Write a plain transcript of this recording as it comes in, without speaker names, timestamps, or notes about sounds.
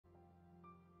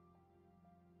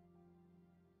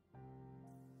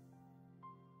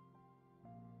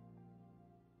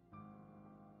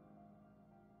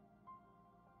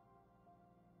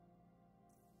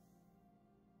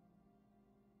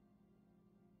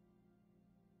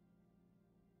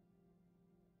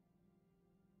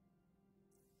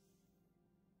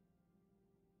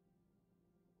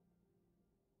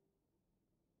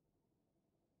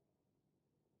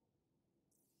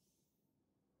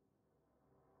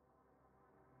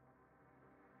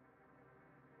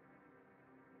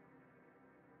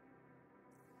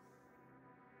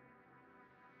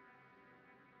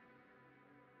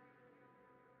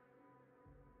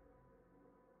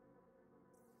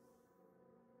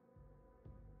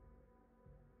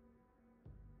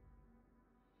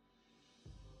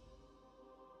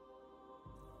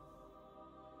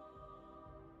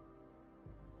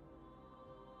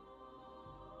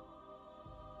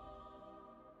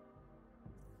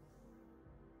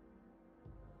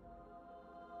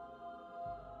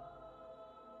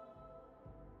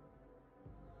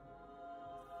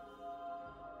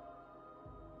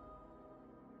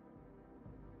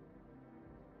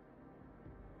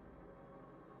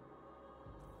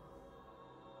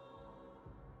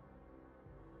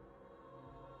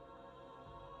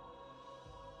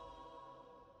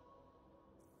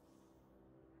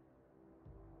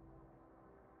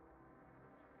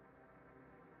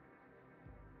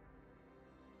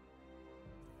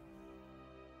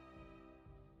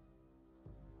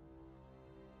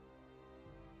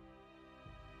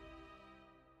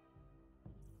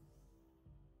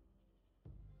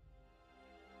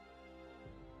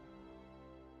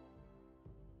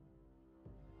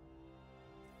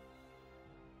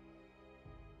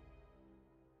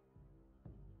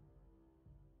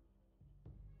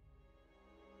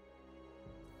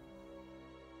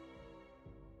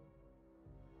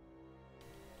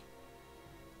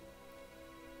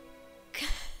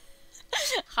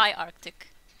Hi, Arctic.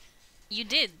 You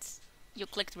did. You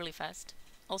clicked really fast.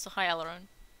 Also, hi, Aileron.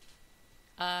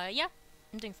 Yeah,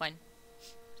 I'm doing fine.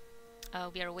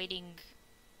 We are waiting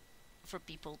for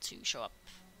people to show up.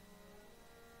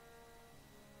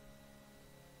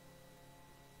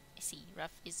 I see.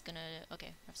 Raf is gonna...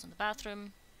 Okay, Raf's in the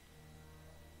bathroom.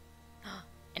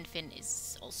 And Finn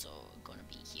is also gonna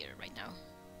be here right now.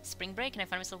 Spring break, and I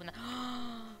find myself in the...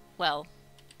 Well,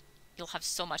 you'll have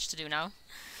so much to do now.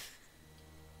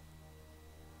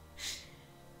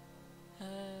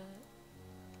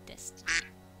 Destiny.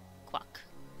 Quack.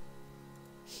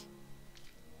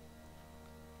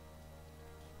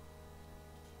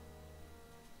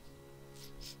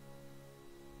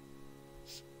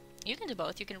 You can do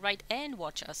both. You can write and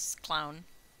watch us clown.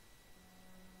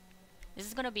 This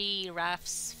is gonna be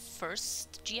Raf's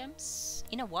first GMs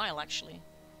in a while, actually.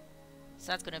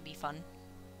 So that's gonna be fun.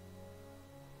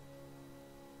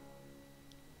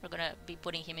 We're gonna be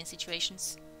putting him in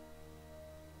situations.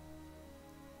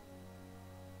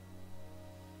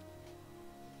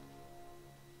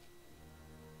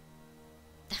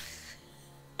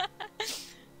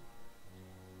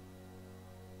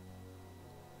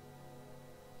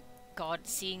 God,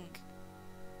 seeing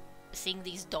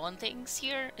these dawn things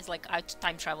here is like I've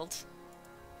time traveled.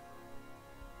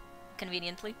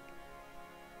 Conveniently.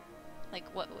 Like,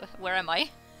 where am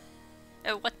I?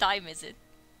 What time is it?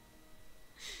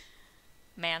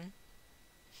 Man.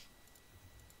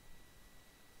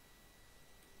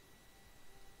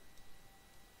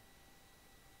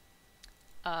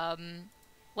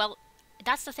 Well,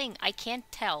 that's the thing, I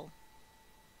can't tell.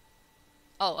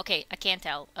 Oh, okay, I can't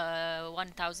tell.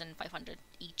 1,500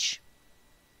 each.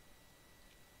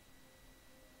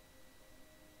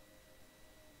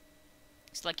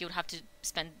 It's like you would have to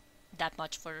spend that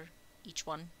much for each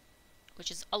one, which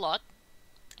is a lot.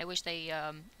 I wish they,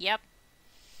 yep.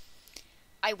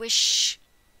 I wish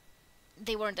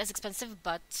they weren't as expensive,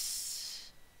 but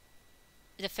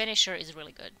the finisher is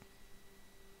really good.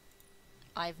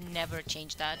 I've never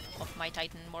changed that of my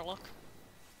Titan Warlock.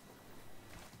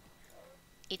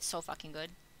 It's so fucking good.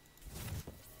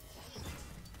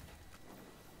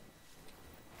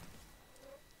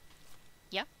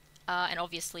 Yeah, and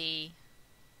obviously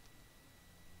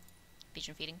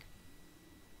pigeon feeding.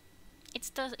 It's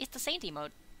the Saint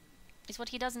emote. It's what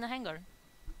he does in the hangar.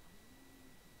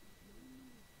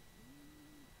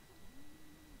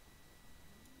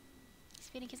 He's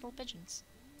feeding his little pigeons.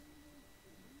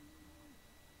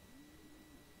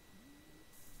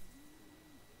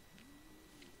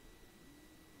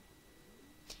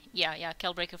 Yeah,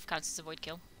 Killbreaker counts as a void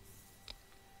kill.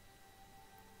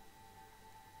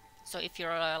 So if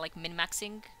you're like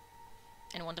min-maxing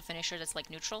and want a finisher that's like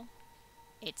neutral,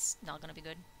 it's not gonna be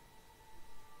good.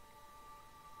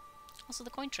 Also the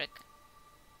coin trick.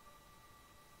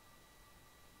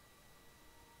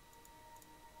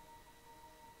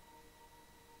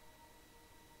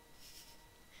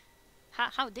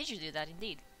 How did you do that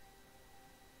indeed?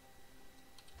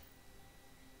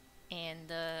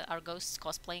 And our ghosts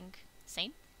cosplaying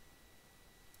Saint.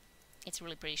 It's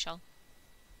really pretty, Shell.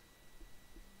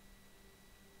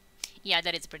 Yeah,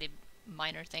 that is a pretty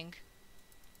minor thing.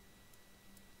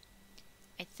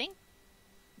 I think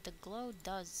the glow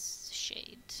does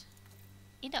shade.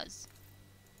 It does.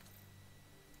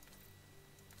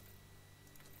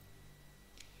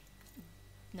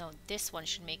 No, this one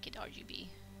should make it RGB.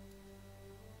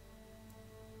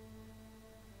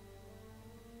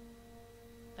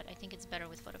 But I think it's better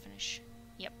with photo finish.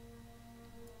 Yep.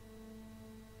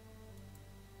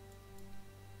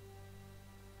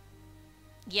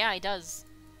 Yeah, it does.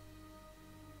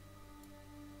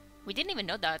 We didn't even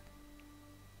know that.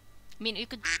 I mean, you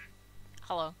could...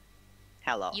 Hello.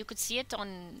 Hello. You could see it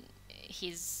on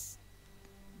his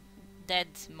dead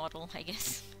model, I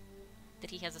guess. That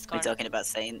he has a scar. We're talking about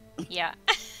Saint. Yeah.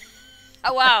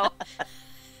 Oh, wow.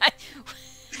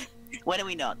 When are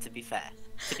we not, to be fair?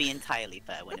 To be entirely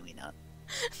fair, when are we not?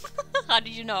 How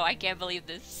did you know? I can't believe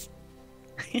this.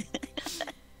 In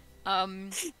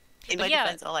my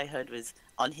defense, all I heard was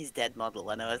on his dead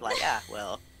model, and I was like, ah,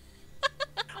 well.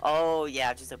 Oh, yeah,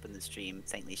 I've just opened the stream.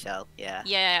 Saintly Shell, yeah.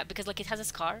 Yeah, because like it has a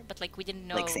scar, but like we didn't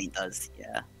know. Like Saint does,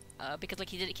 yeah. Because like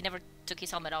he never took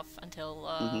his helmet off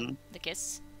until the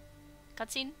kiss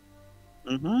cutscene.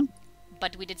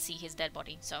 But we did see his dead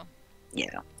body, so.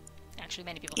 Yeah. Actually,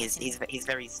 many people. He's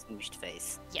very smooshed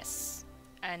face. Yes,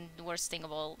 and the worst thing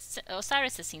of all,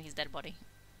 Osiris has seen his dead body.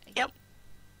 Yep.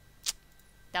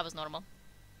 That was normal.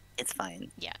 It's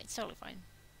fine. Yeah, it's totally fine.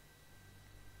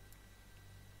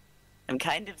 I'm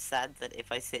kind of sad that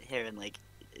if I sit here and like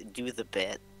do the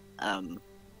bit,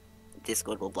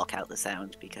 Discord will block out the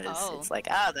sound because Oh. it's like,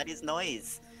 that is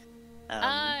noise.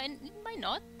 And it might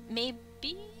not.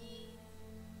 Maybe.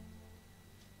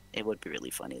 It would be really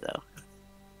funny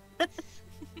though.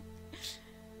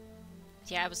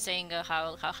 Yeah, I was saying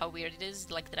how weird it is.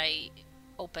 Like that I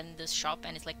opened this shop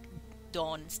and it's like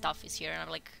dawn stuff is here, and I'm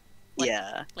like, what?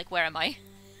 Yeah. Like, where am I?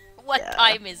 What Yeah.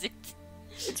 time is it?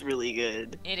 It's really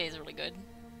good. It is really good.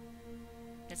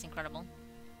 That's incredible.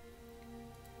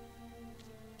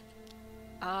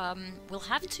 We'll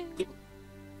have to.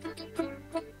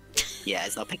 Yeah,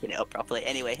 it's not picking it up properly.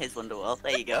 Anyway, here's Wonderwall.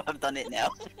 There you go. I've done it now.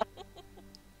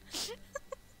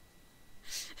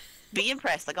 Be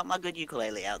impressed. I got my good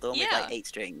ukulele out. The one with Yeah. like 8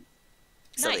 string.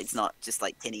 So Nice. it's not just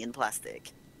like tinny and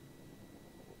plastic.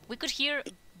 We could hear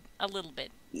a little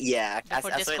bit. Yeah, I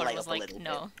Before saw it Discord light was up a like, little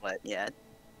no. bit. But yeah,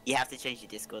 you have to change your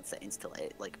Discord settings to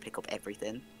like pick up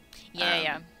everything. Yeah,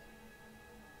 yeah.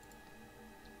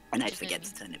 And I'd Just forget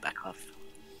maybe. to turn it back off.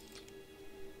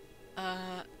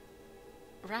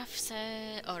 Raf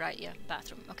said. Oh right, yeah,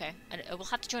 bathroom. Okay, and we'll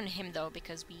have to join him though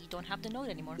because we don't have the node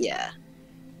anymore. Yeah.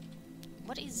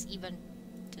 What is even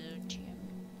the GM?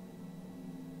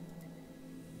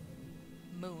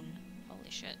 Moon. Holy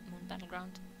shit, Moon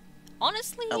Battleground.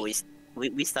 Honestly, Oh,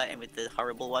 we starting with the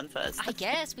horrible one first. I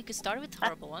guess we could start with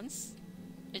horrible ones.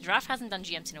 Raf hasn't done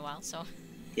GMs in a while, so.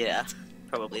 Yeah,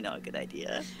 probably not a good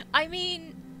idea. I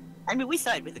mean, we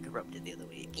started with the corrupted the other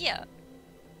week, yeah.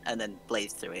 and then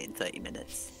blazed through it in 30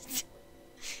 minutes.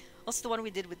 Also, the one we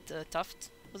did with Tuft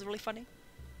was really funny.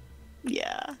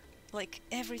 Yeah. Like,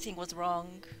 everything was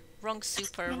wrong. Wrong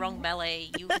super, wrong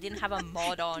melee. You didn't have a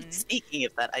mod on. Speaking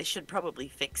of that, I should probably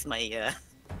fix my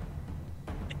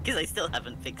because I still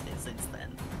haven't fixed it since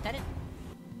then. That it?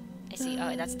 I see.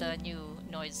 Oh, that's the new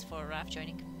noise for Raf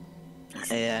joining.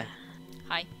 Yeah.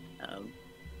 Hi.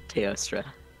 Teostra.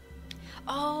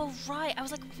 Oh, right. I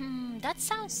was like, that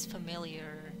sounds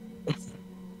familiar.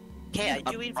 Okay, I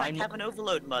do in fact I'm- have an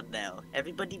overload mod now.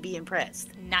 Everybody be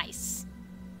impressed. Nice.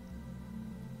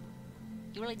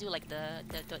 You really do like the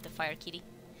fire kitty.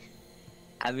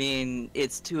 I mean,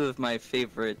 it's two of my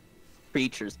favorite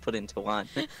creatures put into one.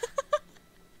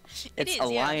 It's is,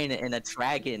 a yeah. lion and a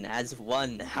dragon as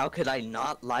one. How could I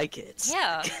not like it?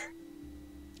 Yeah.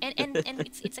 and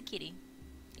it's a kitty.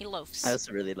 It loafs. I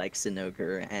also really like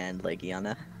Sinogur and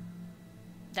Legiana.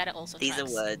 That also These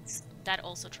tracks. are words. That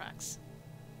also tracks.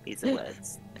 These are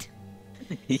words.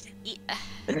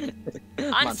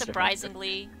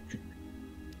 Unsurprisingly,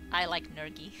 I like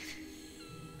Nergi.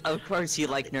 Of course you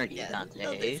like Nergi, Yeah, Dante.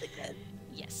 no, this again.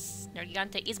 Yes,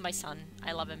 Nergigante is my son.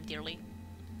 I love him dearly.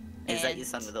 Is that your And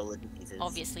son with all the diseases?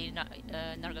 Obviously,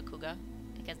 Nargacuga,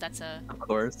 because that's a Of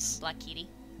course. black kitty.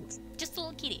 Just a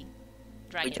little kitty.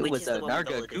 Dragon. It was is the a one with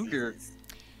all the Nargacuga. diseases?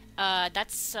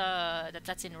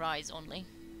 That's in Rise only.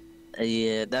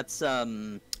 Yeah, that's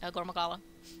Gormagala.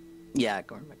 yeah,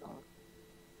 Gormagala.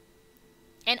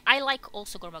 And I like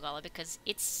also Gormagala because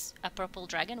it's a purple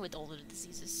dragon with all the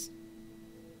diseases.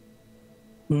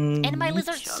 And my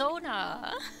lizard Chuck.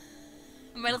 Sona.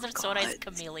 My lizard Sona is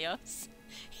God. Chameleos.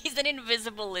 He's an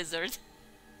invisible lizard.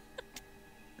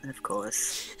 Of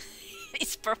course.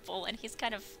 He's purple and he's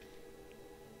kind of.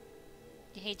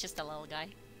 He's just a little guy.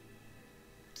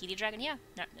 Kitty dragon, yeah.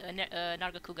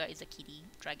 Nargacuga is a kitty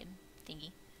dragon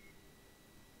thingy.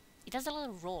 It does a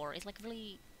little roar. It's like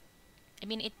really. I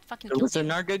mean, it fucking It kills was a you.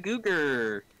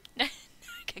 Nargacuga.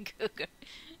 Nargacuga.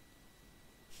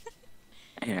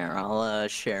 Here, I'll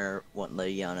share what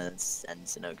Legiana and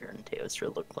Sinogur and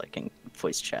Teostra look like in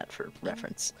voice chat for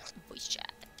reference. Voice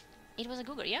chat. It was a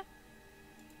Cougar, yeah.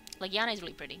 Legiana is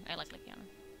really pretty. I like Legiana.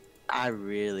 I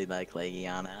really like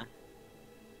Legiana.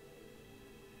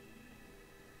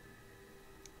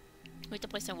 We have to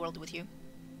play some World with you.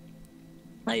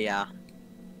 Yeah.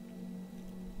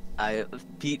 I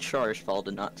beat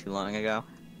Schwarzwald not too long ago.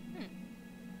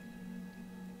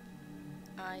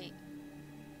 I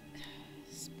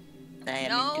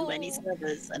am in too many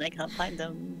servers and I can't find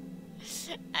them.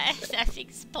 Nothing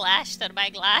splashed on my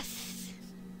glass.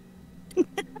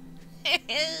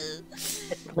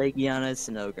 Legiana,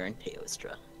 Sinogur, and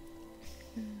Teostra.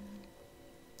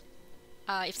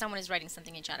 If someone is writing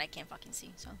something in chat, I can't fucking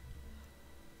see. So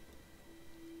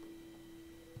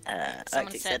Someone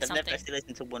Okay, said I've never something. actually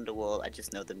listened to Wonderwall, I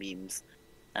just know the memes.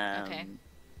 Okay.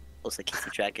 Also Kitty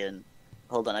Dragon.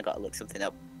 Hold on, I gotta look something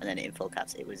up. And then in full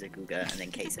caps, it was a Guga, and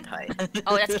then Kate said hi.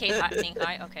 Oh, that's Kate saying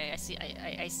hi. Okay, I see.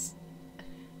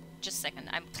 Just a second.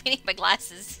 I'm cleaning my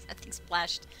glasses. Nothing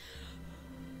splashed.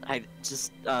 I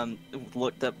just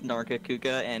looked up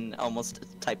Nargacuga and almost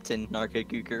typed in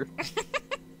Nargacuga.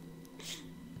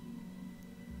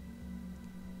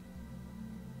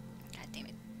 God damn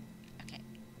it.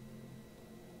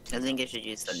 I think I should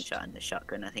use Sunshot and the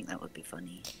shotgun. I think that would be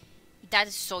funny. That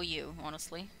is so you,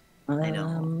 honestly. I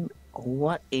know.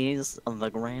 What is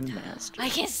the Grandmaster? I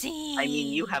can see. I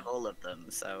mean, you have all of them,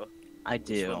 so. I Which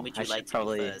do. one would you I should like to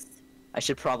probably. be first? I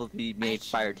should probably be made I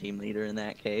fire can- team leader in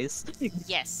that case.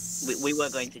 Yes. We were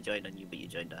going to join on you, but you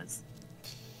joined us.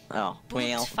 Oh, Boot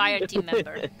well. fire team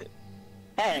member.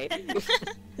 Hey.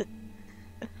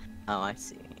 Oh, I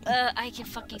see. I can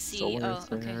fucking see. Solar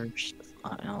Oh, okay. Surge.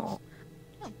 Oh.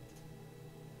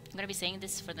 I'm gonna be saying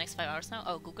this for the next 5 hours now.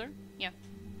 Oh, Google? Yeah.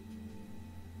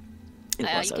 It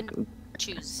was you a can good-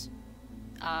 choose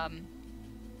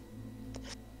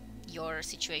your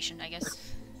situation, I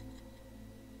guess.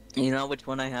 You know which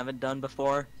one I haven't done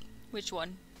before? Which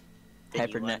one? The new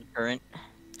Hypernet one. Current.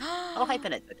 Oh,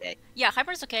 Hypernet's okay. Yeah,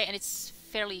 Hyper is okay, and it's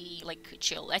fairly like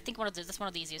chill. I think that's one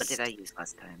of the What easiest. did I use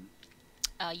last time?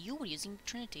 You were using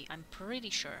Trinity, I'm pretty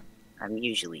sure. I'm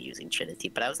usually using Trinity,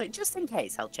 but I was like, just in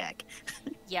case, I'll check.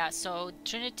 Yeah, so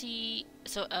Trinity,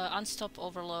 so Unstop,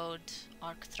 Overload,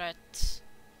 Arc Threat,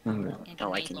 and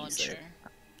Oh, I Grenade can use Launcher. it.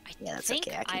 I Yeah, that's think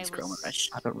okay. I can use Chroma was. Rush.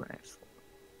 Auto rifle.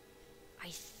 I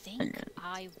think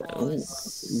I Oh.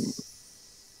 was.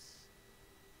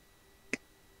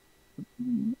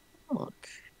 Look.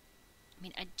 I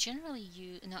mean, I generally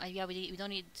use. No, yeah, we don't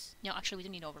need. No, actually, we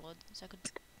don't need Overload, so I could.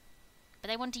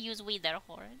 But I want to use Wither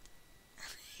Horde.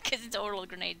 Because it's Overload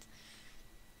Grenade.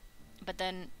 But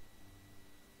then.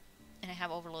 And I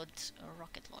have Overload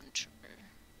Rocket Launcher.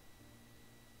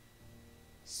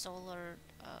 Solar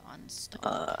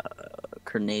Unstop.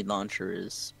 Grenade launcher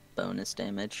is bonus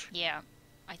damage. Yeah,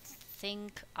 I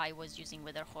think I was using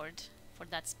Wither Horde for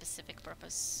that specific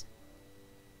purpose.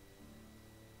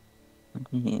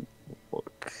 Let me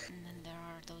look. And then there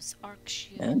are those arc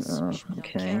shields, which we don't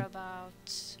okay. care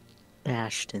about.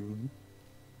 Ashton.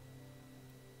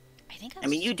 I think I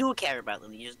mean, you do care about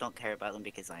them, you just don't care about them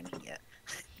because I'm here.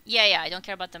 Yeah, I don't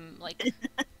care about them, like...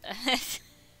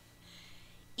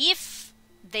 If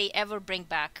they ever bring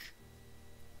back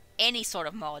any sort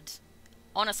of mod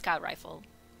on a scout rifle,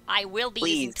 I will be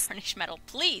using Please. tarnished metal,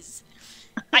 please!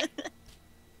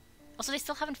 Also, they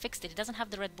still haven't fixed it. It doesn't have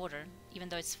the red border, even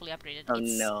though it's fully upgraded. Oh,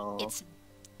 no. It's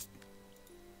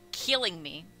killing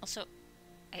me. Also,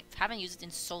 I haven't used it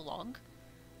in so long.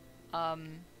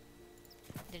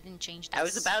 They didn't change this. I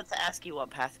was about to ask you what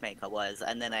Pathmaker was,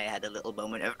 and then I had a little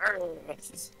moment of.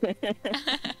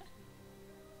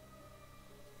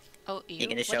 Oh, ew. You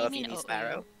gonna What show do off mean, your new oh,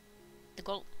 Sparrow? ew? The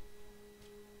gold.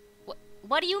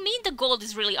 What do you mean the gold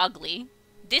is really ugly?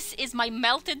 This is my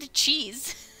melted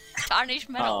cheese, tarnished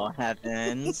metal. Oh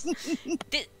heavens.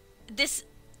 This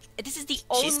is the She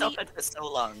only. stopped it for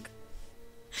so long.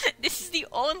 This is the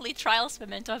only Trials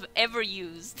memento I've ever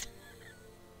used,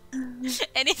 and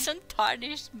it's on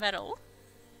tarnished metal.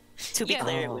 To be Yeah.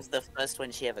 clear, it Oh. was the first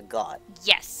one she ever got.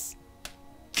 Yes.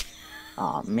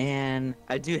 Oh man.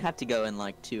 I do have to go in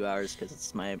like 2 hours because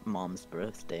it's my mom's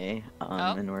birthday. Oh.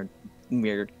 And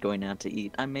we're going out to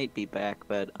eat. I might be back,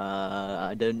 but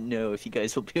I don't know if you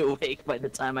guys will be awake by the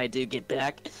time I do get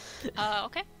back.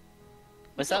 Okay.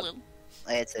 What's A up? little.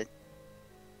 It's a.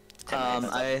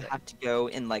 I have to go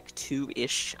in like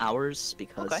 2-ish hours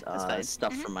because Okay, that's fine.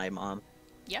 stuff Mhm. for my mom.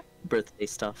 Yeah. Birthday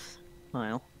stuff.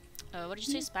 Well. What did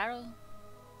you say, Sparrow?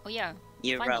 Oh yeah.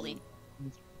 You're Finally.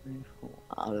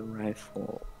 Auto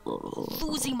rifle.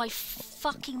 Losing my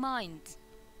fucking mind.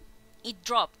 It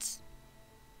dropped.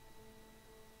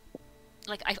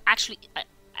 Like I actually,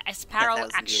 a Sparrow 10,000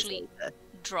 years actually later.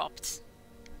 dropped,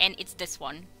 and it's this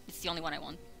one. It's the only one I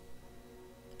want.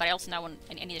 But I also now want.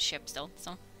 I need a ship still,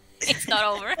 so it's not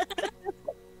over.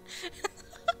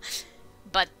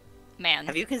 But man,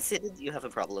 Have you considered you have a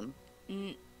problem?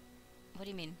 what do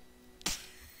you mean?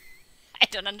 I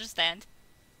don't understand.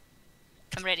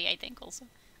 I'm ready. I think also.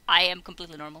 I am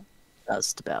completely normal.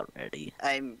 Just about ready.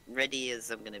 I'm ready as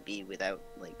I'm gonna be without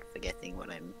like forgetting what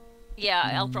I'm. Yeah,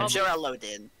 I'll I'm probably. sure I'll load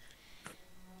in.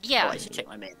 Yeah. Oh, I should check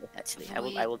my mail. Actually, I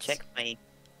will Void. check my.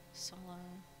 Solar.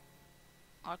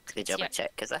 Arc. Good job, Yeah. I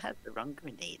checked because I had the wrong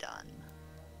grenade on.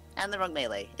 And the wrong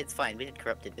melee. It's fine. We did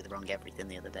corrupted with the wrong everything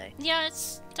the other day. Yeah,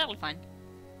 it's totally fine.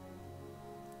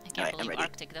 I can't Alright, I'm believe ready.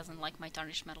 Arctic doesn't like my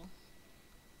tarnished metal.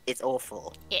 It's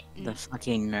awful. The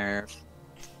fucking nerve.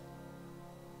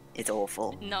 It's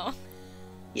awful. No,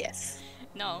 Yes.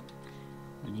 no.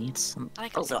 I need some. I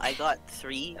like Also, I got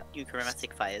 3 new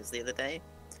chromatic fires the other day,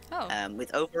 Oh,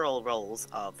 with overall rolls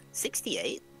of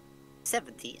 68,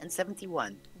 70, and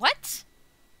 71 what?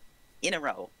 in a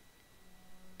row.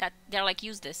 That they're like,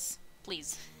 use this,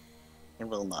 please, It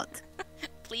will not.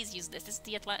 please use this. This is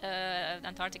the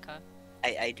Antarctica.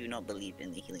 I do not believe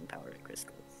in the healing power of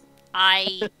crystals.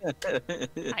 I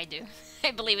do.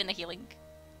 I believe in the healing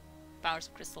powers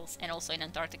of crystals, and also in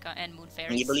Antarctica and moon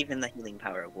fairies. And you believe in the healing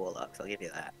power of warlocks, I'll give you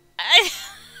that.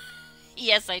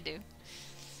 Yes, I do.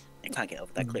 I can't get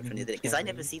over that clip from the other day, because I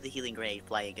never see the healing ray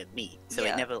flying at me, so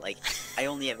Yeah. it never, like, I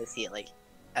only ever see it, like,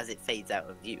 as it fades out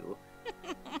of view.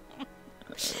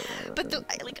 But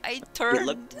I It turned.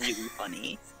 looked really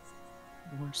funny.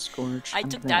 More scorch. I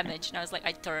took damage, and I was like,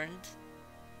 I turned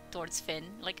towards Finn,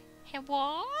 like, hey,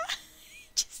 what?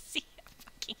 Just see a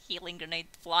fucking healing grenade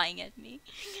flying at me.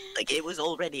 Like, it was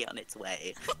already on its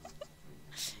way.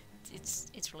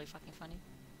 It's really fucking funny.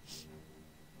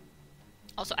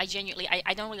 Also, I genuinely,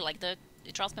 I don't really like the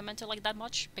Trials Memento like that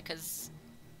much, because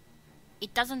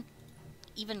it doesn't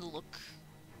even look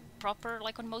proper,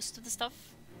 like, on most of the stuff.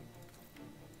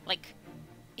 Like,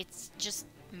 it's just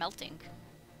melting.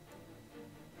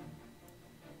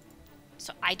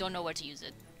 So I don't know where to use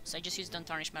it. So I just used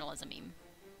Untarnished Metal as a meme.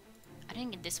 I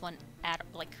didn't get this one at,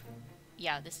 like,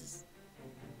 yeah, this is,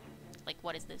 like,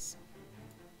 what is this?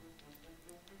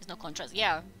 There's no contrast.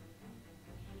 Yeah.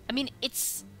 I mean,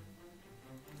 it's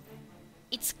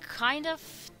kind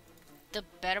of the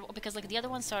better, because, like, the other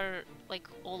ones are, like,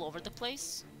 all over the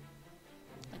place.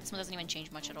 Like, this one doesn't even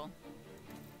change much at all.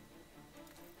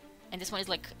 And this one is,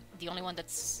 like, the only one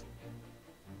that's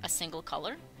a single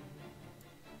color.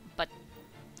 But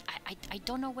I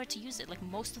don't know where to use it. Like,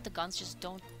 most of the guns just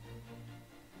don't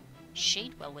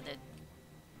shade well with it.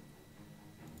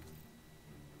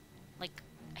 Like,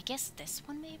 I guess this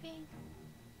one maybe?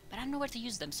 But I don't know where to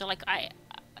use them. So, like, I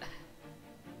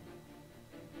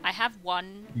have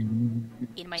one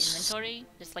in my inventory.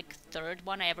 This, like, third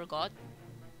one I ever got.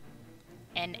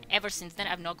 And ever since then,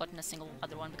 I've not gotten a single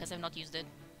other one because I've not used it.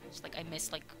 It's like I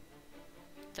missed, like,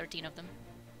 13 of them.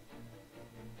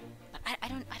 But I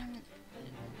don't...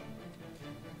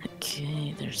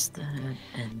 Okay, there's that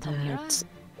and Palmyra? that.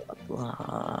 Blah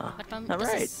blah. But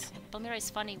Alright. Palmyra is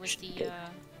funny with the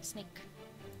snake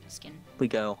skin. We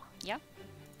go. Yeah?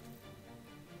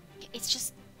 It's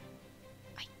just...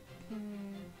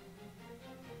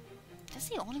 That's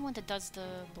the only one that does the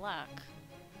black.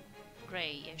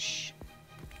 Grayish.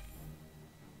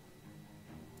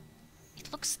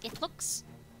 It looks...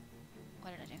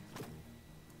 What did I do?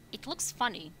 It looks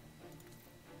funny.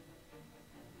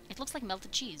 It looks like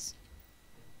melted cheese.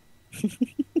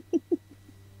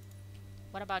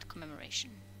 What about commemoration?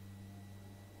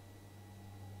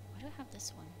 Why do I have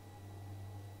this one?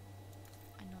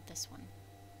 I know this one.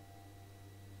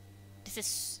 This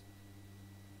is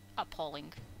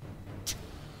appalling.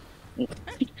 You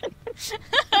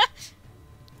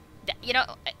know,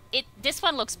 this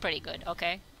one looks pretty good,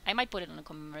 okay? I might put it on a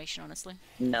commemoration, honestly.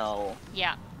 No.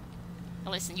 Yeah.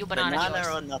 Well, listen, you banana yours.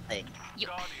 Banana or nothing. You...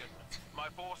 Guardian, my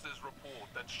forces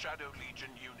report that Shadow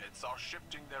Legion units are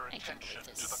shifting their I can't attention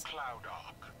believe to this. the Cloud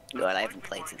Arc. God, I haven't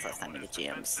played since last time we did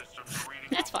GMs.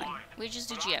 That's fine. We just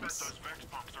do But I bet GMs. those Vex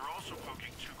pumps are also poking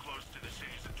too close to the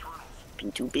city's internals.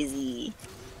 Been too busy.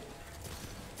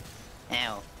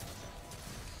 Ow.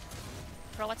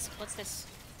 Bro, what's this?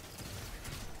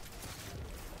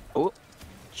 Oh,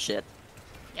 shit.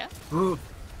 Yeah? Ooh.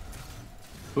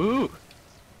 Ooh.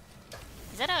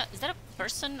 Is that a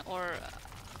person or...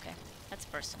 okay, that's a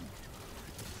person.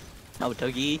 Oh,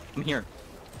 Dougie, come here.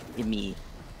 Give me.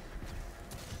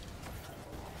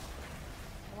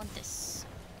 I want this.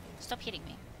 Stop hitting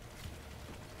me.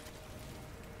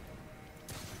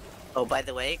 Oh, by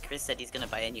the way, Chris said he's gonna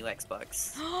buy a new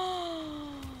Xbox.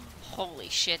 Holy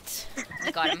shit.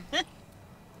 I got him.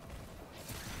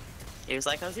 He was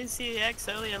like, I was in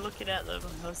CX earlier looking at them.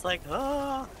 I was like,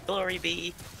 oh, glory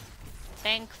be.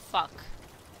 Thank fuck.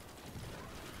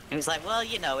 He was like, well,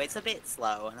 you know, it's a bit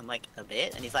slow. And I'm like, a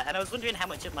bit? And he's like, and I was wondering how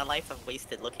much of my life I've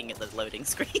wasted looking at the loading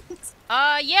screens.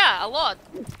 Yeah, a lot.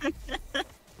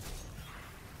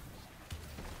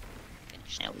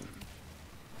 Finish Ow. them.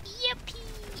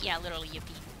 Yippee! Yeah, literally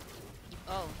yippee.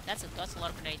 Oh, that's a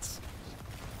lot of grenades.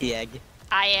 Yeah.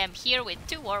 I am here with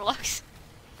 2 warlocks.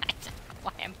 I don't know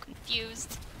why I'm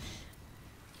confused.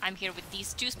 I'm here with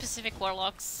these 2 specific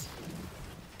warlocks.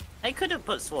 I could have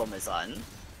put swarmers on.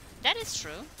 That is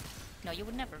true. No, you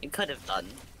would never. You could have done.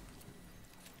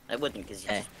 I wouldn't, because you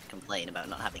Eh. just complain about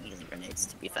not having healing grenades,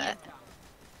 to be fair.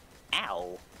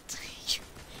 Ow.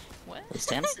 What? The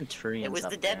Stan Centurions It was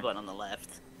up the dead there. one on the left.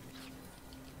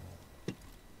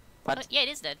 What? Yeah, it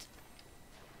is dead.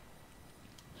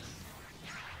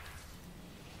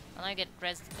 Well, I get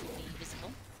res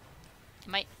visible.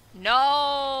 Am I?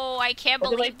 No, I can't What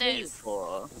did I believe pay you this.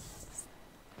 for?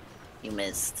 You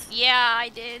missed. Yeah, I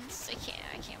did. I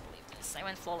can't believe this. I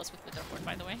went flawless with Witherford,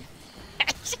 by the way.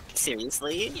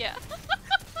 Seriously? Yeah.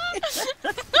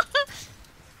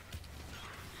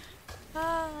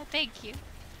 Thank you.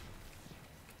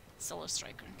 Solar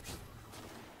Striker.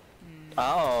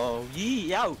 Oh,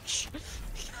 yee, ouch.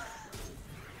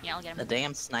 Yeah, I'll get The him.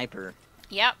 damn sniper.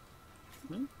 Yep.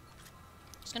 Hmm?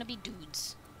 It's gonna be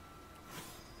dudes.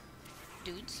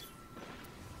 Dudes.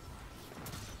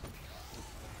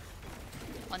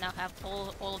 Well, now have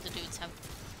all of the dudes have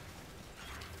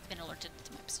been alerted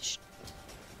to my position.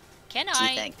 Can Gee,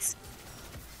 I? thanks.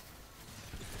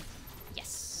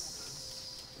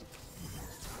 Yes.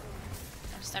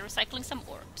 I'll start recycling some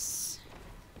orbs.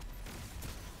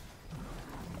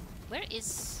 Where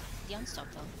is the unstop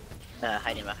though?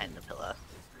 Hiding behind the pillar.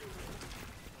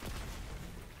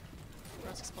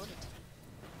 Rose exploded.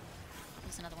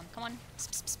 There's another one. Come on. Pss,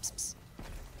 pss, pss, pss, pss.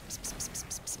 Pss, pss, pss, pss,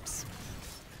 pss, pss, pss.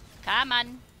 Come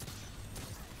on.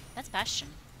 That's Bastion.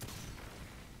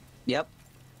 Yep.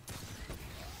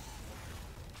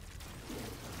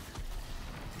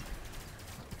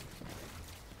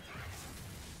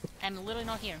 I'm literally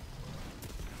not here.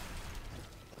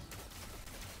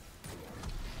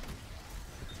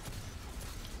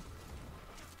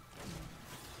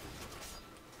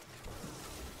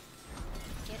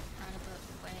 Get out of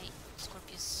the way,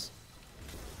 Scorpius.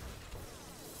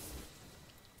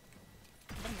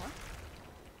 A bit more.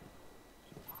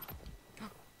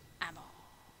 Ammo.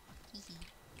 Easy.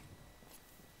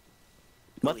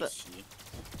 What Who the? is she?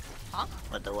 Huh?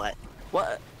 What the what?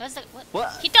 What? What's the what?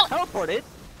 What? He Teleported?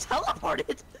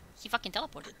 Teleported? He fucking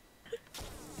teleported.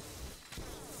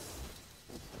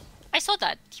 I saw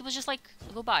that. He was just like,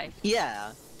 go by.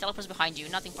 Yeah. Teleport's behind you.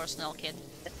 Nothing personal, kid.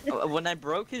 When I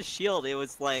broke his shield, it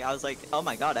was like, I was like, oh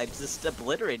my god, I just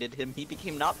obliterated him. He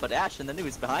became not but ash, and then he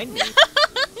was behind me.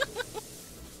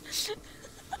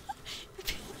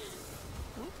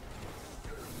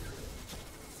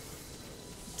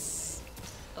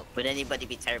 Would anybody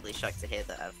be terribly shocked to hear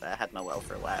that I've had my well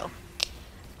for a while?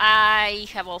 I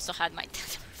have also had my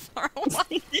tether for a while.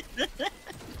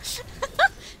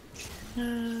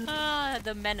 Ah,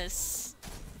 the menace.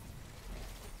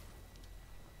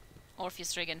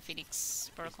 Orpheus Rig and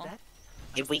Phoenix Protocol.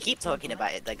 If we keep talking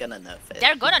about it, they're gonna nerf it.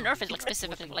 They're gonna nerf it, like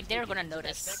specifically. Like they're gonna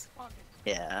notice.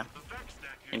 Yeah.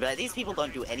 And be like, these people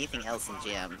don't do anything else in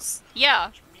GMs.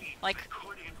 Yeah. Like,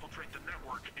 Could infiltrate the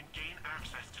network and gain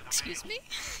access to the excuse me?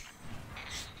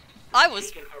 I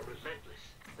was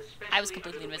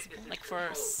completely invisible, like for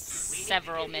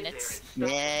several minutes.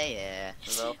 Yeah.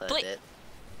 We've all heard Blink. it.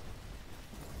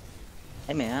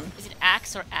 Hey man. Is it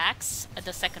axe or axe?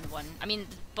 The second one. I mean,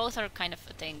 both are kind of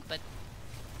a thing, but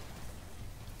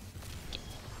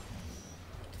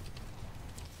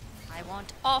I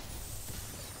want off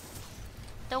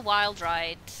the wild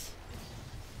ride.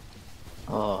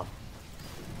 Oh.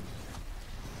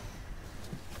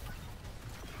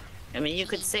 I mean, you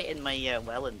could sit in my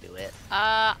well and do it.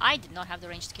 I did not have the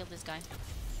range to kill this guy.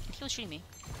 And he was shooting me.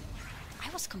 I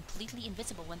was completely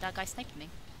invisible when that guy sniped me.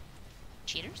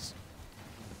 Cheaters?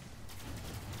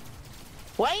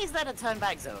 Why is that a turn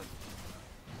back zone?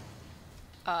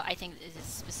 I think it is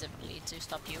specifically to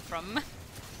stop you from...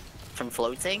 From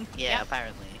floating? Yeah, Yeah.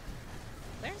 apparently.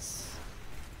 Where's...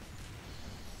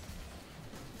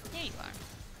 There you are.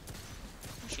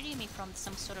 You're shooting me from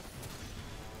some sort of...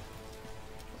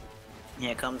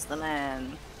 Here comes the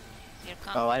man. Here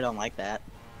come... Oh, I don't like that.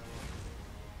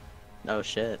 Oh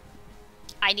shit.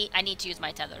 I need to use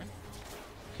my tether.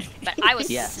 But I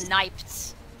was Yes.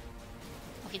 sniped.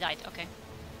 Oh, he died. Okay.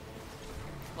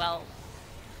 Well...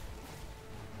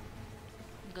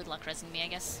 Good luck resing me, I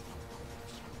guess.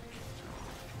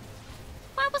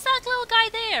 Why was that little guy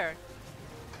there?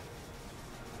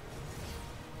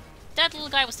 That little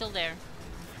guy was still there.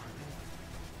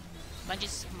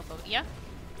 Bungie's homophobic. Yeah?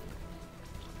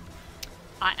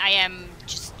 I am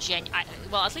just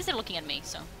well, at least they're looking at me,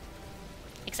 so.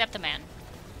 Except the man.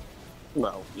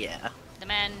 Well, yeah. The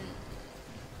man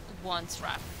wants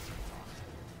Raph.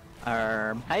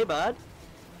 Hey bud.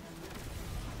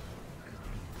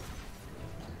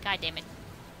 God damn it.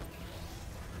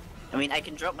 I mean, I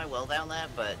can drop my well down there,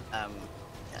 but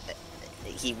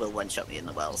he will one-shot me in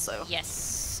the well, so.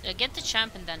 Yes. Get the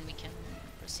champ and then we can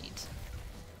proceed.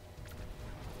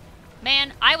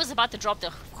 Man, I was about to drop the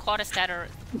hottest tether,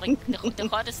 like the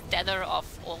hottest tether of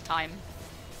all time.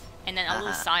 And then a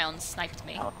little scion sniped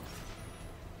me. Oh.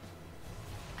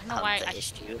 I don't know why I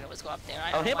Hunter-ish you. should always go up there. I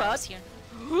Oh, don't hey, know why I bud. was here.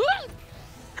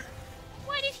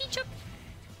 Why did he jump?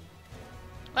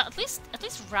 Well, at least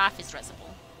Raph is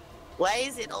resable. Why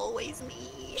is it always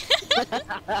me?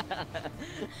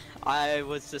 I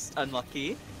was just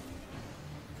unlucky. Is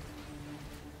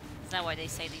that what they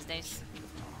say these days?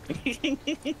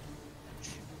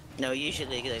 No,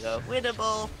 usually they go,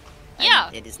 winnable. and Yeah.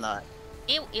 It is not.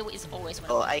 It is always Oh,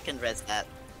 winnable. I can res that.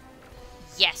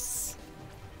 Yes.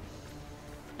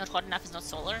 Not hot enough is not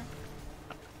solar.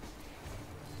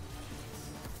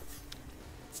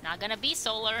 It's not gonna be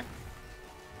solar.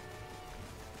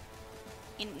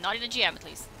 Not in the GM at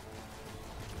least.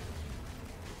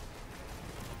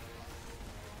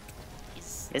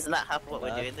 Isn't that half what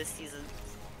we're doing this season?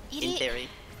 In theory.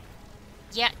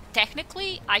 Yeah,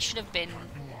 technically, I should have been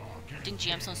doing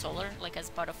GMs on solar, like as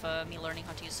part of me learning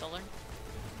how to use solar.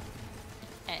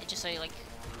 And just so like,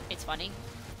 it's funny.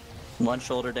 One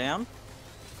shoulder down.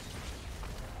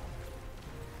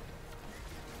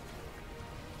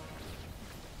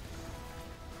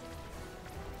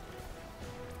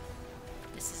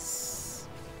 This is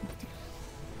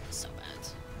so bad.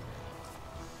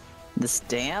 This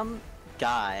damn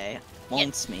guy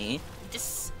wants me.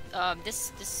 This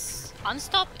this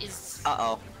unstop is.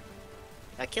 Uh-oh.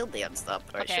 I killed the unstop,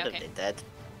 or Okay, I should have okay. been dead.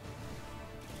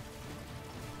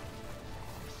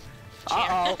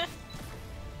 Uh-oh.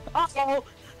 Uh-oh.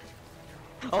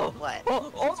 Oh. What?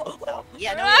 Oh, oh, oh.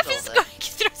 Yeah, no, Raph it's is all going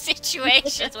through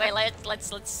situations. Wait,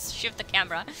 let's shift the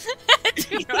camera.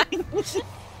 To Raph.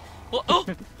 Oh,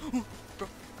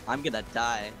 I'm gonna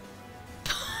die.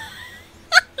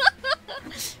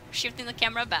 shifting the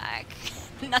camera back.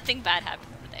 Nothing bad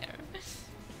happened over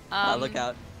there. Look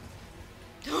out.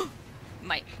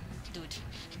 My dude.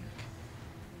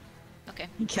 Okay.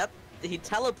 He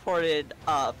teleported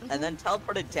up, and then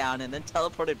teleported down, and then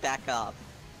teleported back up.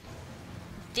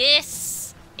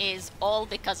 This is all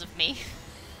because of me.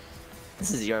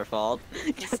 This is your fault.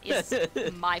 This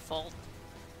is my fault.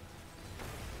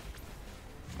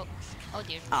 Oh, oh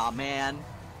dear. Aw, man.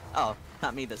 Oh,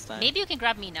 not me this time. Maybe you can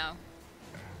grab me now.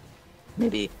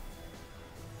 Maybe.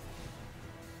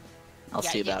 I'll Yeah,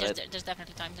 see about there's, it. there's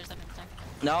definitely time. There's definitely time.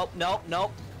 Nope, nope,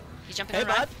 nope. He's jumping Hey, on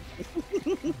Raph.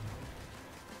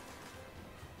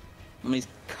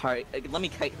 bud. Let me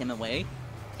kite him away.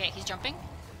 Okay, he's jumping.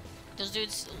 Those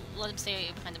dudes, let him stay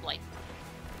behind the blight.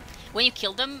 When you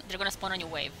kill them, they're gonna spawn on your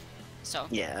wave. So,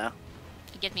 Yeah.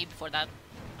 get me before that.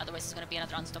 Otherwise, it's gonna be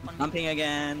another unstop on me. Jumping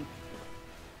again.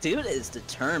 Dude is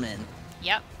determined.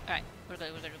 Yep. Alright. We're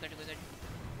good, we're good, we're good, we're good.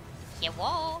 Yeah,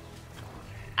 whoa!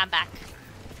 I'm back.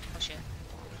 Oh shit.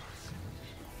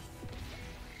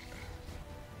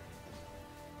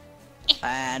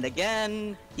 And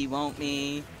again, he won't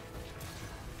me.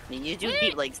 I mean, you do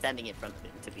keep like standing in front of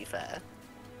him, to be fair.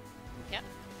 Yeah.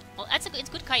 Well, it's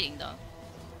good kiting though.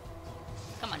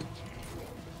 Come on.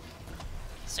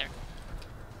 Sir.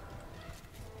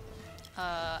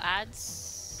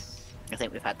 Ads. I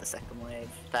think we've had the second wave.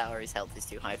 His health is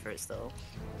too high for it still.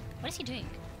 What is he doing?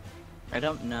 I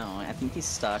don't know. I think he's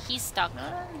stuck. He's stuck.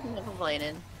 Never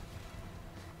complaining.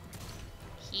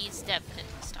 He's definitely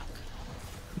stuck.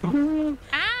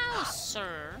 Ow,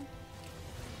 sir.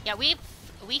 Yeah, we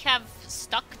have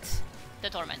stucked the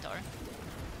Tormentor.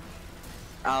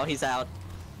 Oh, he's out.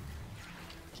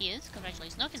 He is?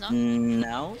 Congratulations. No, he's not.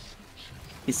 No.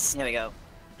 He's Here we go.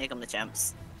 Here come the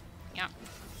champs. Yeah.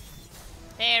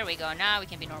 There we go. Now we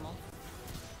can be normal.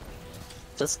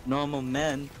 just normal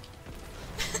men.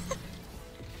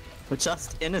 We're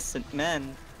just innocent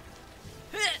men.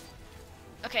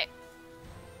 Okay.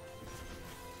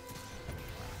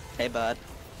 Hey, bud.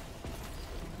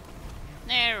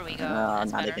 There we go. No,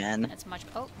 That's not better. again. That's much.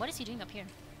 Oh, what is he doing up here?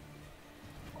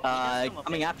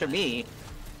 Coming after me.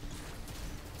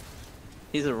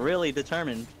 He's really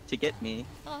determined to get me.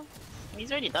 Oh,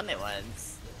 He's already done it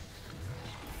once.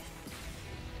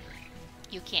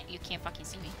 you can't fucking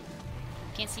see me.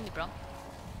 You can't see me, bro.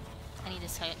 I need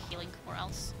this healing or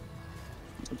else.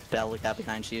 Bell, look out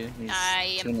behind you. He's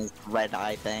I am- doing his red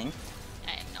eye thing.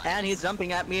 I am not. And he's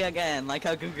jumping at me again, like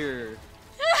a googer.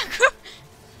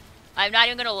 I'm not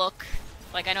even gonna look.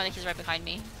 Like, I know that he's right behind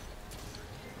me.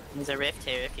 There's a rift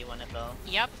here if you want to go.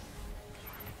 Yep.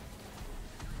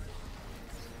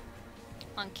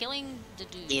 On killing the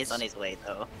dudes. He is on his way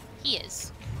though. He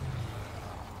is.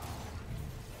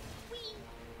 Whee!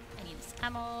 I need this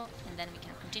ammo, and then we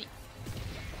can continue.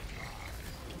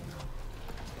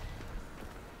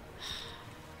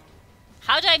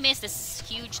 How did I miss this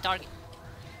huge target?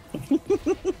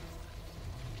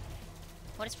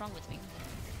 What is wrong with me?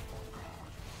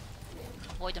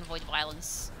 Void on void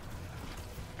violence.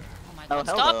 Oh my god,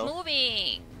 Oh, stop hello.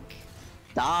 moving!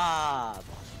 Stop!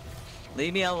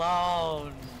 Leave me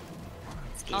alone!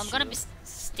 It's Oh, I'm gonna issue. be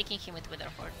sticking him with Wither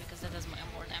Horde because that does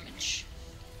more damage.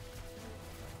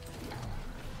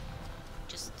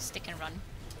 Just stick and run.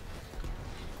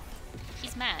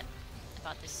 He's mad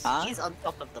about this. Huh? He's on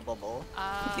top of the bubble.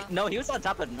 No, he was on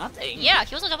top of nothing. Yeah,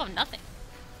 he was on top of nothing.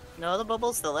 No, the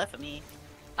bubble's still there for me.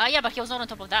 Yeah, but he was not on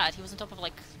top of that. He was on top of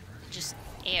like just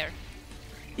air.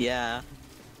 Yeah.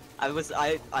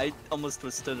 I almost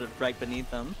was stood right beneath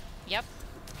them. Yep.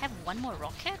 Have one more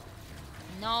rocket?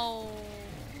 No.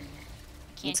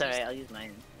 Can't It's use alright, I'll use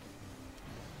mine.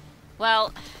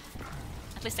 Well,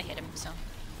 at least I hit him, so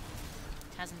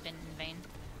it hasn't been in vain.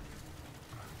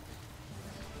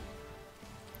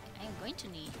 I am going to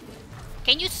need.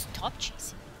 Can you stop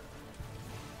chasing?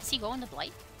 Does he go on the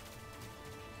blight?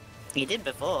 He did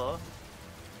before.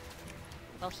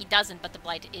 Well, he doesn't, but the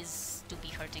blight is to be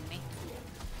hurting me.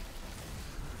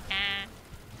 Ah.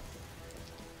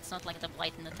 It's not like the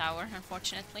blight in the tower,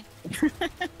 unfortunately.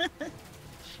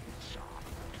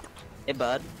 Hey,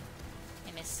 bud.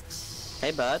 I missed.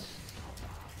 Hey, bud.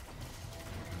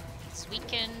 It's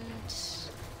weakened.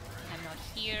 I'm not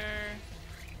here.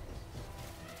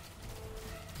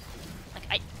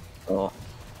 Like, Oh,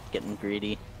 getting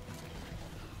greedy.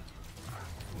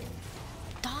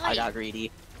 die! I got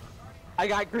greedy. I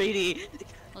got greedy.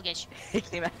 We'll get you. It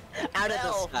came out of the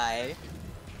Hell. sky.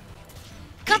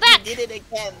 Come back! You did it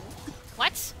again!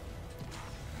 What?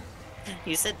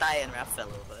 You said die and Raph fell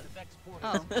over.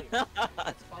 Oh.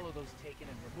 Follow those taken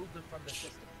and remove them from the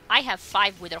system. I have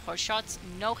 5 wither horse shots,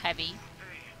 no heavy.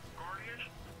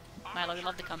 Milo, we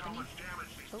love the company.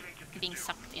 Oh, being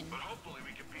sucked in.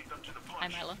 Hi,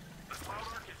 Milo.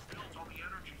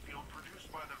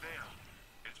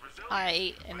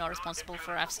 I am not responsible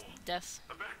for Af's death.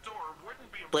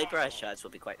 Blade Barrage shots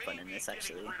will be quite fun in this,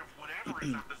 actually.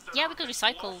 Yeah, we could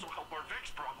recycle.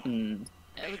 Hmm.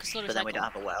 We could still recycle. But then we don't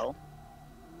have a well.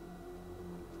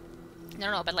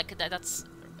 No, but like that's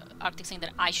Arctic saying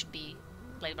that I should be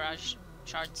Blade Barrage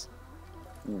shards.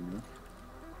 Mm.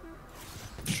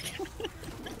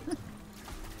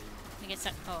 I guess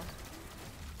that. Oh.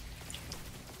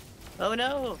 Oh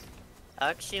no!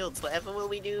 Arc shields, whatever will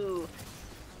we do?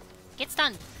 Get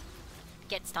stunned!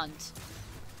 Get stunned.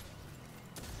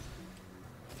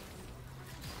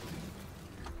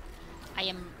 I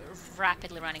am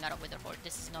rapidly running out of Wither Horde.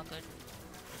 This is not good.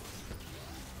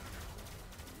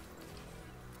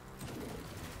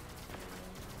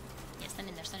 Yeah, stand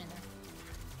in there, stand in there.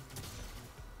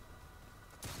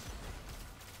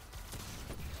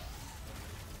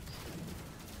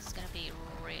 It's gonna be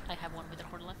I have one Wither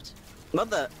Horde left. What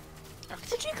the?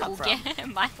 Where'd you come from?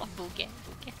 My boogie.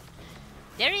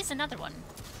 There is another one.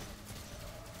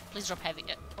 Please drop heavy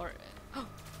or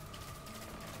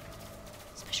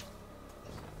special.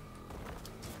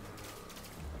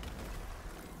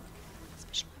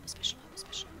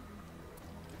 Special.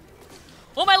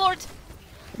 Oh my lord!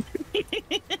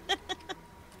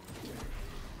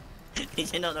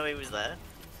 Did you not know he was there?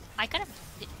 I kind of.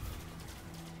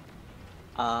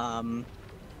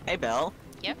 Hey, Belle.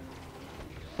 Yep.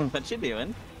 What you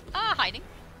doing? Ah, hiding.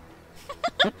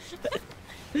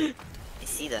 I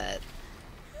see that.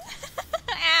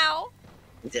 Ow!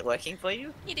 Is it working for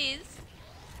you? It is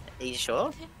Are you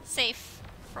sure? safe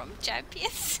from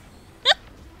champions.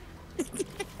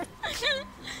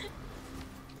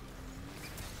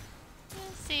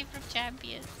 Safe from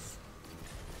champions.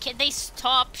 Can they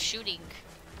stop shooting?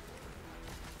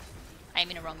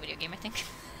 I'm in a wrong video game, I think.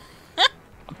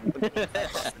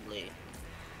 Possibly.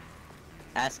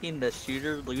 Asking the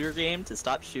looter game to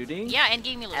stop shooting? Yeah, and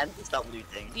give me loot. And stop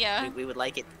looting. Yeah. We would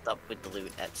like it to stop with the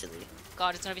loot, actually.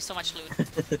 God, it's gonna be so much loot.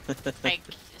 Like,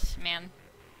 man.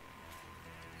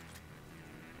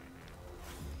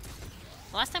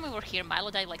 Last time we were here,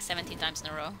 Milo died like 17 times in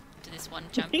a row to this one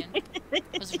champion. It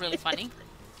was really funny.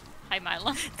 Hi,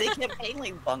 Milo. They kept getting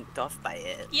like bunked off by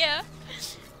it. Yeah.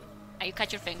 You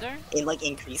cut your finger? In like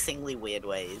increasingly weird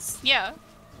ways. Yeah.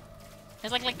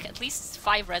 There's like at least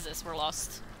 5 reses were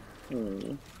lost.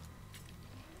 Hmm.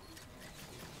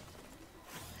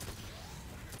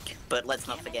 But let's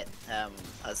not forget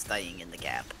us dying in the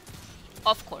gap.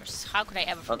 Of course. How could I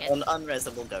ever forget? On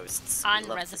unresable ghosts. We love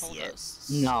to Unresable see it. ghosts.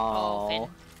 No. Oh, Finn.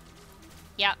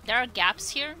 Yeah, there are gaps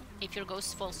here. If your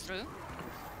ghost falls through,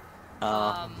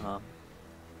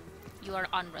 you are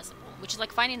unresable. Which is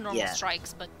like fine in normal Yeah.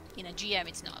 strikes, but in a GM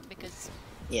it's not, because...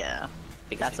 Yeah.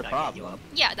 Because That's a we can't get you problem. up.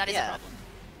 Yeah, that is a Yeah. problem.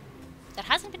 That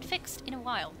hasn't been fixed in a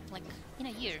while. Like, in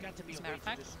a year, There's got to be as a a matter way of to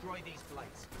fact. destroy these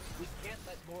blights. We can't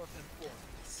let more of them form.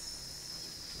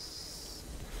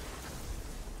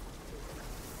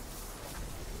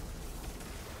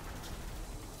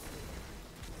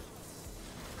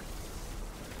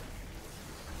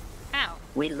 Ow.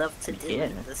 We love to do Yeah.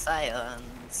 the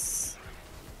scions.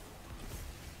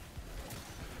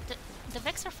 The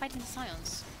Vex are fighting the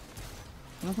Scions.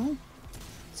 Mm-hmm.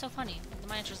 So funny. The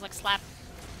miniatures like slap.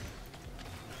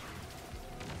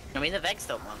 I mean, the Vex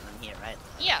don't want them here, right?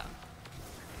 Yeah.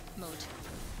 mood.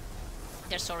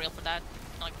 They're so real for that.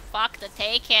 Like, fuck the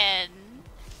Taken!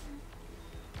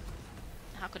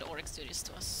 How could Oryx do this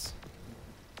to us?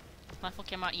 My full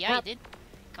came out. Yeah, he did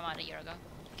come out a year ago.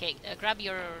 Okay, grab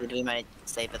your... Did we might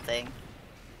save a thing?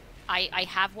 I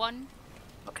have one.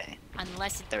 Okay.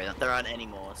 Unless it... There aren't any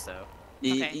more, so...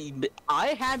 Okay. I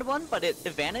had one, but it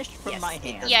vanished from Yes, my it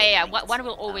hand. does. Yeah. Linked. One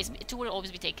will always... Two will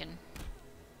always be taken.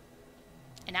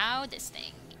 And now this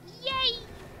thing. Yay!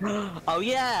 Oh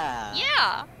yeah!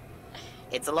 Yeah!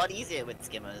 It's a lot easier with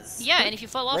skimmers. Yeah, and if you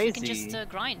fall off, you can Crazy. just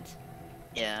grind.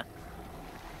 Yeah.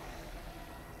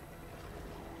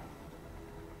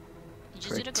 You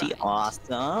just do the Pretty grind.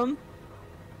 awesome.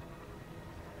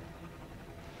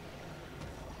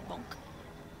 Bonk.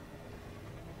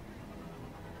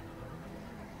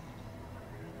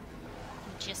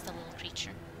 Just a little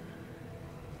creature.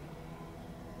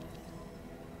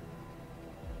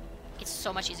 It's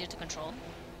so much easier to control.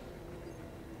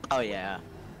 Oh yeah.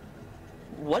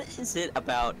 What is it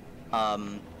about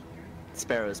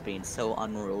sparrows being so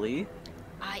unruly?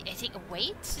 I think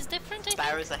weight is different. I think.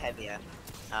 Sparrows are heavier.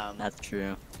 That's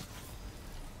true.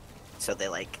 So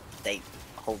they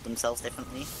hold themselves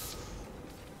differently.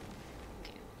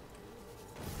 Okay.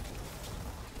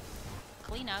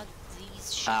 Clean out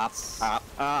these Up,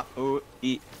 shits. ooh,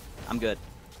 eat. I'm good.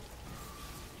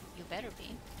 You better be.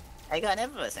 I got an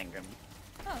Eververse Engram.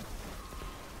 Oh.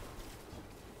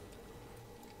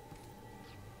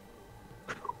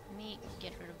 Let me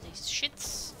get rid of these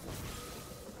shits.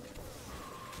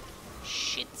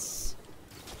 Shits.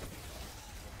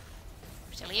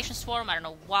 Retaliation Swarm, I don't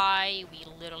know why. We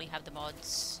literally have the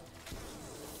mods.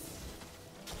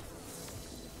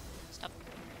 Stop.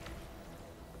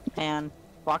 And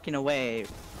walking away.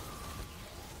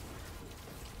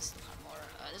 There's a lot more.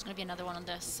 There's gonna be another one on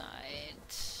this side.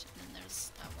 And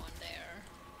there's that one there.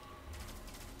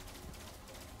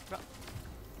 Bro.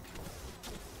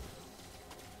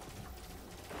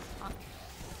 Huh?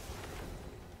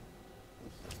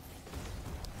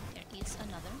 There is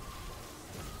another.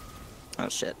 Oh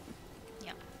shit.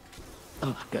 Yeah.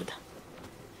 Oh, good.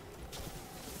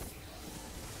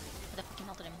 The fucking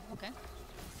melted him. Okay.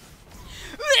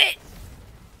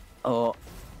 Oh,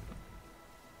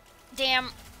 Damn.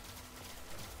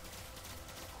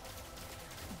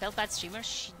 Belbad streamer,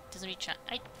 she doesn't reach out.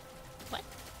 What?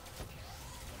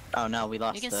 oh no, we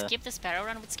lost You can the... skip the sparrow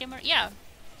run with skimmer? Yeah.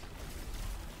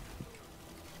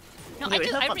 No, Yeah, I it's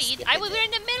could. not I fun read. skipping I was it.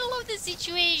 in the middle of the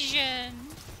situation.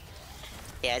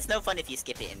 Yeah, it's no fun if you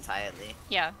skip it entirely.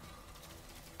 Yeah.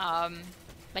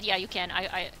 But yeah, you can.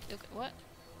 What?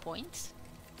 Point?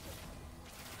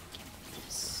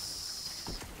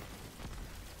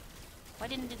 Why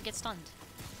didn't it get stunned?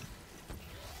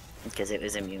 Because it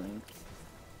was immune.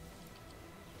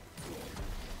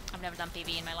 I've never done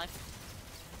PV in my life.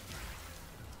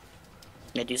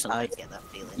 I do sometimes get that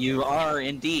feeling. You are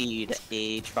indeed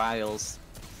a Trials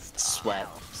sweat.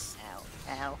 Ow,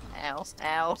 ow, ow,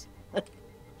 ow.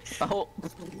 Oh.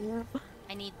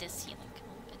 I need this healing a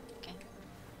little bit. Okay.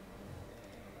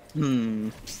 Hmm.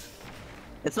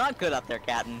 It's not good up there,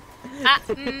 Captain.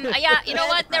 Yeah. You know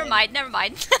what? Never mind. Never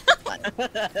mind.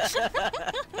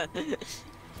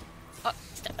 Oh,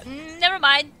 stop. Never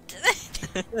mind.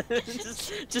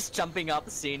 just jumping up,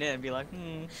 seeing it, and be like,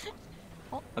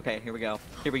 Okay, here we go.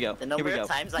 Here we go. The Here number we go. of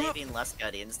times I've been Last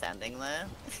Guardian standing there.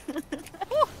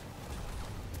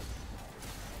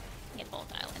 Get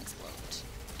volatile and explode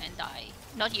and die.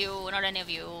 Not you. Not any of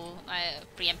you.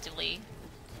 Preemptively.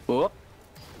 Oh.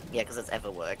 Yeah, because it's ever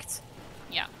worked.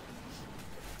 Yeah.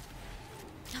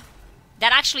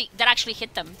 That actually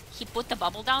hit them. He put the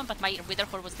bubble down, but my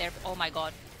Witherhoard was there. Oh my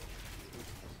god.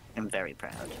 I'm very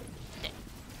proud.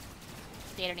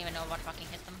 They don't even know what fucking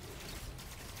hit them.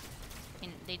 I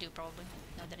mean, they do probably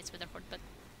know that it's Witherhoard, but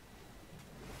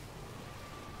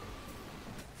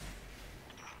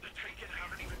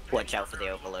Watch out for the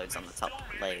overloads on the top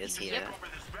layers here. Yep.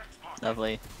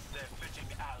 Lovely. They're fitting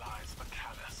allies for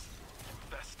Callus,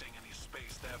 investing any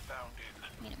space they're found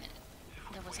in. wait a minute.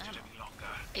 There was Waited ammo. any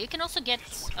longer, You can also get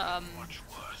much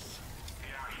worse.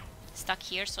 stuck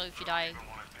here, so if you die,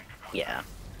 Yeah.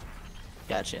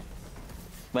 Gotcha.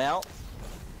 Well,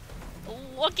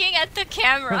 looking at the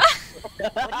camera.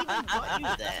 What even got you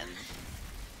then?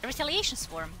 A retaliation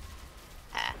swarm.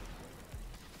 Ah.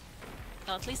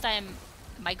 Well, at least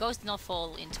my ghost did not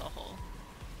fall into a hole.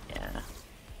 Yeah.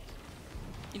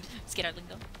 Skedarling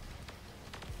though.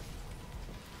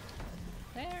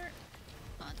 Where?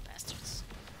 Oh, the bastards.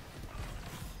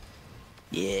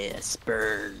 yes,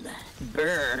 burn.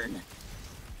 Burn.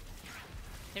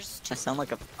 There's I two. sound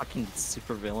like a fucking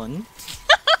supervillain.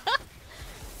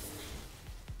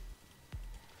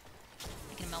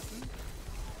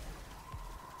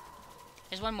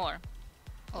 There's one more.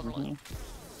 Overload.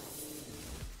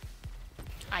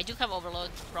 I do have overload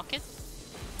rocket,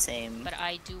 Same. but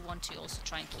I do want to also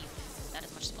try and keep that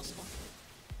as much as possible.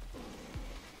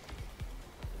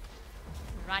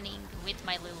 Running with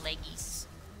my little leggies.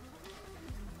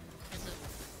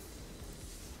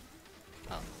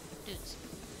 Oh, dudes.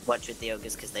 Watch with the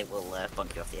ogres because they will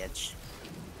bump you off the edge.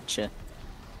 Gotcha.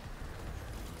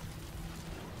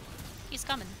 He's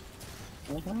coming.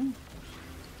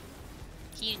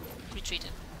 He retreated.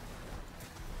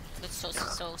 But so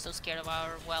scared of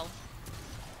our well.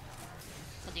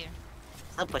 Oh dear.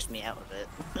 They'll push me out of it.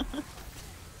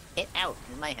 Get out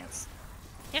in my house.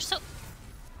 They're so.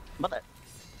 Mother.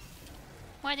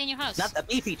 Why are they in your house? Not the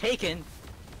beefy taken.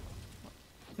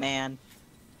 Man.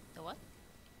 The what?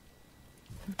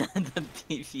 The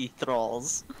beefy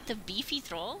thralls. The beefy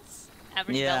trolls?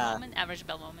 Average Yeah. bell moment? Average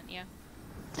bell moment, yeah.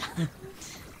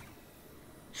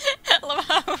 I love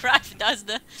how Raph does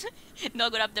the no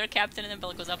good up there, Captain, and then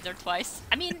Bell goes up there twice.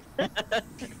 I mean,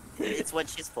 It's what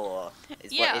she's for.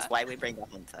 Yeah. It's why we bring the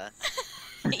hunter.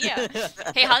 yeah.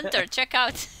 Hey, Hunter, check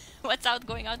out what's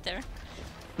going out there.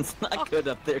 It's not Oh. good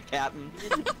up there, Captain.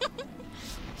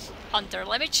 Hunter,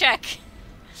 let me check.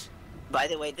 By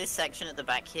the way, this section at the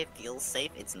back here feels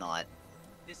safe. It's not.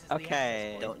 This is the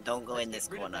Okay. access point. Don't go in Let's this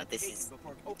get rid of corner. that This gate is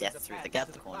before it opens death the through the path death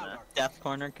into the corner. Cloud Arc. Death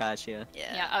corner, gotcha.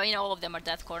 Yeah. Yeah, I mean, all of them are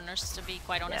death corners, to be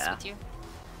quite honest Yeah. with you.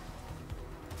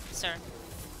 Sir.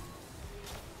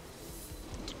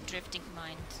 Drifting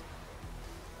mind.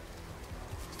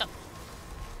 Stop.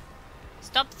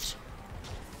 Stop.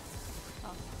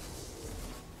 Oh.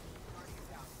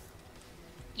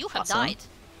 You have Awesome. died.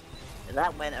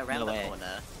 That went around No the way.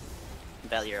 corner.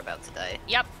 Bell, you're about to die.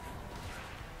 Yep.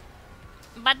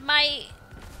 But my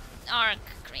arc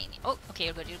crane. Oh, okay,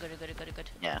 you're good. You're good. You're good. You're good. You're good.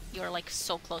 Yeah. You're like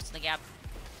so close to the gap.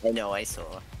 I know, I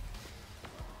saw.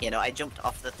 You know, I jumped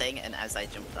off the thing, and as I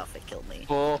jumped off, it killed me.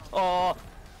 Oh, oh.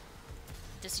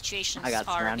 The situations I got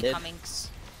are surrounded. becoming.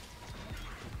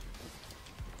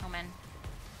 Oh man.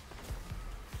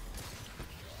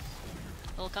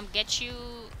 We'll come get you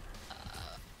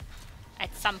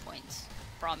at some point,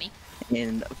 Promi.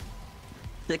 In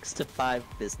 6 to 5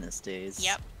 business days.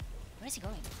 Yep. Where is he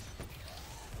going?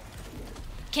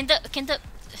 Can the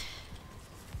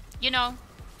you know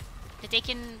the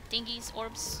taken thingies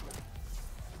orbs?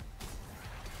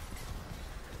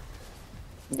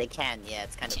 They can, yeah,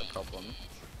 it's kind of a problem.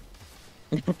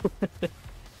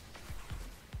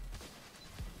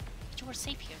 You were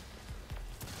safe here.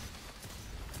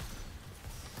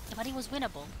 The buddy was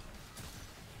winnable.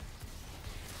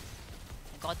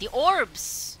 I got the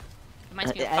orbs.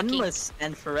 Reminds me of fucking. Endless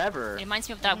and forever. It reminds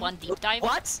me of that one deep dive.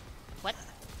 What? What?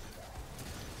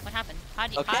 What happened? How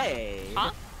did? Okay.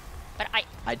 Huh? But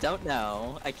I don't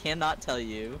know. I cannot tell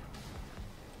you.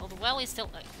 well, the well is still.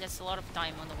 There's a lot of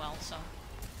time on the well, so.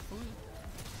 Ooh.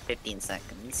 15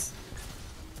 seconds.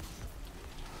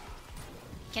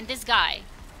 Can this guy?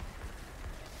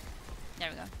 There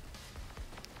we go.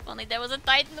 If only there was a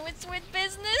Titan with sweet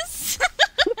business.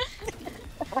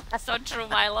 So true,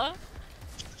 Milo.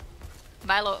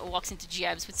 Milo walks into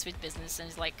GMs with sweet business and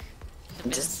is like, the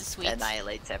business is Just sweet.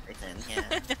 annihilates everything,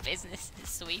 yeah. The business is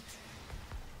sweet.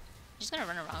 Just gonna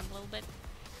run around a little bit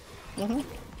Mhm.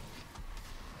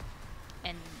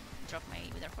 and drop my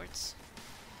wither hordes.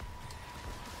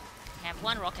 I have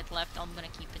one rocket left. I'm gonna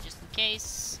keep it just in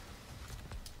case.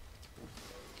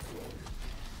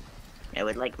 I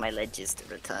would like my ledges to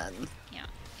return. Yeah,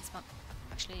 it's not.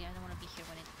 Actually, I don't want to be here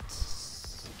when it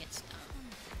gets down.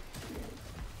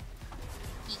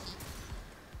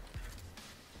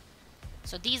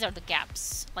 So these are the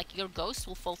gaps. Like your ghost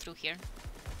will fall through here,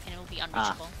 and it will be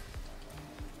unreachable.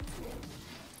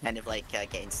 Kind of like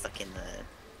getting stuck in the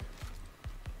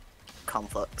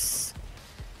conflux.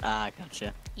 Ah,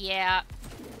 gotcha. Yeah,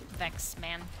 Vex,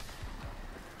 man.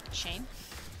 Shame.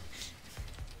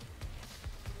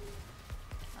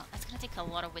 Well, that's gonna take a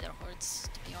lot of wither hordes,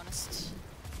 to be honest.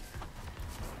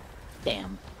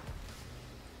 Damn.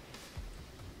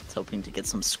 I was hoping to get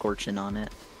some scorching on it.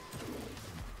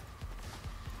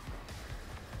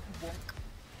 Wonk.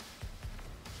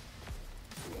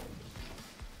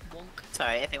 Wonk.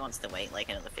 Sorry, if he wants to wait like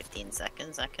another 15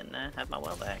 seconds, I can have my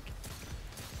well back.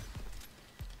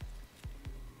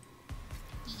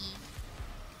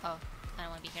 Oh, I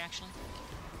don't want to be here actually.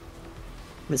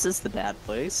 This is the bad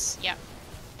place. Yeah.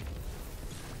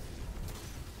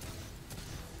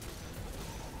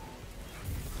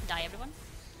 Die, everyone.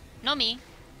 No me.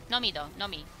 No me though. No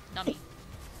me. No me.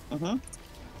 Mm-hmm.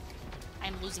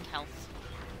 I'm losing health.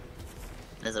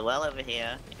 There's a well over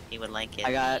here, if you would like it.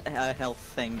 I got a health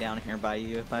thing down here by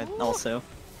you if I Ooh. also.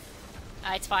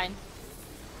 It's fine.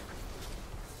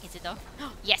 Is it though?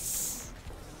 Yes!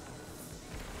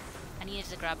 I needed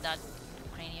to grab that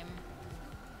cranium.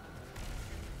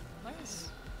 Where is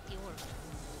the orb?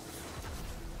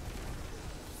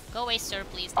 Go away, sir,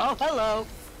 please. Oh, hello.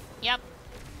 Yep.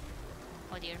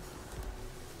 Oh dear.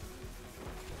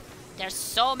 There's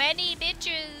so many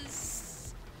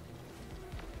bitches!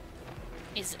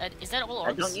 Is that all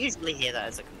I orbs? don't usually hear that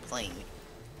as a complaint.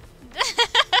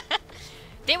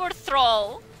 They were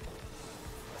thrall.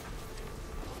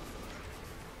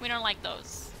 We don't like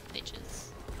those bitches.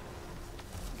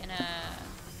 Gonna...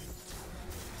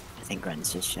 I think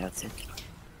Gran's just shouted.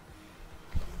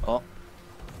 Oh.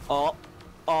 Oh.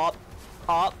 Oh.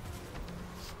 Oh.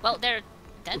 Well, they're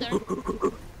deader.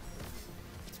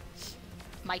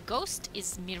 My ghost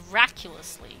is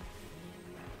miraculously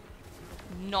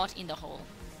not in the hole.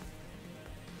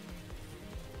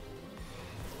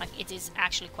 Like, it is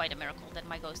actually quite a miracle that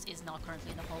my ghost is not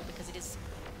currently in the hole because it is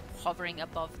hovering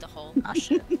above the hole. Ah,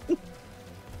 shit.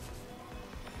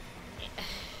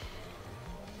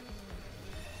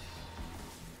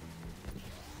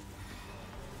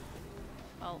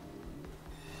 Well,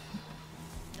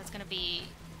 that's gonna be...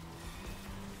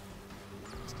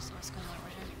 What's going on over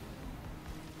here?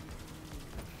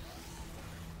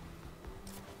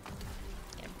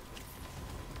 Get him.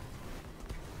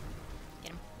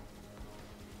 Get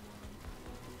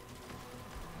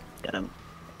him. Got him.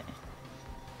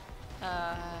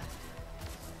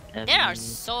 There are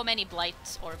so many blight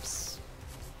orbs.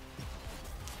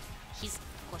 Of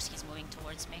course he's moving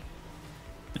towards me.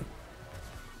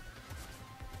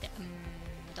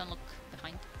 Don't look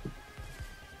behind.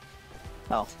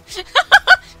 Oh.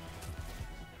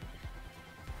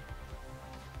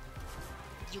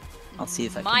 You I'll see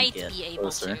if I can might get be able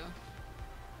closer. to.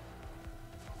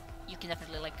 You can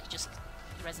definitely like just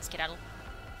resin skedaddle.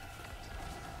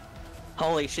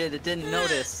 Holy shit, it didn't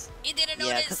notice. It didn't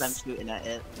Yeah, notice. because I'm shooting at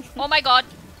it. Oh my god.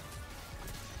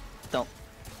 Don't.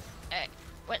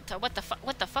 What the fuck?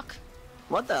 What the fuck?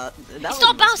 What the? That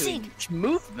Stop was bouncing! doing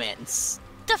movements.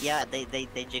 The Yeah, they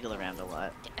jiggle around a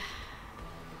lot.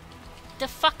 the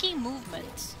fucking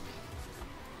movement.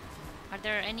 Are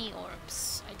there any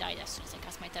orbs? I died as soon as I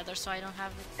cast my tether, so I don't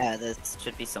have it. Yeah, there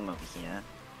should be some over here.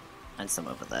 And some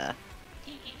over there.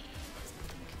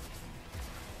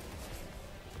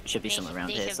 Should be some around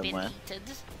here somewhere. Been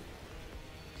eaten.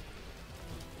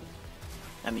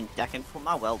 I mean, I can put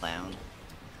my well down.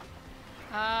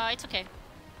 It's okay.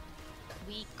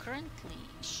 We currently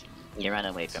should. You ran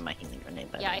away from my healing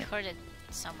grenade, by the Yeah, way. I heard it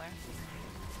somewhere.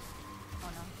 Oh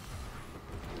no.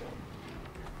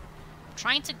 I'm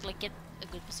trying to like get a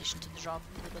good position to drop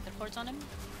the wither hordes on him.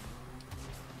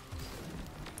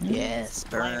 Yes,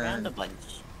 Fly around a burn.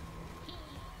 bunch.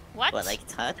 What? What, like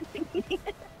Tut?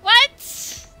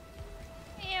 What?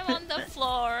 I am on the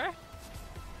floor.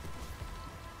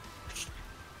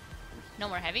 No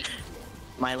more heavy.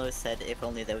 Milo said if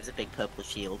only there was a big purple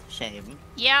shield. Shame.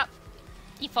 Yeah.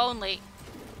 If only.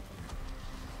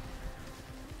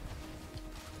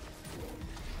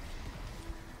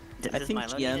 I Does think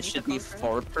Milo need Yen any should be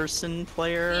support? four-person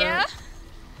player. Yeah.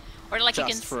 Or like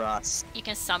Just for us. you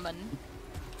can summon.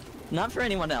 Not for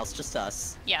anyone else, just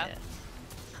us. Yeah.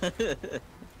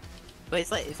 But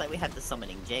it's like we had the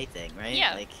summoning J thing, right?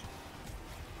 Yeah. Like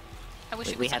I wish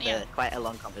we could had yeah. quite a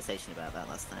long conversation about that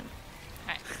last time.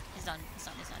 Alright, it's done, it's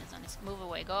done, it's done, it's done. Move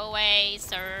away, go away,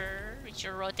 sir. With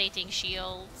your rotating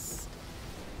shields.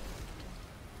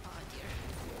 Oh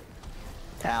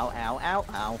dear. Ow, ow, ow,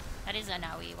 ow. That is an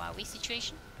owie wowie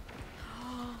situation.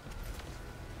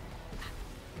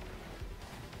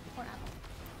 Poor apple.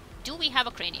 Do we have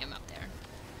a cranium up there?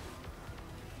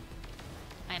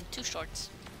 I am too short.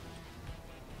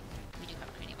 We do have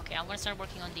a cranium. Okay, I'm gonna start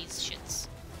working on these shits.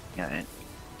 Alright.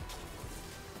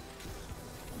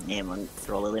 Yeah, I'm on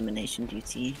thrall elimination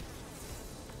duty.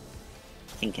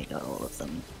 I think I got all of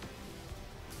them.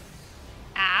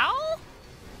 Ow!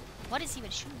 What is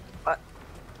even shooting? What?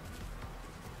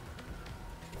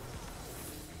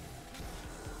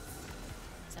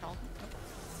 Is that all? Nope.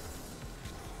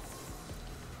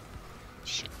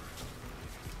 Shit.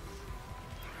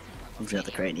 There's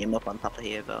another cranium up on top of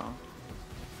here, though.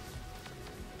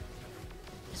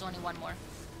 There's only one more.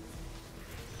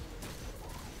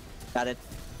 Got it.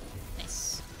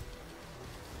 Nice.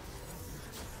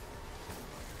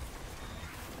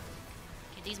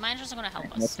 Okay, these miners are gonna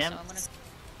help us. So I'm gonna.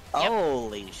 Yep.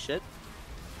 Holy shit.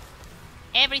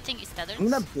 Everything is tethered. I'm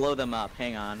gonna blow them up.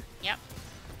 Hang on. Yep.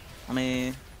 Let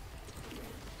me.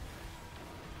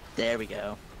 There we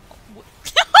go.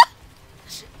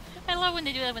 I love when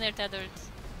they do that when they're tethered.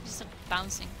 Just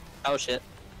bouncing. Oh shit.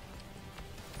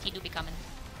 He do be coming.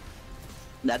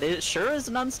 That is sure is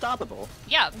an unstoppable.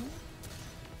 Yeah,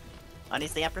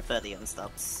 Honestly, I prefer the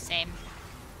unstops. same.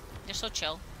 They're so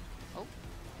chill. Oh,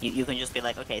 You can just be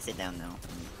like, okay, sit down now.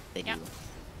 And they Yeah. do.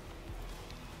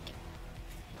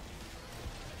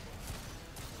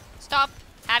 stop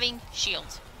having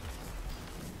shields.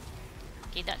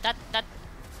 Okay, that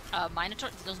Minotaur,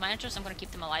 those Minotaurs, I'm gonna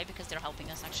keep them alive because they're helping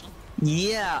us actually.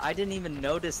 Yeah, I didn't even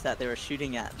notice that they were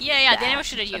shooting at. Yeah, they that never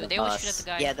shoot at you. instead They of always shoot at us. the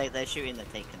guy. Yeah, they're shooting the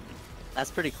Taken.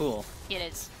 That's pretty cool. It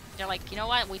is. They're like, you know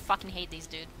what? We fucking hate these,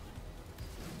 dude.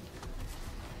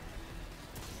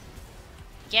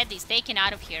 Get these taken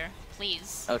out of here,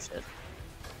 please. Oh shit.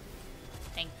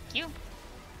 Thank you.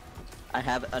 I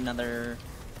have another.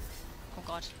 Oh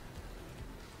god.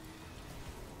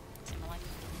 Save my life.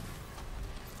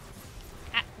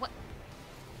 Ah, what?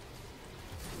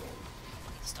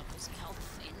 Stop losing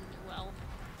health in well.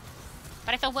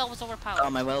 But I thought well was overpowered. Oh,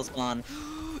 my well's gone.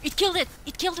 It killed it!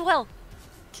 It killed the well!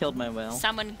 Killed my well.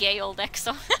 Summon gay old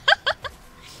Exo.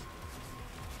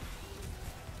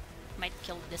 Might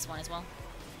kill this one as well.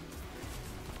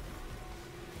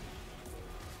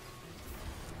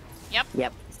 Yep,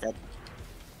 Yep, it's dead.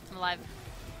 I'm alive.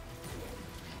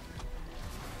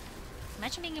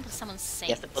 Imagine being able to summon You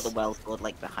Saints. have to put the well sword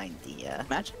like behind the.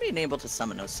 Imagine being able to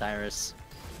summon Osiris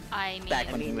I mean,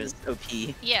 back when he was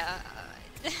OP. yeah.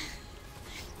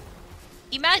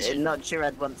 Imagine. Not sure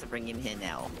I'd want to bring him here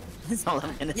now. That's all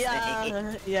I'm gonna say.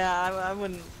 I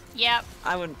wouldn't. Yep,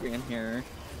 I wouldn't bring him here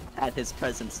at his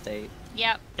present state.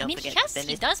 yep. I Don't mean, he forget to he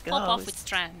finish does the pop off ghost. with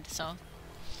Strand, so.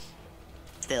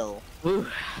 Still. Woo.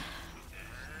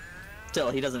 Still,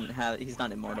 he doesn't have. He's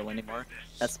not immortal anymore.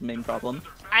 That's the main problem.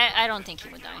 I don't think he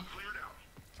would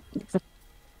die.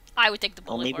 I would take the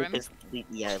bullet Only for him. because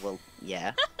yeah, well,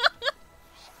 yeah.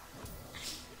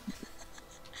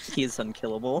 He is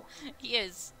unkillable. He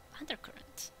is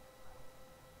undercurrent.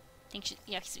 Think she,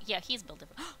 yeah, he's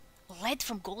buildable. Lead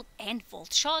from gold and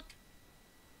volt shot.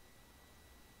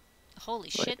 Holy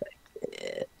What shit! did I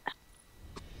get?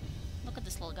 Look at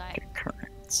this little guy.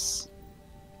 Currents.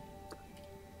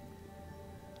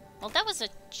 Well, that was a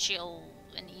chill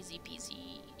and easy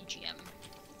peasy GM.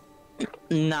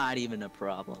 Not even a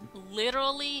problem.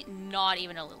 Literally, not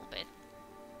even a little bit.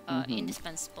 Mhm.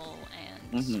 Indispensable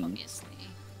and Mhm. obviously.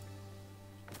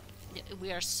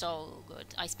 We are so good.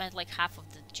 I spent like half of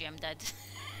the GM dead.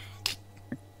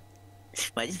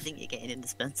 Why do you think you're getting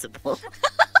indispensable?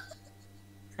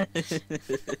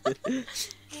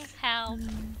 Help.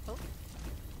 Oh.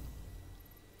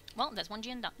 Well, that's one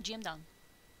GM down.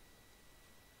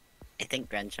 I think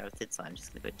Grand shouted, so I'm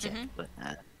just gonna go check. Mhm. But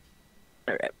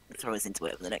alright, throw us into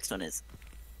whatever the next one is.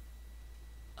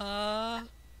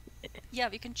 Yeah,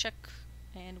 we can check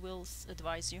and we'll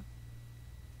advise you.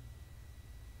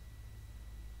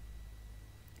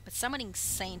 But summoning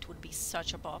Saint would be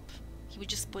such a bop. He would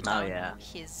just put Oh, down yeah.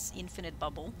 his infinite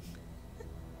bubble.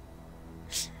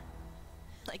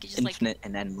 Like, it's just Infinite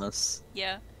and endless. like,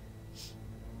 yeah.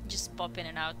 Just pop in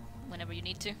and out whenever you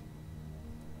need to.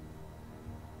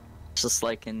 Just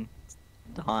like in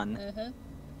Dawn.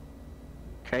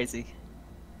 Crazy.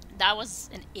 That was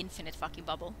an infinite fucking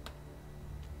bubble.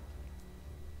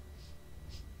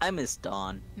 I miss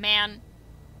Dawn. Man.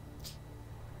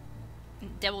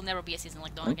 There will never be a season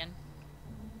like Dawn Hmm? again.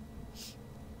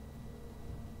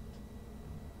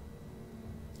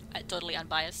 Totally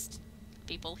unbiased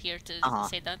people here to Uh-huh.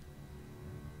 say that.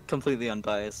 Completely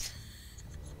unbiased.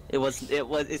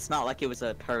 It's not like it was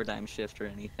a paradigm shift or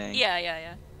anything.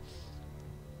 Yeah.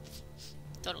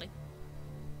 Totally.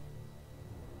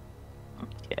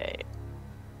 Okay.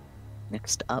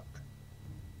 Next up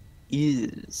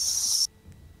is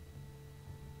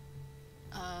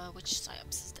Which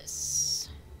psyops is this?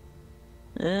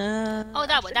 oh,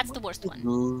 that one. That's the worst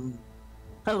one.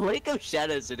 A Lake of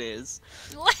Shadows it is.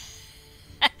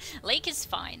 Lake is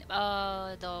fine.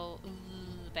 Though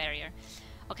barrier.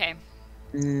 Okay.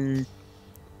 Mm,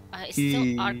 It's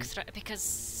still arc threat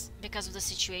because of the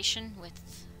situation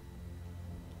with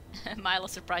Milo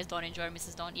surprise Dawn enjoy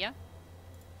Mrs. Dawn. Yeah.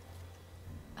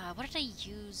 What did I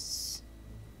use?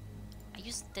 I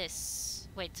used this.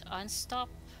 Wait, unstop.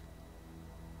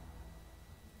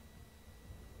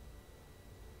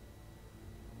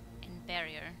 And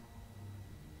barrier.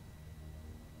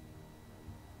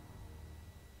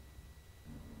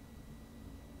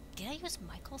 Did I use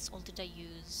Michael's or did I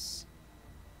use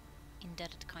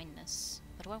Indebted Kindness?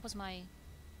 But what was my...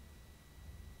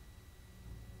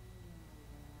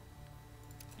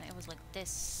 No, it was like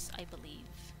this, I believe.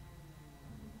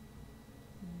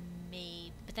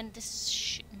 Maybe... But then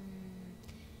this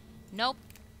nope.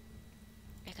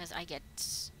 Because I get...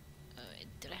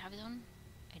 did I have it on?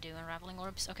 I do Unraveling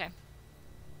Orbs? Okay.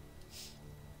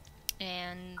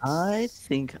 And I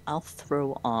think I'll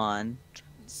throw on.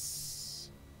 s-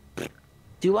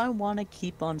 Do I want to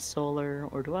keep on solar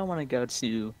or do I want to go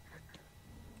to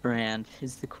brand?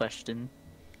 Is the question.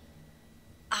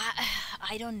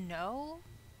 I don't know.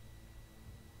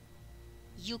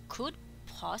 You could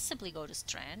possibly go to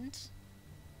Strand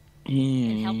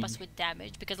and help us with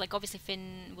damage because, like, obviously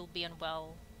Finn will be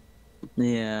unwell.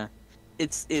 Yeah,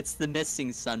 it's the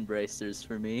missing sun bracers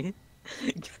for me.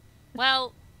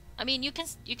 Well, I mean, you can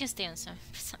stay on some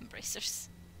bracers.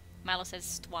 Milo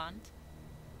says Stwand.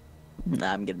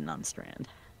 Nah, I'm getting on strand.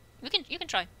 You can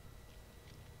try.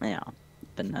 Yeah,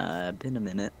 been a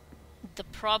minute. The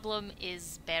problem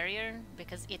is barrier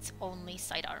because it's only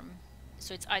sidearm.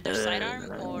 So it's either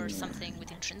sidearm or something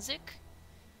with intrinsic.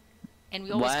 And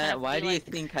we always kind of Why feel do you like,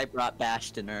 think I brought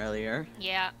Bastion earlier?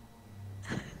 yeah.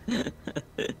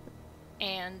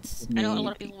 And I know a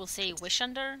lot of people will say Wish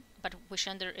Under, but Wish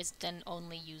Under is then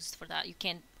only used for that. You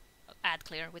can't add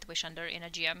clear with Wish Under in a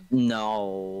GM.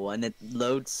 No, and it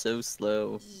loads so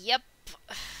slow. Yep.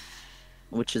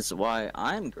 Which is why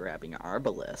I'm grabbing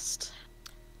Arbalest.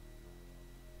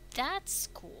 That's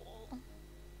cool.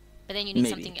 But then you need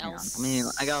something hang on. else. I mean,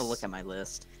 I gotta look at my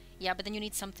list. Yeah, but then you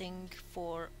need something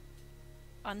for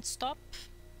Unstop.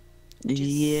 Which is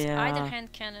Yeah. either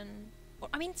hand cannon or,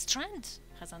 I mean, Strand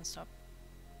has Unstop.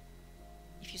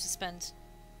 If you suspend.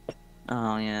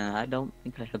 Oh yeah, I don't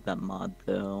think I have that mod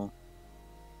though.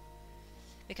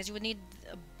 Because you would need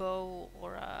a bow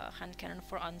or a hand cannon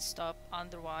for Unstop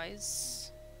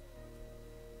otherwise.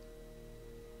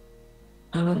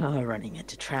 Running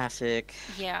into traffic.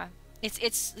 Yeah.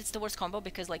 It's the worst combo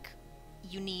because, like,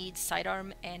 you need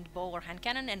sidearm and bow or hand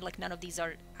cannon, and, like, none of these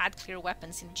are add clear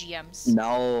weapons in GMs.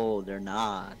 No, they're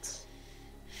not.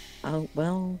 Oh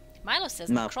well. Milo says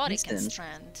necrotic and Malfeasance.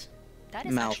 Strand. That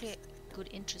is actually a good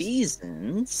interest.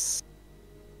 Malfeasance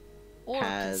Or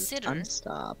has consider,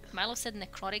 Unstop. Milo said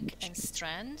necrotic and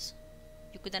Strand.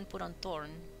 You could then put on Thorn.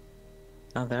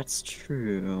 Oh, that's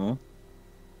true.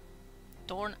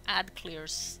 Thorn add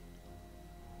clears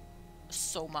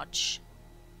so much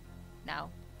now.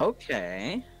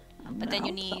 Okay. But then you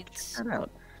I'll need check that out.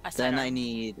 a Then I sidearm.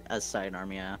 need a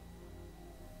sidearm, yeah.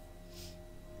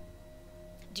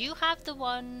 Do you have the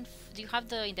one? Do you have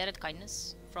the Indebted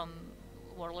Kindness from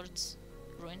Warlord's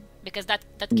Ruin? Because that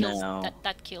kills No.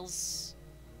 that kills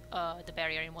the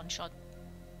barrier in one shot.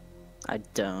 I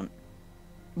don't.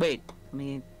 Wait, I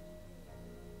mean.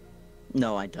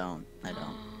 No, I don't. I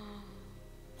don't.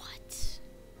 What?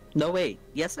 No, wait.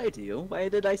 Yes, I do. Why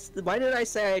did I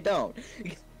say I don't?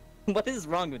 What is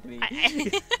wrong with me?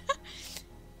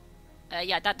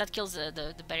 Yeah, that kills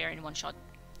the barrier in one shot.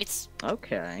 It's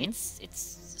Okay. it's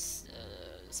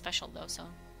special though, so.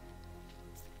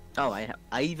 Oh,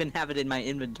 I even have it in my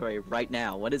inventory right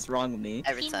now. What is wrong with me?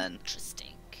 Every turn.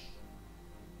 Interesting.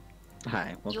 Hi,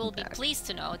 welcome You will be back. pleased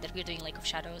to know that we're doing Lake of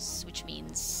Shadows, which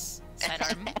means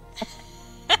sidearm.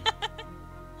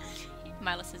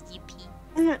 Milo says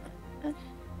yippee.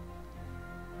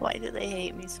 Why do they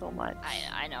hate me so much?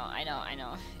 I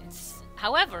know. It's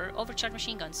however overcharged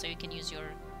machine gun, so you can use your.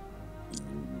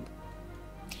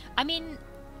 I mean,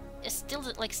 it's still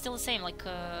the same, like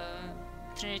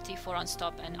Trinity for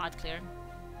Unstop and Odd Clear.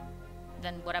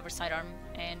 Then whatever sidearm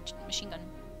and machine gun.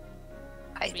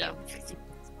 I Rio. know.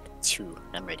 Two.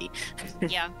 I'm ready.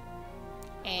 Yeah.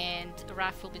 And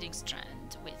Raph will be doing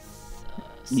Strand with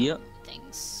some Yep.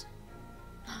 things.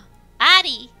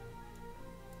 Addy!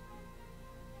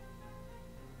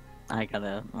 I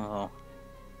gotta. Oh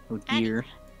Addy. dear.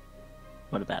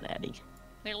 What about Addy?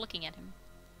 We're looking at him.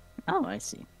 Oh, I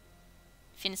see.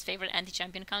 Finn's favorite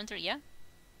anti-champion counter, yeah?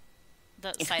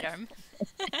 The sidearm.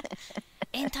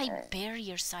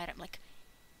 Anti-barrier sidearm, like...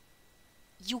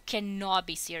 You cannot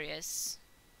be serious.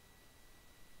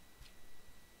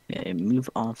 Okay, move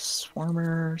off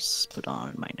swarmers. Put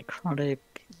on my necrotic.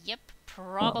 Yep,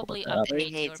 probably Oh, I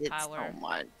update hate your it power. so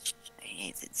much. I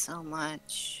hate it so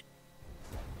much.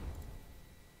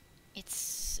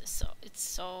 It's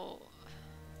so...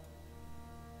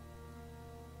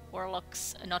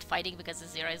 Warlock's not fighting because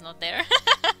Azira is not there.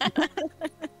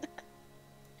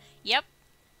 Yep.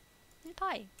 And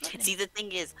pie. Look at See, him. the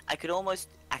thing is, I could almost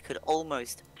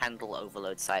handle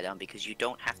Overload sidearm because you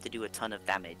don't have to do a ton of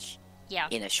damage Yeah,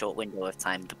 in a short window of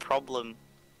time. The problem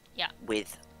Yeah.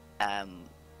 with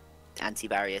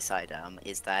anti-barrier sidearm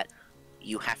is that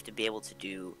you have to be able to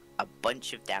do a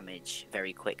bunch of damage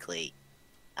very quickly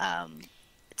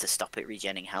to stop it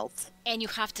regenerating health, and you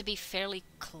have to be fairly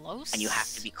close. and you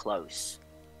have to be close.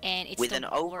 And it's With the an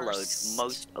overload, worst.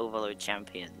 most overload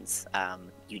champions,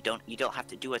 you don't have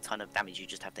to do a ton of damage. You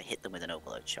just have to hit them with an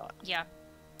overload shot. Yeah.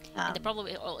 And the problem,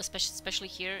 especially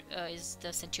here, is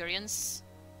the Centurions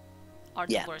are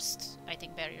the worst, I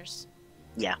think, barriers.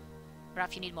 Yeah.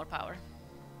 Raph, you need more power.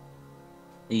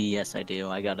 Yes, I do.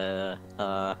 I gotta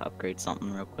upgrade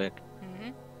something real quick.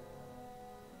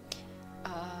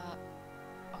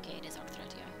 Okay, it is our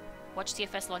threat, yeah. Watch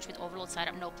CFS launch with Overload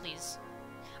sidearm. No, please.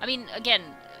 I mean, again,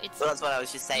 it's... Well, that's what I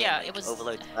was just saying. Yeah, like, it was...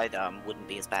 Overload sidearm wouldn't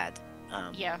be as bad.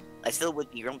 Yeah. I still would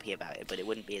be grumpy about it, but it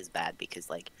wouldn't be as bad because,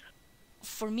 like...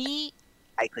 For me...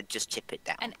 I could just chip it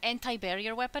down. An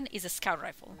anti-barrier weapon is a scout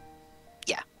rifle.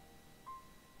 Yeah.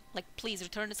 Like, please,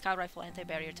 return the scout rifle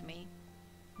anti-barrier to me.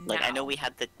 Like, now. I know we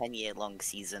had the 10-year-long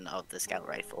season of the scout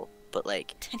rifle, but,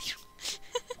 like... 10 year...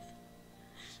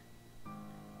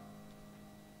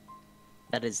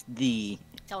 That is the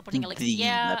Teleporting elixir. the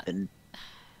Yeah. weapon.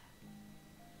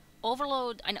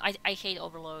 Overload. I hate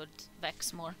Overload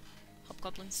Vex more.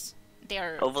 Hobgoblins. They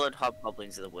are. Overload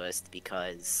hobgoblins are the worst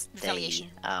because Retaliation.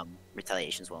 they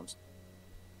retaliation swarms.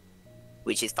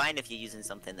 Which is fine if you're using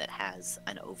something that has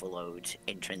an overload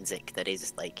intrinsic that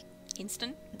is like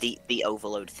Instant. the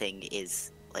overload thing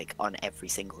is like on every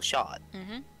single shot.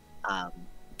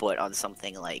 But on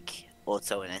something like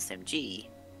auto and SMG,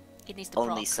 It needs to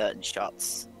only proc. certain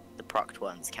shots, the procced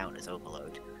ones, count as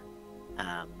overload.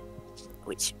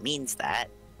 Which means that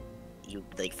you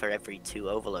like for every 2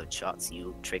 overload shots,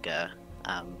 you trigger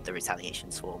the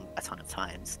retaliation swarm a ton of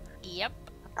times. Yep.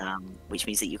 Which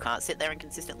means that you can't sit there and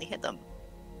consistently hit them.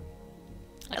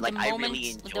 Like, And like the I moment, really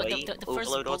enjoy the first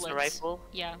overload auto bullet. rifle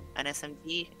Yeah. and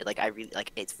SMG. Like I really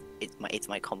like it's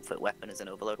my comfort weapon as an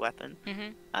overload weapon.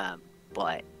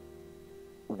 But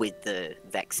with the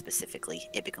Vex specifically,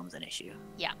 it becomes an issue.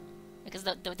 Yeah. Because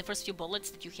the first few bullets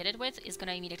that you hit it with is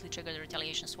gonna immediately trigger the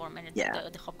retaliation swarm, and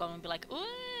the hobgoblin will be like,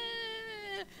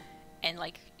 ooh, and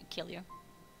like kill you.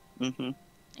 And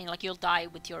like you'll die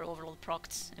with your overload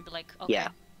procced, and be like, okay. Yeah.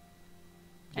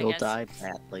 You'll die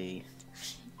badly.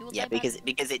 You will Yeah, die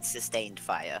because it's sustained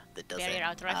fire that does Barrier it.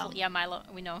 out rifle. Yeah, Milo,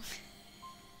 we know.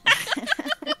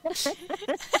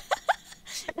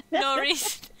 No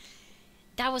reason.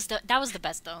 That was the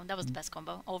best though. That was the best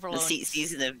combo. Overload. The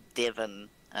season of Div and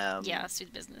yeah,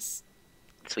 sweet business.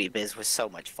 Sweet Biz was so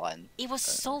much fun. It was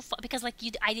so fun because like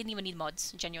I didn't even need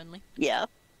mods, genuinely. Yeah,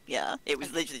 it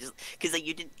was literally just because like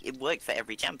it worked for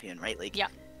every champion, right? Like yeah,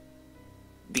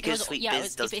 because Sweet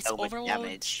Biz does so much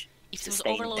damage. If it was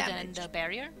overload and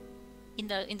barrier in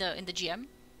the GM,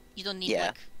 you don't need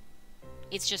like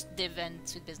it's just Div and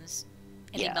sweet business,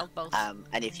 and they melt both.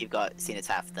 And if you've got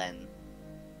Cenotaph, then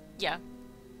yeah.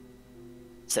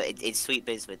 So it's Sweet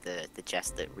Biz with the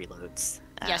chest that reloads.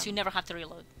 Yeah, so you never have to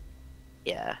reload.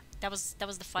 Yeah. That was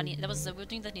the funny. That was we were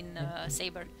doing that in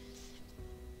Saber.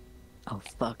 Oh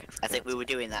fuck! I think we were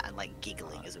doing that and like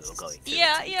giggling as we were going through.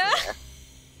 Yeah.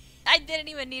 I didn't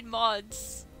even need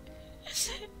mods.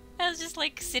 I was just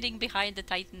like sitting behind the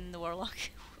Titan Warlock,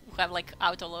 who have like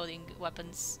auto-loading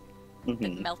weapons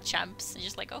that melt champs, and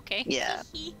just like okay. Yeah.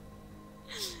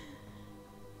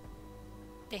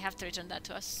 They have to return that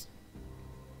to us.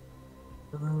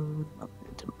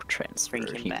 Momentum transfer.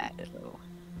 Bring him back.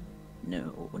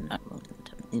 No, not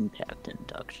momentum. Impact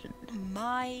induction.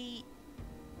 My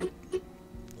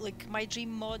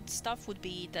dream mod stuff would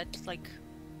be that like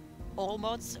all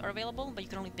mods are available, but you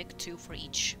can only pick 2 for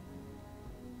each.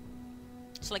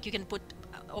 So like you can put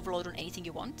overload on anything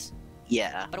you want.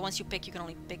 Yeah. But once you pick, you can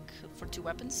only pick for 2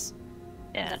 weapons.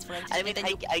 Yeah. And that's for everything. I mean, and then I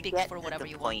you pick get for whatever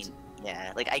the you point. want.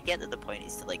 Yeah, like I get that the point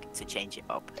is to change it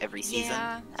up every season.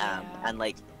 Yeah. And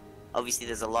like obviously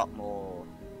there's a lot more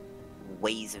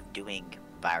ways of doing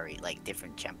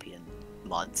different champion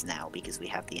mods now because we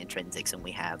have the intrinsics and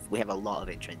we have a lot of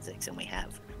intrinsics and we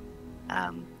have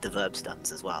the verb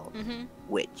stuns as well,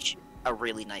 which are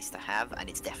really nice to have, and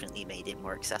it's definitely made it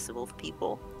more accessible for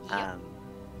people. Yeah.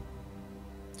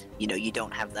 You know, you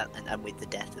don't have that, and with the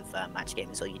death of match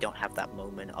game as well, you don't have that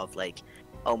moment of like,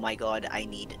 oh my god, I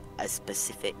need a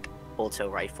specific auto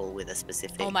rifle with a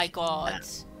specific. Oh my god.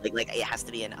 Like it has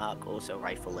to be an arc auto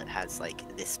rifle that has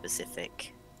like this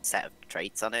specific set of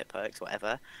traits on it, perks,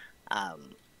 whatever.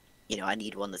 You know, I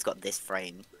need one that's got this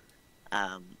frame.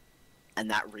 And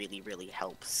that really, really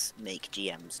helps make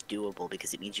GMs doable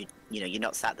because it means you know, you're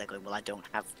not sat there going, well, I don't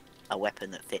have a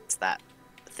weapon that fits that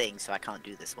thing, so I can't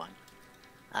do this one.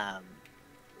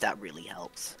 That really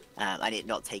helps. And it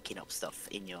not taking up stuff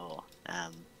in your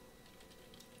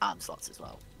arm slots as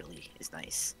well really is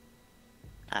nice.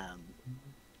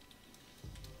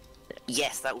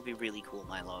 Yes, that would be really cool,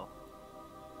 Milo.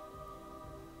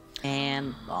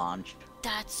 And launch.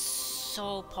 That's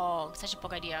so pog. Such a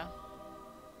pog idea.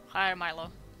 Hire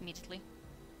Milo immediately.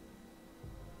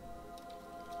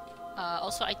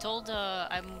 Also, I told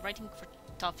I'm writing for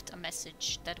Tuft a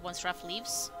message that once Raf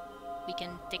leaves, we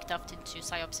can take Tuft into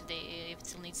Psyops if it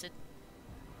still needs it.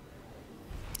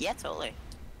 Yeah, totally.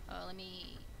 Let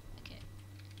me. Okay.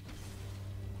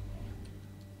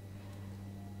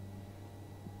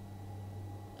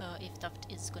 If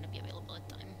Tuft is gonna be available at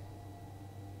time.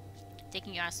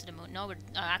 Taking your ass to the moon. No, we're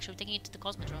actually taking it to the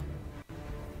Cosmodrome.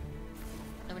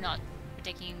 No, we're not. We're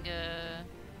taking.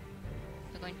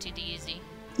 We're going to the easy.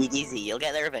 Easy, you'll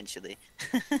get there eventually.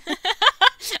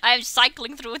 I'm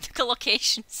cycling through the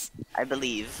locations. I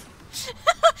believe.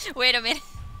 Wait a minute.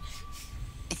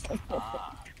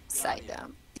 Side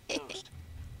down.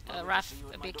 Raf,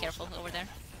 be careful over there.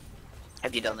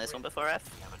 Have you done this one before, F?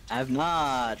 I've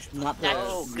not. Not this.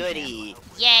 Oh, goody.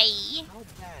 Yay! How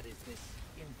bad is this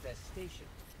infestation?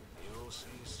 You'll see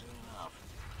soon enough.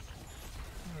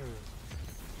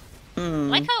 I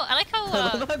like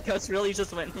how Ghost really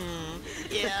just went.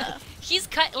 Yeah. he's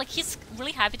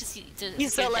really happy to see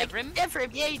He's see so like, Devrim.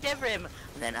 Devrim, yay, Devrim!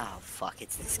 And then, oh fuck,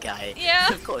 it's this guy. Yeah.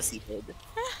 Of course he did.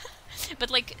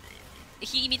 But like,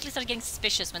 he immediately started getting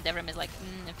suspicious when Devrim is like,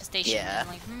 infestation. Yeah. And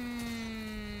I'm like,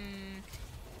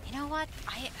 you know what?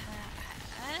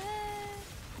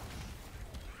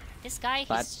 This guy,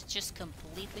 But- he's just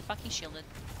completely fucking shielded.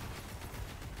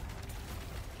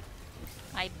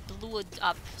 I blew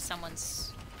up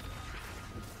someone's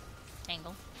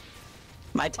tangle.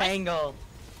 My tangle.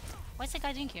 What's that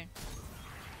guy doing here?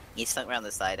 He stuck around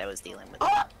the side I was dealing with.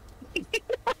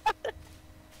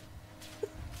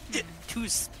 To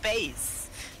space!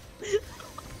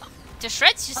 To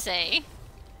shreds, you say?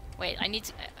 Wait, I need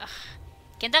to.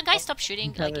 Can that guy stop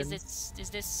shooting? Like, is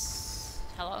this?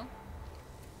 Hello?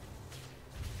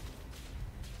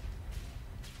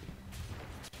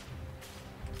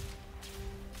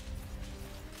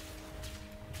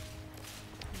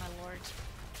 My lord.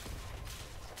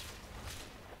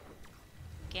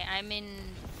 Okay, I'm in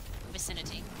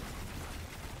vicinity.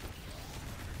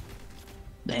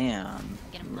 Damn.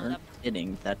 Get him blown You're up.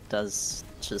 kidding. That does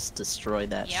just destroy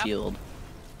that Yep. shield.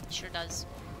 Sure does.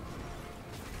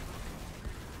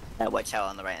 Watch out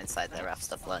on the right hand side there, Raf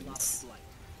stuff lands.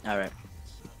 Alright.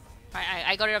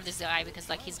 I got rid of this guy because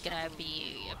like he's gonna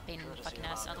be a pain in the fucking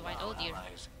ass otherwise. Oh dear.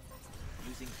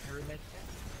 Using pyramid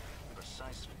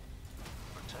Precisely.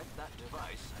 Protect that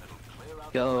device and it'll clear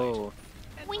out Go.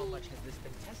 and how much has this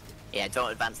been tested? Yeah,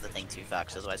 don't advance the thing too far,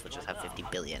 'cause otherwise we'll just have 50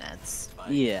 billion ads.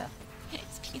 Yeah.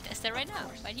 It's being tested right now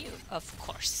by you, of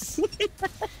course.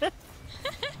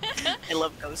 I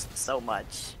love Ghost so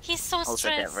much. He's so Also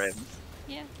stressed. Devrim.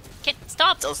 Yeah.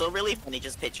 Stop! It's also really funny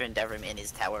just picturing Devrim in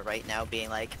his tower right now being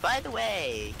like, by the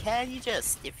way, can you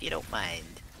just, if you don't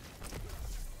mind.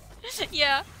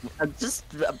 Yeah. Just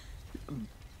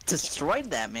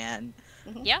destroyed that man.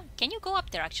 Yeah. Can you go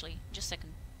up there actually? Just a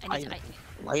second. I need to,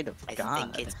 Light of I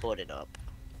God. think it's boarded up.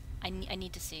 I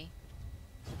need to see.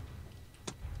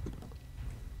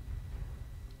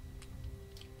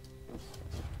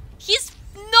 He's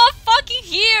not fucking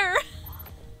here!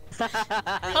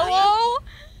 Hello?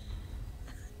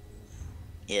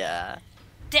 Yeah.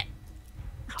 Devrim?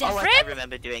 Oh, I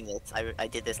remember doing this. I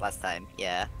did this last time.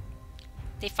 Yeah.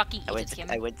 They fucking I went eated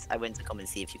him. I went to come and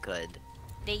see if you could.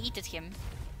 They eated him.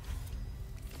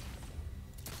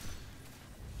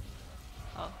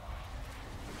 Oh.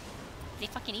 They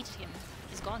fucking eated him.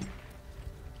 He's gone.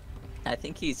 I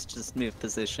think he's just moved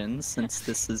positions since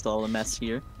this is all a mess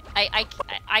here. I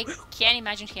can't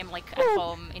imagine him like at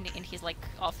home in his like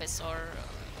office or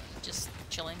just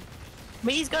chilling. I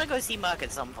mean, he's gonna go see Mark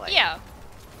at some point. Yeah.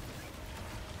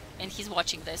 And he's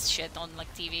watching this shit on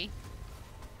like TV.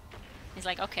 He's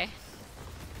like, okay.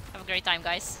 Have a great time,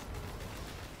 guys.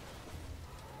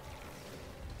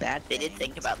 Bad. They did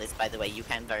think about this, by the way. You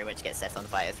can very much get set on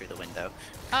fire through the window.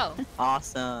 Oh.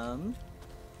 Awesome.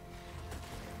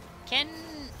 Can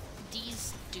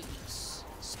these dudes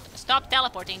stop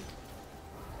teleporting?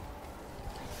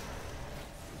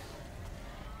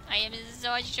 I am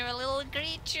such a little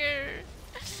creature.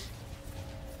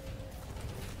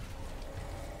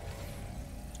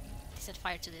 They set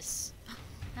fire to this.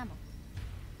 Ammo.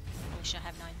 I wish I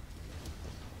have 9.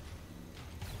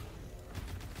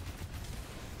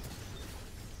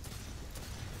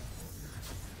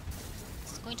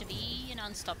 It's going to be a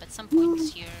non-stop at some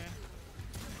point here.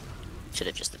 Should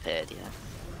have just appeared, yeah.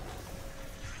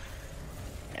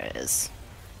 There it is.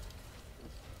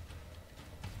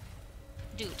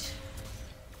 Dude.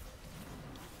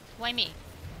 Why me?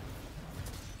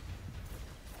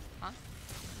 Huh?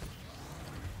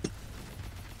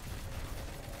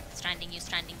 Stranding you,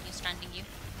 stranding you, stranding you.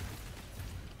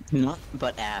 Not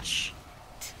but Ash.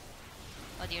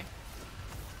 Oh dear.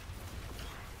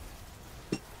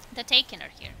 The Taken are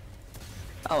here.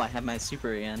 Oh, I have my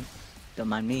super in. Don't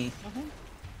mind me.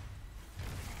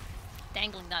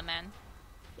 Dangling that man.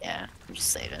 Yeah, I'm just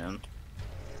saving him.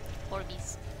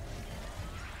 Orbeez.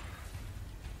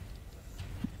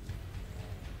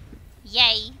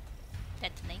 Yay!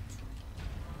 Detonate.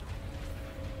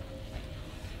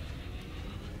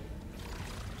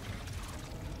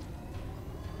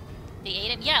 They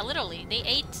ate him? Yeah, literally. They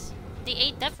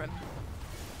ate Devrim.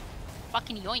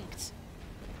 Fucking yoinked.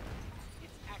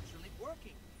 It's actually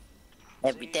working.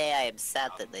 Every day I am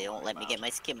sad that they don't let me get my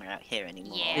skimmer out here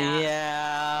anymore. Yeah.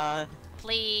 Yeah.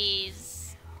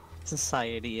 Please.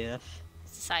 Society F.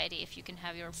 Society, if you can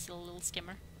have your little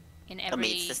skimmer. In I every...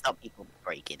 mean, it's to stop people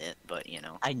breaking it, but you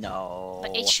know. I know.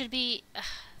 But it should be...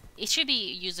 it should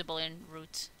be usable in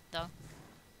root, though.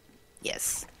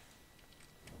 Yes.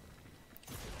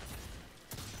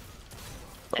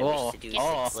 I Oh, wish to do Get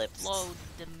oh. flips. explode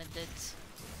the mid.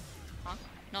 Huh?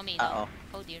 No me, Uh-oh.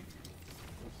 no. Oh dear.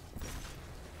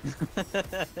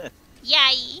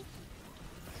 Yay!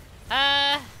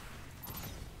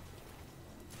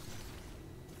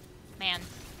 Man.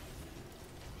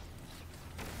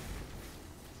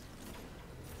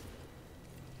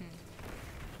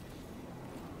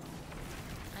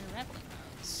 Unraveling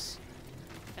rounds.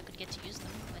 If I could get to use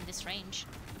them in this range.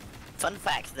 Fun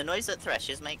fact: the noise that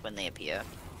threshers make when they appear,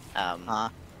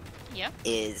 Yeah.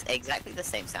 is exactly the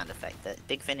same sound effect that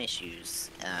Big Finish use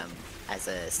as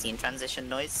a scene transition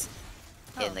noise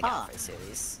in the Ah. Gallifrey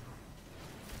series.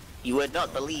 You would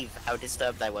not believe how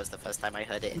disturbed I was the first time I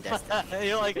heard it in Destiny.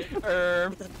 You're like,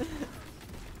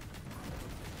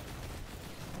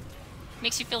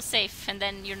 Makes you feel safe, and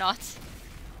then you're not. This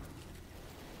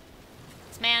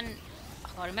man...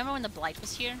 Oh, remember when the Blight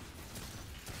was here?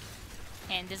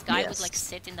 And this guy would Yes. like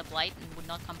sit in the Blight and would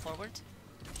not come forward?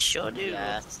 Sure do.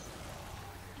 Yes.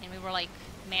 And we were like,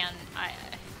 man,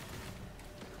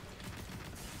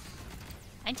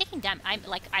 I'm taking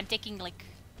I'm taking like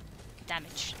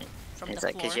damage from Is the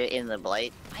that floor. because you're in the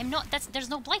Blight? I'm not. There's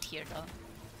no Blight here though.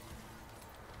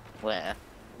 Where?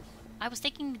 I was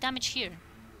taking damage here.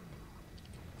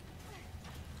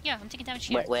 Yeah, I'm taking damage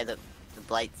here. Where the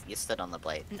Blight? You stood on the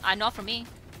Blight. Not for me.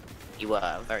 You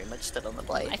were very much stood on the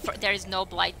Blight. There is no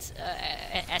Blight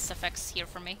SFX here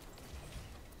for me.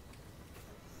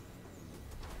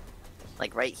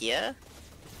 Like right here?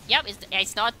 Yep,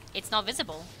 it's not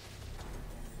visible.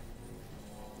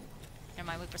 Never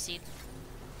mind, we proceed.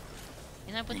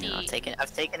 You know, put Yeah,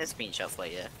 I've taken a screenshot for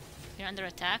you. You're under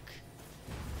attack.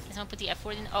 Can someone put the F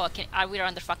word in? Oh, okay. We are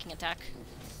under fucking attack.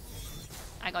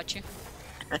 I got you.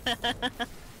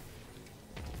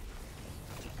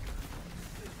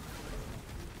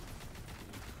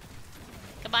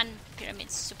 Come on, pyramid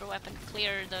super weapon.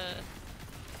 Clear the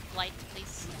light,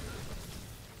 please.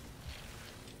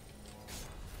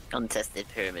 Untested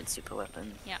pyramid super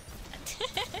weapon. Yeah.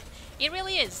 It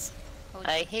really is. Oh,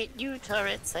 I hate you,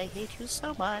 turrets. I hate you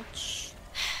so much.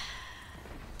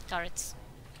 turrets.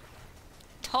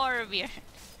 Torbjorn.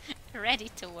 Ready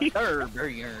to work.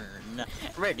 Torbjorn,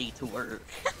 ready to work.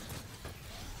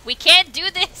 We can't do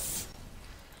this!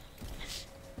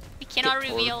 We cannot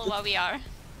Get reveal Torb. what we are.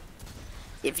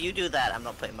 If you do that, I'm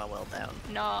not putting my will down.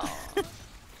 No.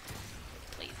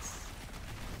 Please.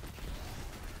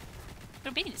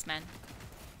 We're beating this man.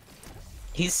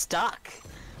 He's stuck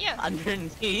Yeah.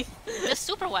 underneath. The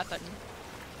super weapon.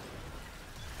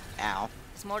 Ow.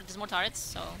 There's more turrets,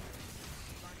 so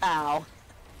Ow.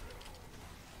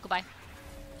 goodbye.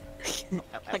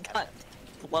 I got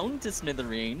blown to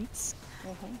smithereens.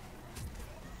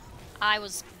 I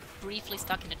was briefly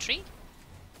stuck in a tree.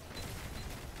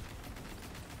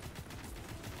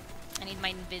 I need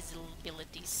my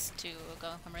invisibilities to go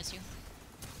come res you.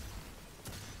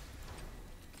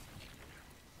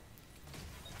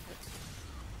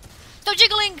 Stop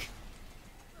jiggling!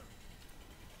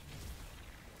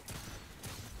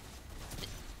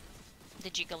 The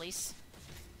jigglies.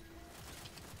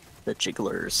 The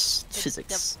jigglers. The-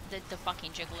 Physics. The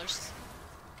fucking jigglers.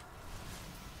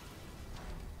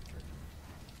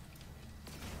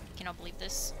 Cannot believe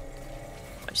this.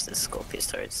 Watch the Scorpius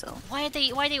turret cell. Why are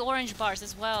they orange bars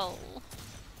as well?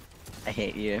 I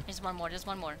hate you. There's one more.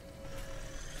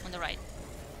 On the right.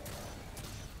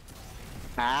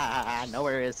 Ah,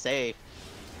 nowhere is safe.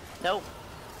 Nope.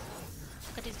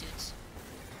 Look at these dudes.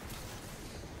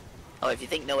 Oh, if you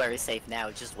think nowhere is safe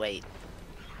now, just wait.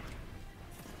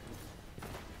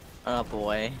 Oh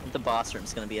boy, the boss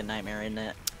room's gonna be a nightmare, isn't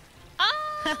it? Ah!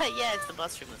 Yeah, it's the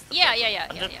bus room. It's the Yeah,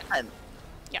 bus room. yeah. 100%.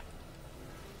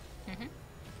 Mhm.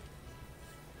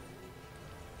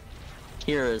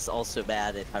 Kira is also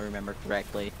bad if I remember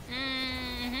correctly.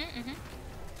 Mhm.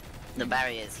 The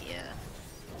barrier's here.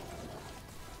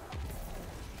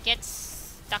 Get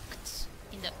stuck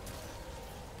in the...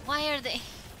 Why are they...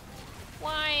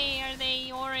 Why are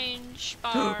they orange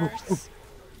bars?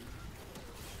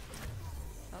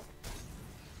 Oh.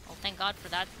 Oh, thank God for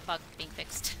that bug being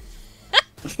fixed.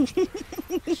 Fills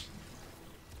me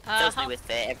how- with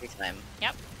fear every time.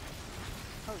 Yep.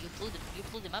 Oh, you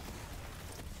blew them up.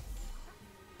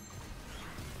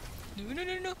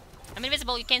 No. I'm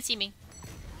invisible, you can't see me.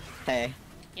 Hey.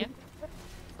 Yeah.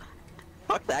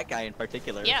 Fuck that guy in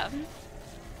particular. Yeah.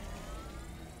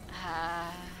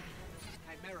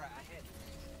 Chimera ahead.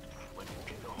 When you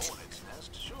get the hornet's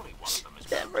nest, surely one of them is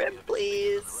Severin,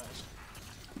 please.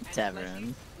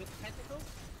 Tavern. With tentacles?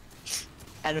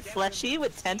 And fleshy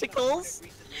with tentacles?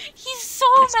 He's so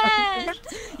mad!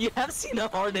 You have seen a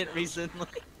hornet recently.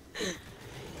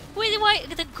 Wait, why?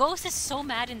 The ghost is so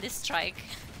mad in this strike.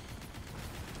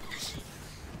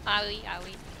 Owie.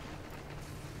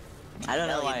 I don't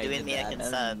know Well, why you're I doing did me a that. That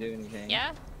concern. doesn't do anything.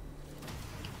 Yeah?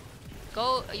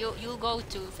 Go, you go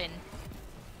to Finn.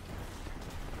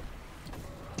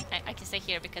 I can stay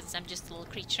here because I'm just a little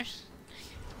creature.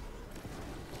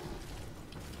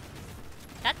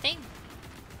 That thing.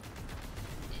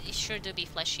 It sure do be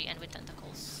fleshy and with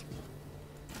tentacles.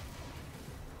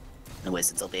 The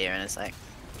wizards will be here in a sec.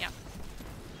 Yeah.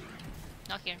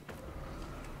 Not here.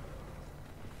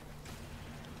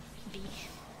 B.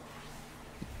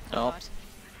 Oh. God.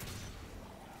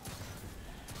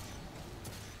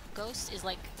 Ghost is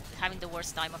like having the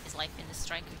worst time of his life in this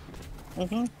strike.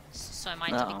 Mm-hmm. So am I,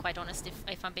 to be Uh-oh. quite honest,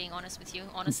 if I'm being honest with you,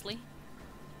 honestly.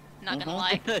 Not gonna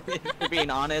lie. You're being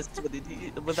honest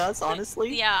with us,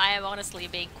 honestly? Yeah, I am honestly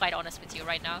being quite honest with you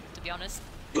right now, to be honest.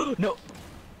 No.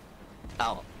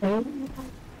 Ow.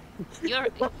 You're...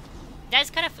 That's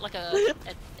kind of like a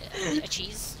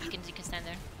cheese. You can stand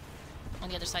there. On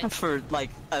the other side. For like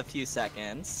a few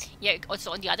seconds. Yeah,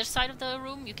 also on the other side of the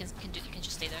room, you can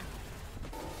just stay there.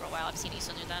 For a while, I've seen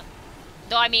Iso do that.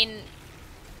 Though, I mean...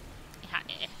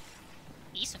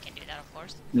 Iso can do that, of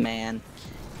course. Man.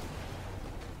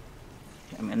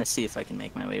 I'm gonna see if I can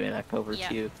make my way back over Yeah.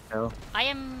 to you. So.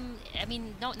 I mean,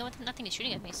 nothing is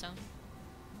shooting at me, so...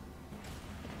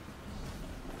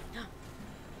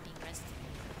 Being pressed.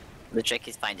 The trick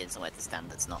is finding somewhere to stand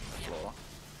that's not the floor.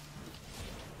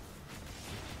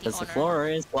 Because the honor- floor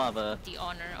is lava. The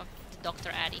honor of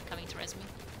Dr. Addy coming to res me.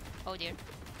 Oh dear.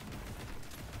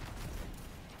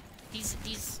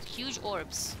 These huge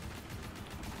orbs.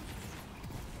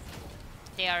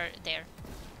 They are there.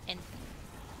 And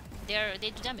they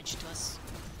do damage to us.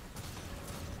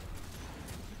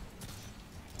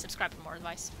 Subscribe for more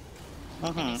advice.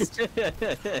 Mm-hmm.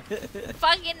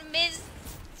 Fucking missed!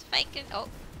 Fucking oh.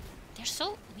 They're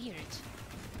so weird.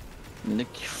 Look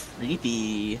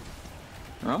creepy.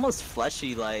 They're almost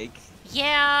fleshy like.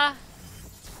 Yeah.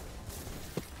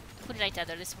 Who did I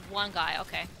tether? This one guy,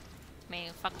 okay. I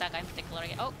mean, fuck that guy in particular.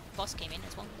 Oh, boss came in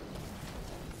as well.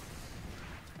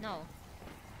 No.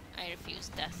 I refuse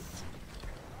death.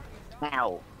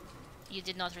 Ow. You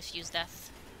did not refuse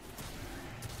death.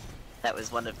 That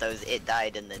was one of those, it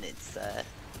died and then its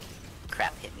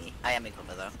crap hit me. I am in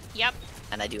cover though, Yep,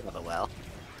 and I do have a well.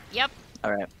 yep.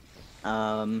 Alright.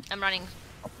 I'm running.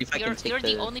 If I can take You're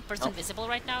the only person Oh. visible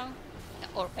right now.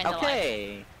 Or and alive.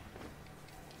 Okay.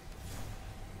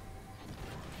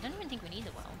 I don't even think we need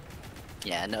a well.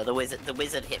 Yeah, no, the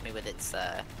wizard hit me with its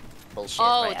bullshit.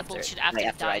 Oh, right the after, bullshit after right it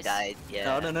after I dies. died.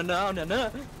 Yeah,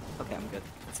 No. Okay, I'm good.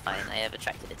 it's fine. I have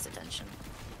attracted its attention.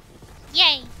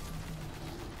 Yay!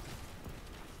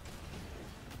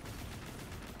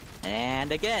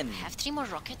 And again. I have 3 more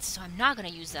rockets, so I'm not gonna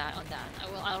use that on that.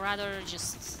 I'll rather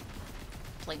just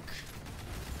blink.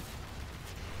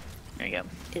 There you go.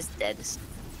 It's dead.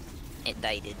 It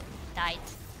died. Died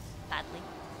badly.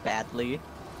 Badly.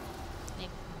 Let me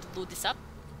loot this up.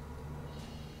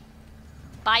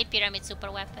 Buy pyramid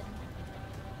super weapon.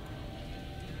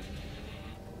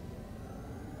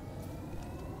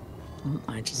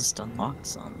 I just unlocked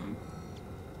something.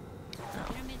 No,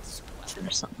 Pyramid super weapon.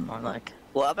 there's something more like.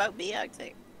 What about me,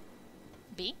 Arctic?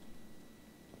 B?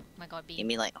 Oh my god, B. You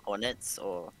mean like hornets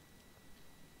or?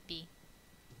 B.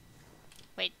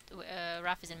 Wait,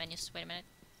 Raph is in menus. Wait a minute.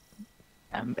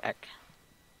 I'm back.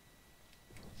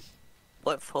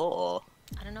 What for?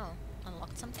 I don't know.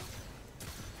 Unlocked something?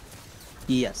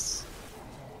 Yes.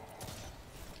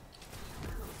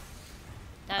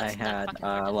 That's I that had fucking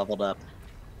hard to- leveled up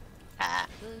Ah,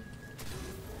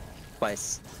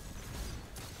 twice.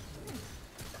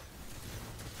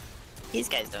 these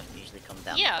guys don't usually come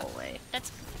down Yeah. the hallway.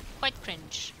 That's quite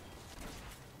cringe.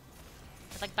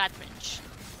 It's like bad cringe.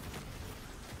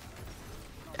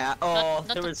 Oh,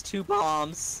 not there the- was 2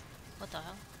 bombs. What the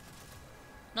hell?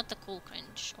 Not the cool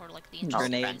cringe, or like the Oh,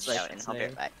 interesting grenades, cringe. I Out and I'll be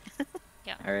right back.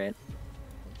 Alright.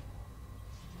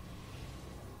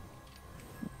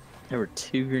 There were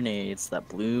 2 grenades that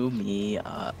blew me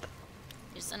up.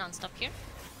 There's an unstop here.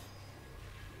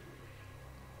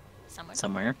 Somewhere.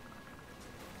 Somewhere.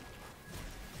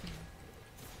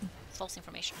 False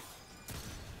information.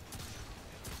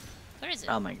 Where is it?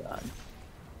 Oh my god.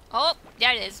 Oh,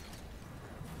 there it is.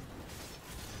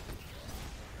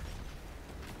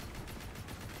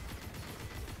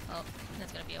 Oh,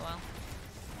 that's gonna be a while.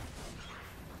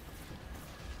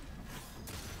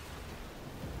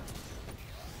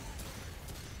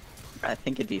 I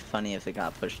think it'd be funny if it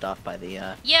got pushed off by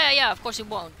the, Yeah, of course it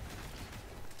won't.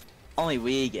 only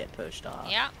we get pushed off.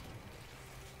 Yeah.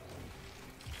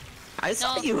 I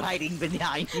saw No. you hiding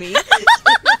behind me!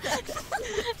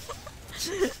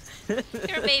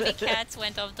 Your baby cats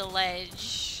went off the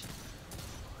ledge.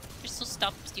 You're so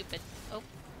stupid. Oh,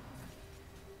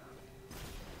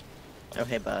 Oh,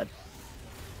 hey, bud.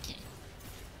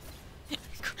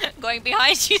 going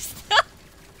behind you still.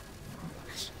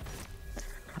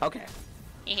 Okay.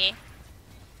 Hehe.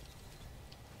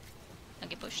 Don't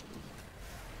get pushed.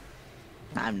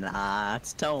 I'm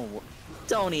not.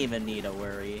 Don't even need to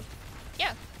worry.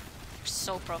 Yeah. You're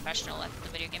so professional at the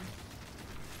video game.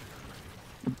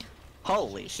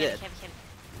 Holy shit. Heavy.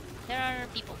 There are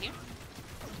people here.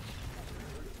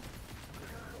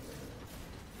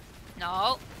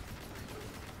 No.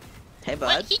 Hey, bud.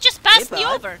 What? He just passed me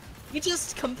bud. over. He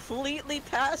just completely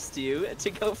passed you to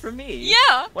go for me.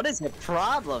 Yeah. What is your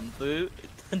problem, dude?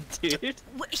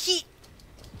 He.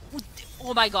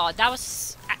 Oh my god, that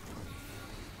was.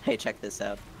 Hey, check this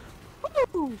out.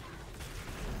 I'm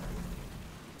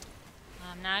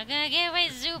not gonna give away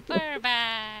super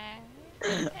back.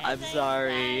 I'm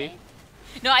sorry.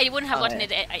 No, I wouldn't have gotten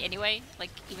Alright. it anyway. Like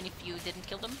even if you didn't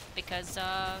kill them, because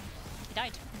he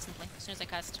died instantly as soon as I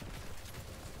cast.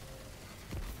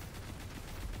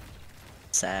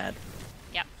 Sad.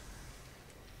 Yeah.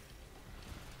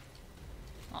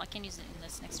 Well, I can use it in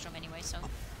this next room anyway, so.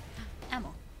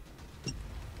 Ammo.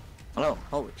 Oh,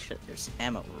 holy shit, there's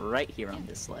ammo right here on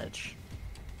this ledge.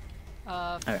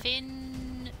 Alright.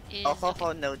 Finn is.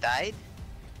 Oh, no died?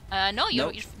 No,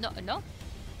 Nope. no.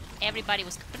 Everybody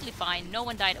was completely fine. No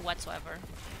one died whatsoever.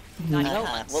 No. Not even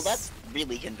once. Well, that's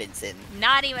really convincing.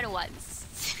 Not even once.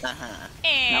 Uh-huh.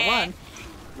 Not one.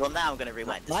 Well, now I'm gonna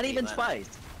rewind this Not even stream, twice.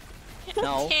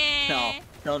 No, no.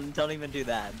 Don't even do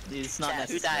that. It's not Chat,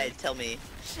 who necessary. died? Tell me.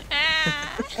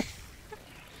 Ah.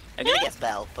 I'm gonna guess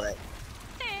Belle, but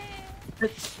I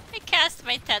cast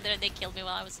my tether and they killed me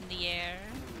while I was in the air.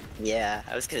 yeah,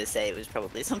 I was gonna say it was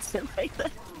probably something like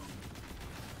that.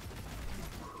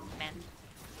 Man.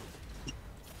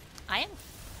 I am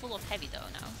full of heavy though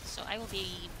now, so I will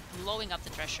be blowing up the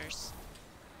treasures.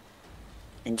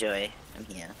 Enjoy. I'm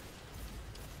here.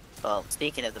 Well,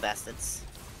 speaking of the bastards,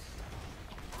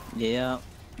 Yeah,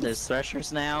 there's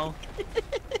threshers now.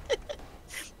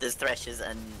 there's threshers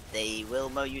and they will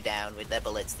mow you down with their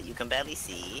bullets that you can barely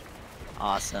see.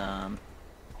 Awesome.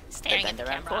 Staring at bend the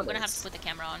around camera. I'm gonna have corners. to put the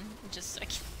camera on just so I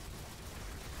can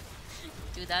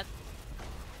do that.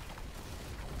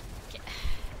 Okay.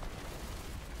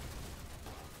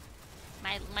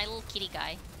 My little kitty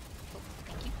guy. Oh,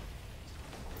 thank you.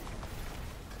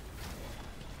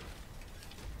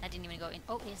 I didn't even go in.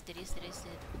 Oh, yes, it is.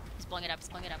 He's blowing it up.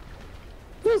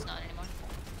 No, it's not anymore.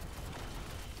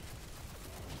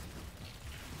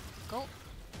 Go.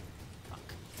 Fuck.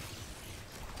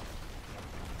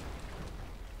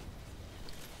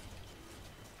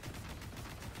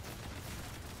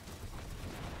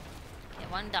 Okay,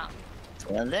 one down.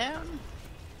 One down.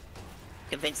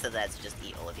 Convinced that that's just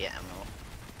eat all of your ammo.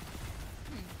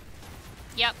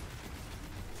 Yep.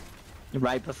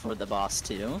 Right before the boss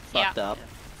too. Yeah. Fucked up.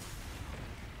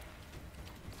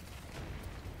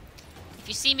 If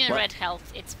you see me in What? red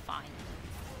health, it's fine.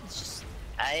 It's just,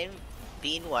 I've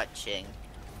been watching.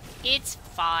 it's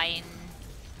fine.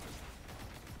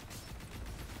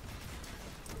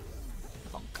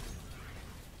 Bonk.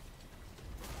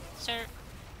 Sir,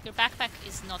 your backpack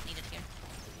is not needed here.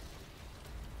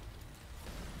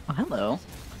 Oh, hello.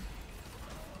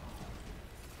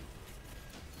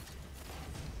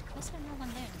 Why is there no one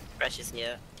there? Fresh is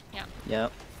here. Yeah.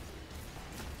 Yep.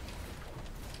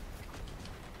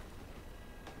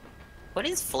 What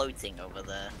is floating over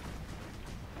there?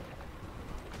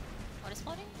 What is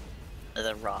floating?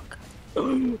 The rock.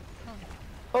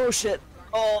 Oh shit.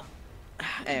 Oh.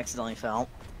 I accidentally fell.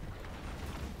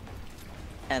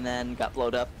 And then got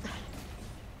blowed up.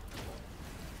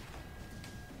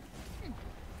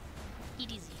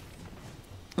 Eat easy.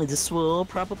 This will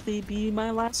probably be my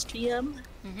last GM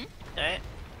Mm-hmm. Alright.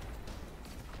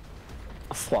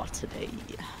 for today.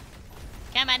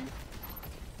 Come on.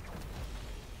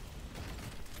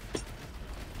 Come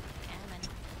on.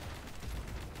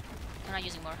 I'm not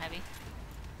using more heavy.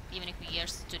 Even if we are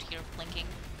stood here blinking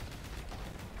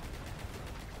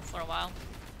for a while.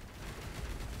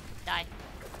 Die.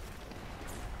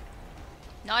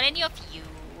 Not any of you.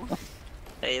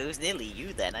 Hey, it was nearly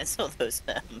you then. I saw those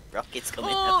rockets coming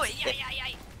Oh, up. yeah.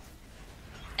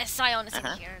 A Scion is in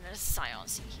Uh-huh. here, and a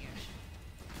Scion's in here.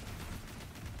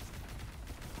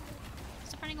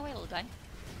 Stop running away, little guy.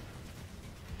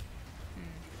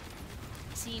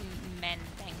 I see men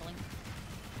dangling.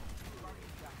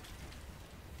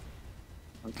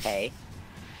 Okay.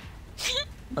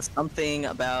 Something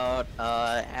about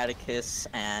Atticus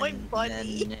My and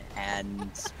buddy. Nen and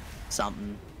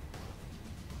something.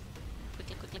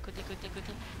 Quickly.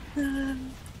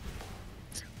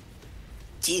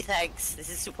 Gee, thanks. This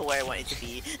is super where I wanted to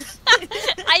be.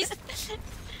 I.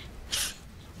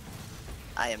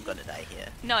 I am gonna die here.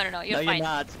 No, you're No, fine. you're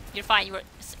not. You're fine.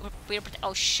 We're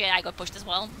oh shit! I got pushed as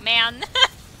well, man.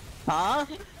 Huh?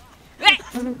 No.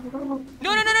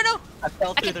 I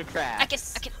fell through can- the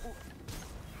cracks. I can. Ooh.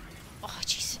 Oh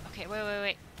jeez. Okay,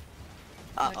 wait.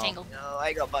 Uh-oh. We're tangled. No,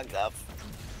 I got bugged up.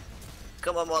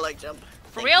 Come on, Warlock jump.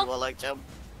 For Thank real? You, Warlock jump.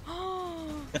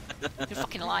 You're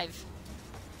fucking alive.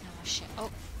 Oh shit. Oh.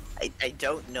 I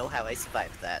don't know how I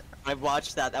survived that. I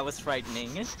watched that. That was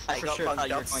frightening. I For got sure thought bugged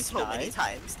you were off going to so many die.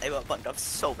 times. I got bugged off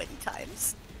so many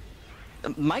times.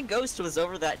 My ghost was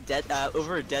over that dead,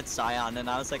 over a dead Scion, and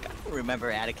I was like, I don't remember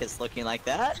Atticus looking like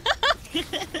that.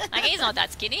 Like he's not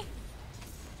that skinny.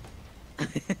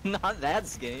 Not that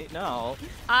skinny, no.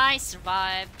 I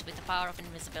survived with the power of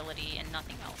invisibility and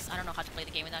nothing else. I don't know how to play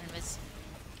the game without invis.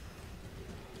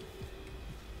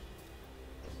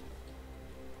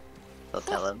 I'll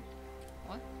tell him.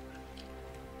 What?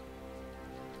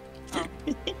 Oh.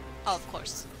 Oh, of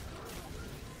course.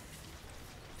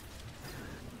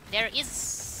 There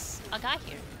is a guy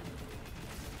here.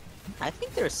 I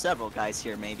think there are several guys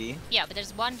here, maybe. Yeah, but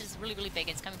there's one that's really big.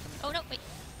 It's coming from. Oh no, wait.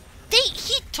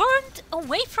 He turned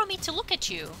away from me to look at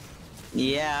you.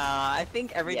 Yeah, I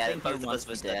think everything Yeah, here both of wants us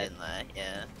were to stood dead. in there.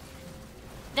 Yeah.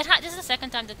 This is the second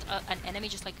time that an enemy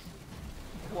just like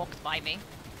walked by me.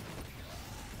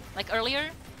 Like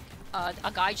earlier, a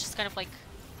guy just kind of like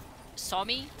saw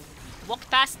me, walked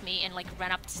past me, and like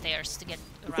ran up the stairs to get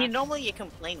See, around. normally you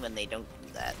complain when they don't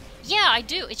do that. Yeah, I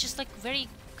do. It's just like very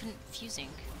confusing.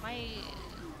 Why?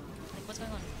 Like, what's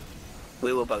going on?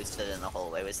 We were both stood in the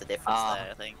hallway. Was the difference Ah.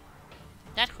 there? I think.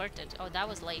 That hurted. Oh, that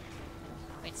was late.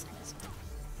 Wait, this.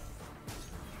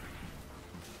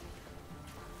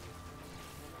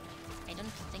 I don't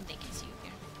think they can see you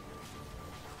here.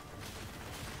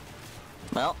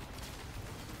 Well,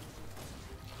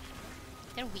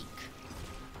 They're weak.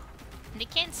 And they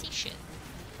can't see shit.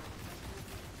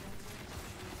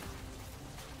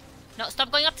 No,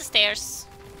 stop going up the stairs.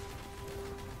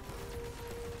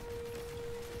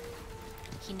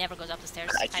 He never goes up the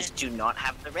stairs. I just do not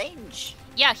have the range.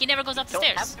 Yeah, he never goes up the Don't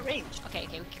stairs. have the range. Okay,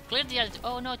 we can clear the other.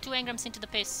 Oh no, 2 engrams into the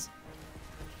piss.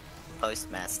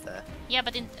 Postmaster. Yeah,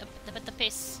 but but the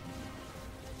piss.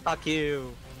 fuck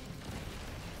you.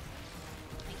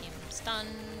 Make him stunned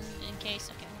in case.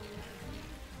 Okay.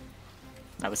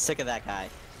 I was sick of that guy.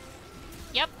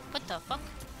 Yep. What the fuck?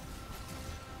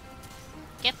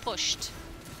 Get pushed.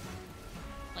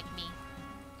 Like me.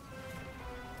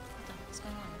 What the fuck's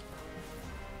going on?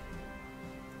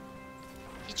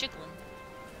 He's jiggling.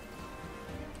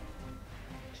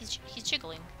 He's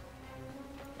jiggling.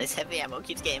 This heavy ammo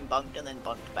keeps getting bunked and then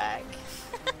bunked back.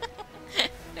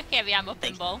 Heavy ammo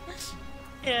Thank you. pinball.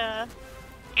 Yeah.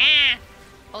 Ah!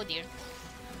 Oh dear.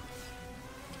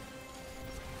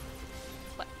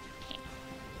 What?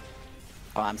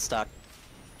 Oh, I'm stuck.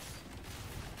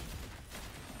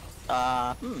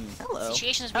 Hello.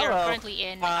 Situations we are Hello. currently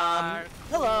in are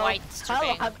hello. quite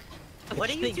Hello. disturbing. What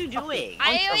are you two doing?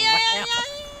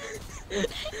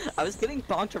 I was getting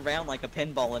bonked around like a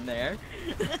pinball in there.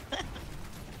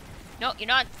 No, you're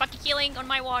not fucking healing on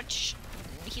my watch.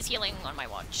 He's healing on my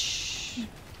watch.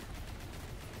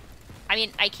 I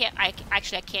mean, I can't. I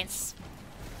can't.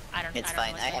 I don't. It's I don't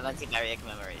fine. know I have what's anti-barrier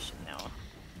commemoration now. going on.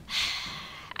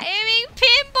 I'm being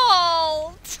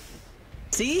pinballed.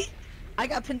 See? I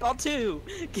got pinball too.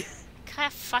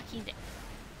 God fucking.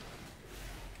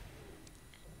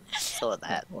 Saw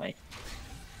that. Boy.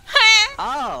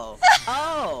 Oh.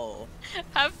 Oh.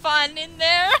 Have fun in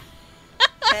there.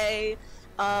 Hey.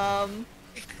 Let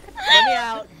me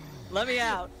out. Let me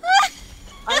out.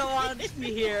 I don't want to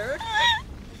be here.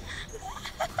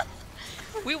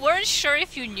 We weren't sure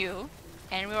if you knew,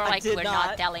 and we were like, did we're not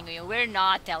not. telling you. We're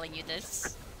not telling you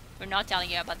this. We're not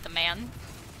telling you about the man.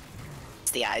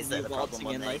 It's the eyes that are You the problem waltzing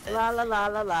on in like Nathan. la la la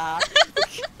la la.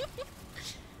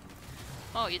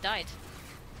 Oh, you died.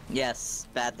 Yes,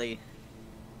 badly.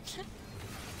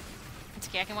 It's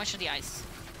okay, I can watch the eyes.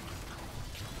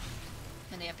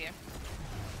 When they appear.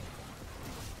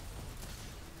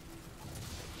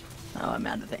 Oh, I'm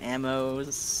out of the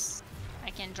ammos. I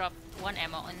can drop 1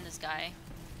 ammo on this guy.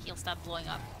 He'll stop blowing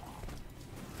up.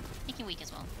 He can weak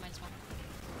as well. Might as well.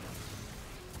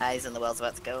 Eyes in the well's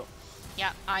about to go.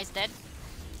 Yeah, eyes dead.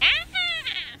 Ah!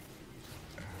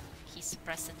 He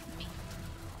suppressed me.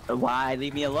 Why?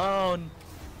 Leave me alone.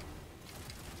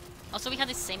 Also, we had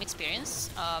the same experience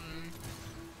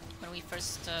when we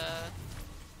first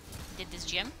did this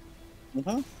gym.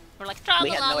 Mm-hmm. We're like, tra We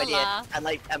la had la no la idea, la.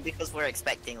 and because we're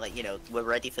expecting, like, you know, we're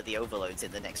ready for the overloads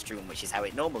in the next room, which is how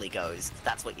it normally goes.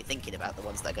 That's what you're thinking about, the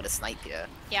ones that are gonna snipe you.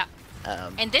 Yeah.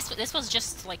 Um, And this was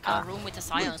just like a room with a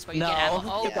silence where you no. get ammo.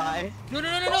 Oh, Goodbye. no,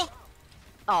 no, no, no, no!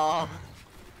 Oh.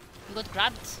 You got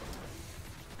grabbed.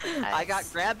 I got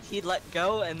grabbed, he let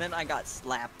go, and then I got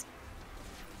slapped.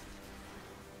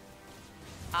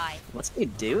 What's he I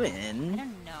doing?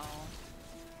 don't know.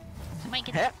 I might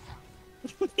get. Hep.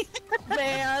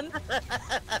 Man!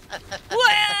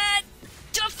 What?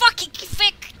 The fucking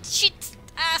fake shit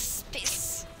ass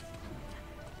piss.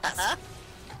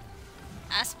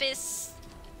 Ass piss.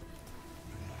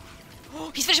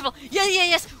 Oh, he's finishable. Yeah, yeah,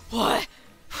 yes. What?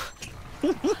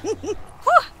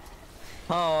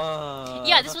 Oh.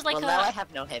 Yeah, this was like well, now I a.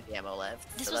 have no heavy ammo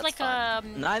left. This so was that's like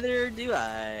fun. Neither do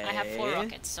I. I have 4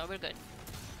 rockets, so we're good.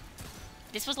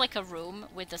 This was like a room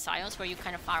with the silence where you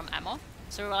kind of farm ammo.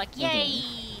 So we were like, yay!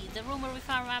 The room where we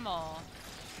farm ammo.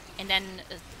 And then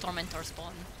a Tormentor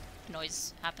spawn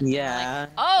noise happened. and we're Yeah. Like,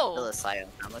 Still oh! a silent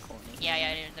on the corner. Yeah,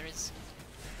 yeah, there is.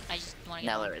 I just want to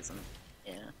get No, home. there isn't.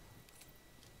 Yeah.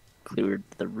 Cleared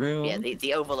the room. Yeah,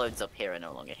 the overloads up here are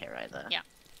no longer here either. Yeah.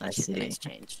 I Which is a see. nice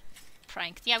change.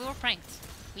 Pranked. Yeah, we were pranked.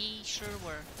 We sure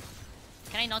were.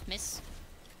 Can I not miss?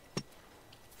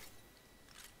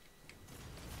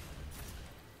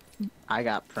 I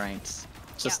got pranked.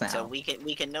 Just now. So we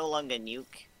can no longer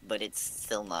nuke, but it's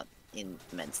still not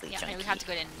immensely Yeah, chunky. and we have to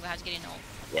get in. We have to get in all.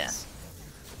 Yeah.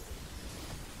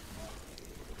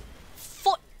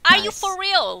 Are you Nice. for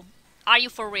real? Are you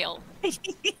for real?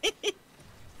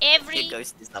 Every. The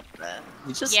ghost is up there.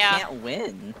 You just Yeah. can't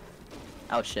win.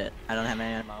 Oh shit, I don't have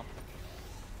any ammo.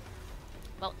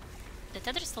 Well, the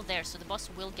tether is still there, so the boss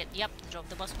will get. Yep,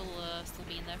 the boss will still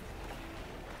be in there.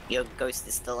 Your ghost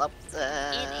is still up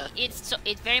there.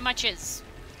 It very much is.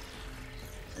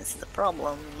 That's the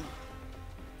problem.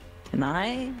 Can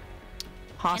I?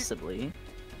 Possibly.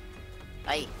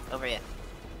 Hey, over here.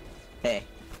 Hey,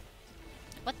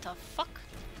 What the fuck?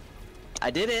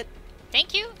 I did it!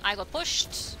 Thank you. I got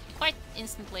pushed quite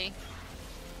instantly.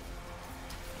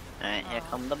 Alright, here Oh.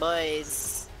 come the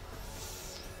boys.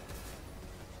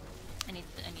 I need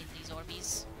these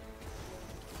Orbeez.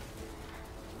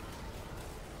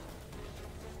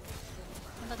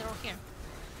 Oh, but they're all here.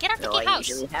 Get out the So cave I house.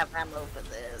 usually have ammo for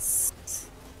this.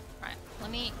 Right. Let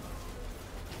me.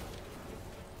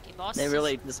 Okay, boss. They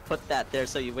really just put that there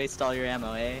so you waste all your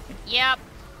ammo, eh? Yep.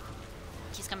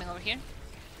 He's coming over here.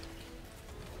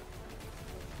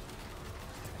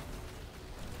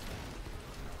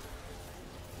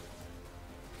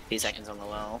 Few seconds on the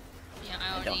well. Yeah,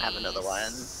 I don't have another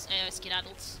one.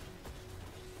 Skedaddles.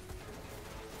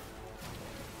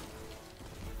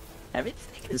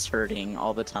 Everything is hurting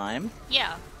all the time.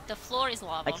 Yeah, the floor is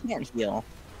lava. I can't heal.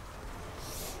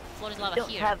 Floor is I lava don't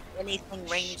here. have anything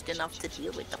ranged enough to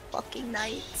deal with the fucking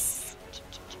knights.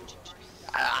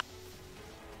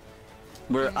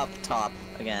 We're up top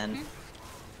again.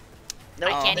 No,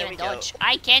 I can't there even we go. dodge.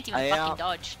 I can't even I, fucking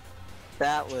dodge.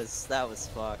 That was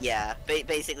fucked. Yeah,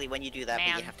 basically when you do that, but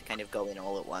Man. you have to kind of go in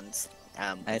all at once.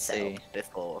 I and set see. up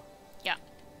before. Yeah.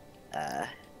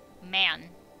 Man.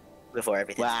 Before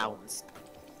everything Wow. spawns.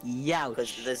 Youch.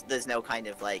 Because there's no kind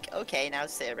of like, okay, now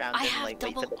sit around I and have like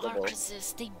wait for double the bubble. arc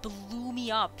resist. They blew me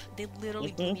up. They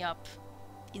literally blew Mhm. me up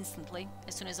instantly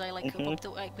as soon as I like Mhm. hook up the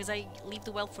because I leave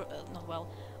the well for not well.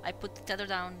 I put the tether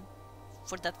down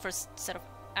for that first set of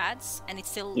ads, and it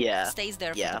still Yeah, stays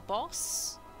there yeah. for the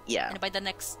boss. Yeah, And by the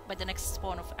next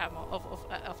spawn of ammo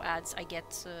of ads, I get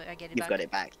it you've back. got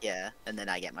it back, yeah. And then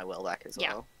I get my will back as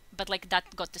Yeah. well. But like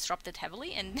that got disrupted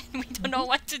heavily, and we don't know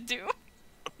what to do.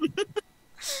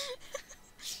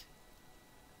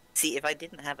 See, if I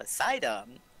didn't have a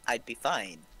sidearm, I'd be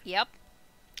fine. Yep.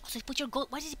 Also, put your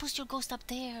why did you put your ghost up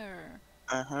there?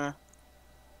 Uh-huh.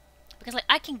 Because like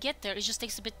I can get there, it just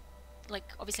takes a bit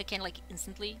like obviously I can't like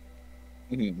instantly,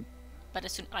 Mhm. but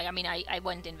as soon I mean I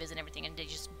went invis and everything, and they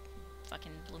just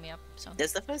fucking blew me up. So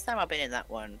That's the first time I've been in that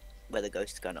one where the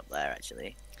ghost's gone up there,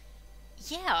 actually.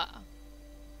 yeah,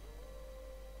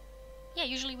 yeah.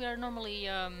 Usually we are normally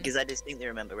Because I distinctly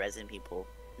remember resin people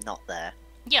not there.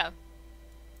 yeah.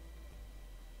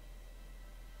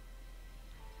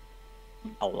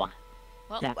 Oh,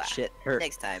 Well, that Wow. shit hurt.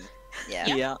 Next time. Yeah.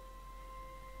 Yeah.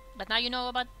 but now you know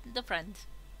about the friend.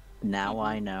 Now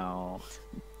I know.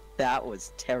 That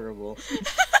was terrible.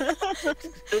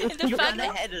 The You fact ran that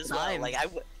ahead as well. Time. Like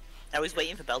I was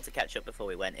waiting for Belle to catch up before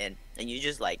we went in, and you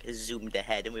just like zoomed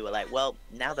ahead, and we were like, "Well,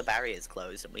 now the barrier's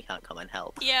closed, and we can't come and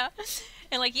help." yeah,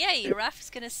 and like yay, Raph is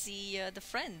gonna see the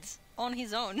friend on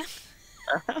his own.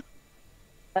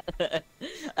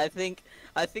 I think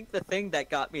the thing that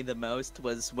got me the most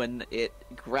was when it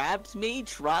grabbed me,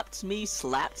 dropped me,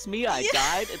 slapped me, I Yeah.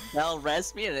 died, and Bell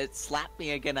res me, and it slapped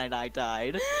me again, and I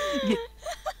died.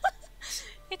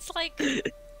 It's like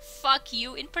fuck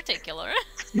you in particular.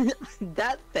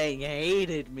 That thing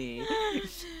hated me.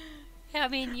 Yeah, I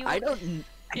mean you. I don't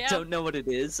Yeah. know what it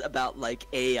is about like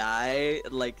AI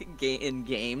like in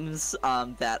games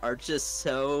that are just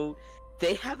so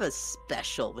they have a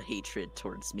special hatred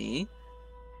towards me.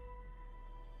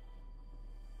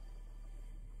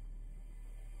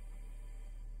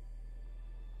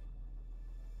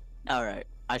 All right,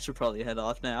 I should probably head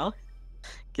off now.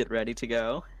 Get ready to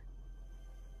go.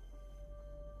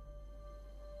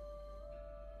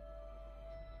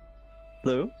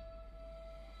 Hello?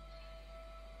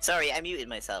 Sorry, I muted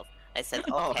myself. I said,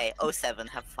 Oh. "Okay, 07,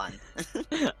 have fun."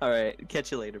 All right,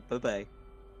 catch you later. Bye-bye.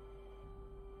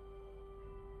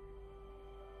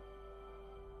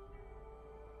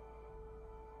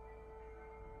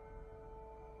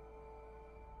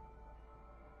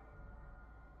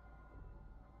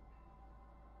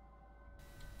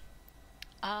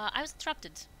 I was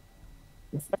interrupted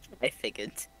I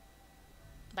figured.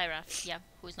 by Raph. Yeah,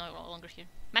 who is no longer here.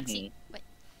 Maxi, wait.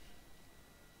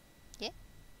 Yeah.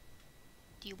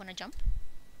 Do you want to jump?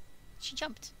 She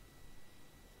jumped.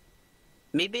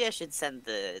 Maybe I should send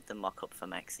the mock up for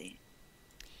Maxi.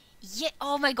 Yeah.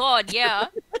 Oh my god. Yeah.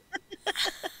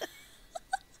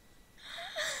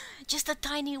 Just a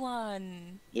tiny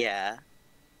one. Yeah.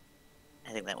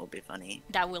 I think that would be funny.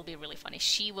 That will be really funny.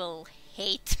 She will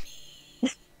hate me.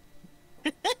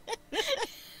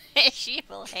 She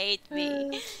will hate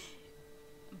me.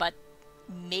 But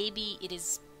maybe it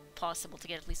is possible to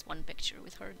get at least one picture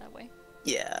with her that way.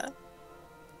 Yeah.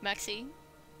 Maxi,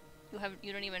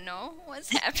 you don't even know what's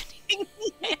happening.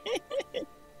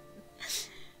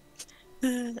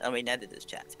 I mean, neither does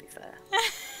chat, to be fair.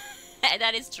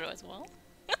 That is true as well.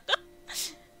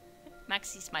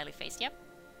 Maxi smiley face, yep.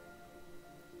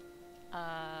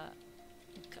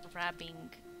 Grabbing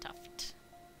tuft.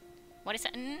 What is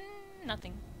that?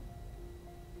 Nothing.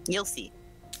 You'll see.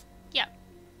 Yeah.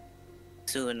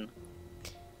 Soon.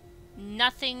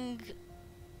 Nothing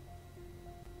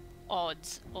odd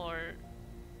or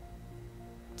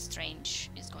strange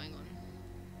is going on.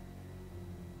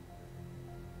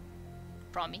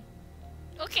 Promi.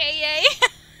 Okay, yay!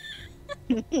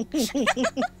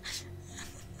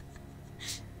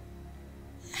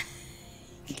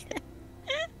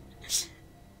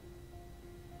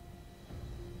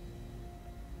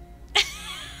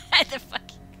 The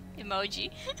fucking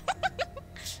emoji.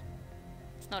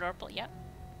 It's not Orpal, yeah.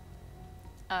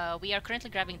 We are currently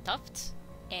grabbing Tuft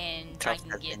and Tuft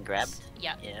dragging has it. been grabbed?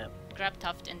 Yeah. Yeah. Grab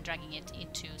Tuft and dragging it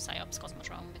into Psyops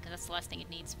Cosmodrome because that's the last thing it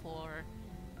needs for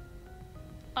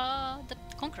the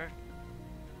Conqueror.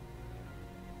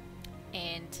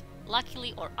 And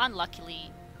luckily or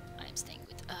unluckily, I'm staying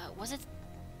with was it?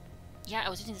 Yeah, I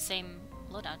was using the same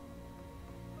loadout.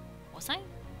 Was I?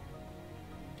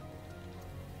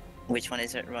 Which one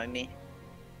is it? Remind me.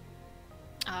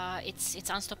 It's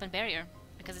Unstop and Barrier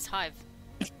because it's Hive.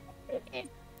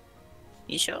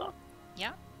 You sure?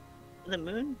 Yeah. The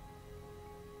moon?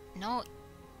 No.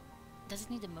 Does it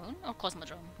need the moon or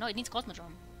Cosmodrome? No, it needs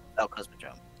Cosmodrome. Oh,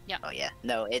 Cosmodrome. Yeah. Oh yeah.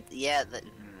 No, it. Yeah.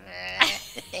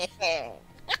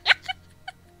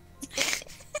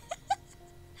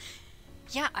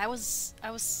 Yeah, I was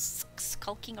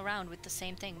skulking around with the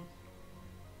same thing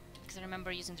because I remember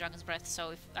using Dragon's Breath. So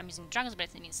if I'm using Dragon's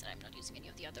Breath, it means that I'm not using any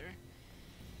of the other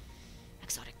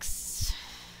exotics.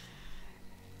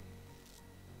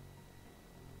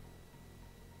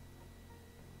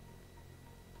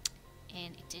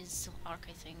 And it is Soul Arc,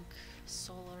 I think.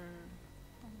 Solar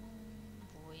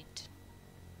Void.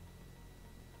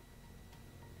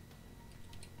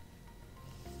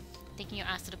 Taking your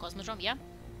ass to the Cosmodrome, yeah?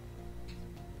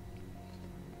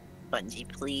 Bungie,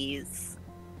 please.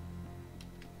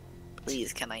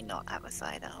 Please, can I not have a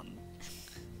sidearm?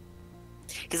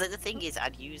 Because like the thing is,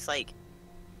 I'd use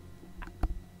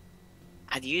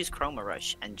Chroma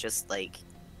Rush and just like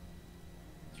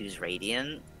use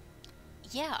Radiant,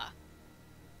 Yeah.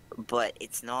 but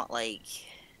it's not like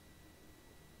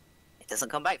it doesn't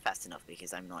come back fast enough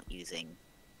because I'm not using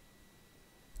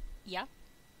Yeah.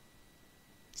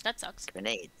 So that sucks.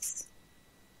 grenades.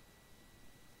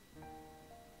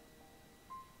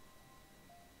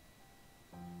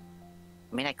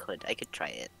 I mean, I could try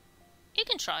it. You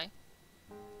can try.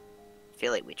 I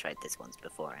feel like we tried this once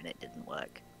before and it didn't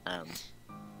work.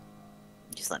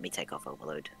 Just let me take off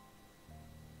Overload.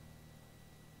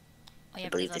 Oh yeah,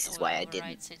 believe because this that is why I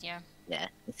overrides it, yeah. Yeah,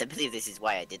 I believe this is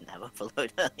why I didn't have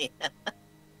Overload earlier.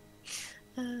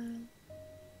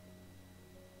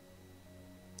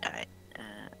 Alright,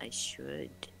 I should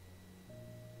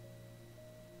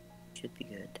be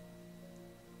good.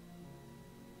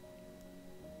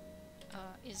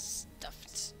 Is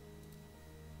Duft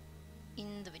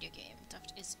in the video game?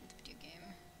 Duft is in the video game.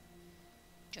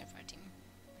 Join fire team.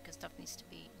 Because Duft needs to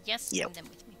be... Yes, Yep. bring them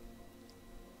with me.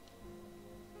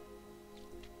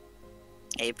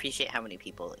 I appreciate how many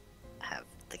people have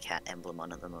the cat emblem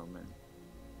on at the moment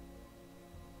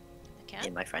The cat?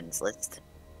 in my friends list.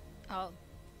 Oh.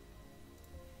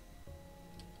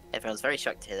 Everyone's very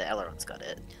shocked to hear that Eleron's got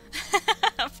it.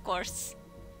 Of course.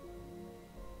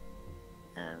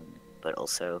 But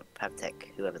also Pavtek,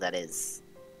 whoever that is.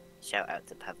 Shout out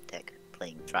to Pavtek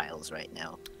playing Trials right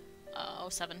now.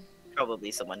 07. Probably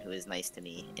someone who is nice to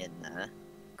me in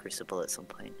Crucible at some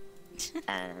point.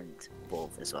 And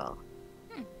Wolf as well.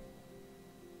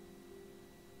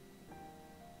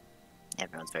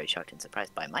 Everyone's very shocked and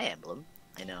surprised by my emblem.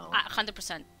 I know.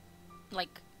 100%.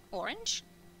 Like, orange?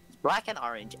 Black and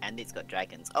orange, and it's got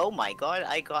dragons. Oh my god,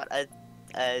 I got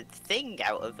a thing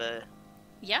out of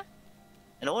Yeah?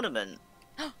 an ornament.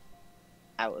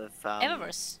 Out of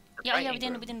Eververse. the Yeah, we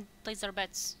writing room. didn't place our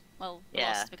bets. Well, we Yeah,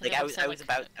 lost because like everyone I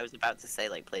said, was about to say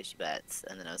like place your bets,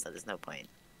 and then I was like, there's no point.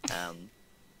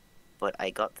 But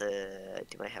I got the.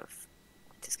 Do I have?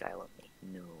 Does this guy love me?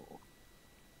 No.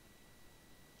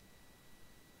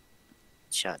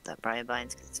 Shut that Brian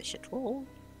Vines because it's a shit roll.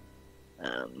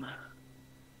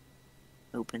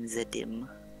 Open the dim.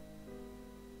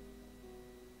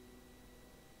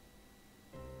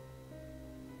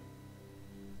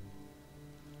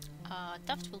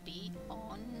 Duft will be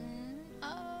on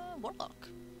Warlock.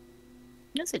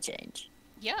 That's a change.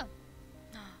 Yeah.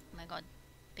 Oh my god.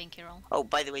 Pinky roll. Oh,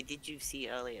 by the way, did you see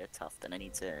earlier, Tuft? And I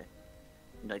need to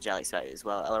nudge Alex about it as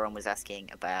well. Eleron was asking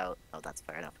about. Oh, that's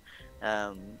fair enough.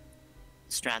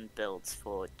 Strand builds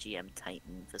for GM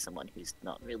Titan for someone who's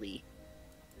not really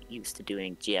used to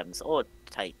doing GMs or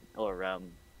Titan or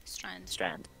Strand.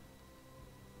 Strand.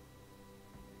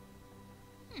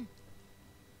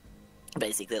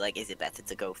 Basically, like, is it better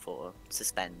to go for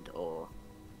Suspend or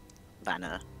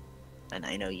Banner? And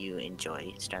I know you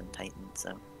enjoy Strand Titan,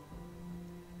 so.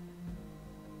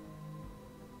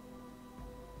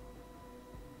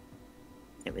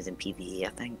 It was in PvE, I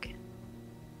think.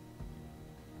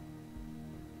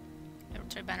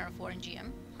 Military Banner of War in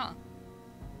GM? Huh.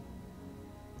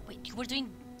 Wait, you were doing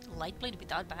Lightblade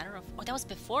without Banner of... Oh, that was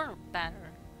before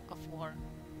Banner of War.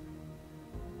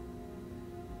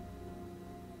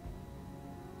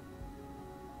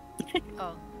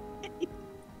 Oh.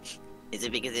 Is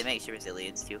it because it makes your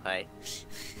resilience too high?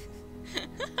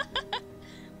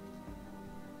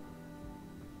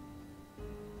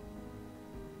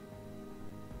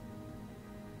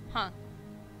 Huh.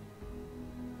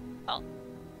 Oh.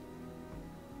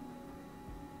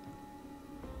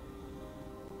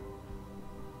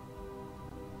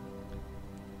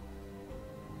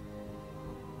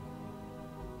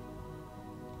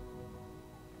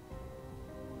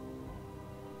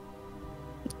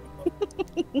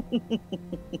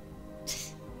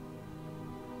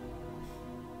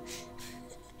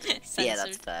 Yeah, that's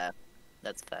Censored. fair.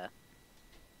 That's fair.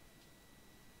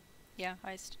 Yeah,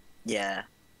 heist. Yeah.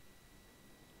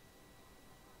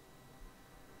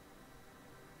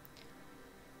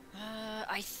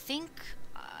 I think...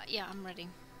 yeah, I'm ready.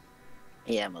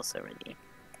 Yeah, I'm also ready.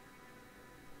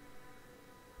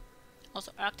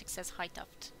 Also, Arctic says hi,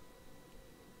 Tuft.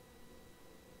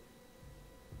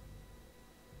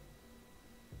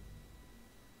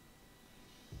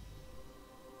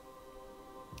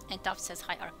 And Tuft says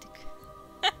hi, Arctic.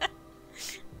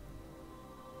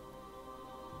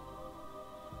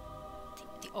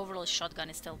 The overall shotgun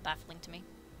is still baffling to me.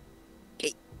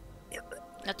 Okay.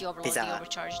 Not the overall, Bizarre. the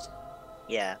overcharged.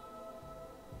 Yeah.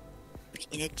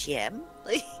 In a gem?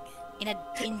 Like, In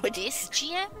What- this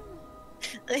GM?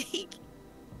 like...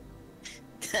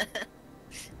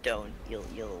 Don't.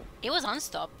 You'll. It was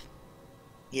unstop.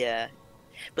 Yeah.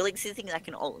 But like, see, the thing is, I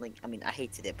can all like. I mean, I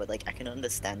hated it, but like, I can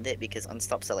understand it because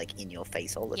unstops are like in your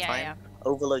face all the Yeah, time. yeah.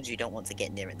 Overloads, you don't want to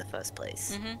get near in the first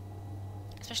place.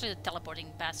 Especially the teleporting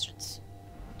bastards.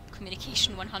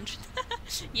 Communication 100.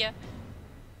 Yeah.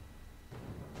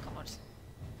 God.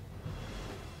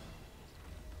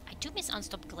 I do miss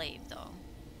unstop glaive though.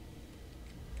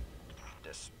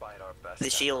 Despite our best The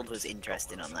shield was efforts,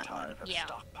 interesting on that one. have Yeah.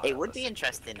 stockpiled It would a be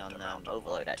interesting on significant amount of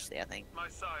Overload, light. actually. I think. My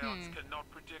scions Hmm. cannot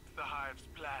predict the Hive's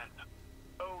plan.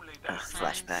 Only their Ugh,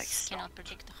 Science flashbacks. cannot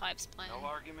predict the Hive's plan. No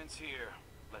arguments here.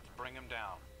 Let's bring him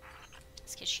down.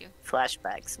 Sketch you.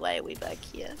 Flashbacks. Why are we back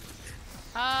here?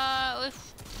 We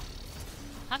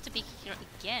have to be here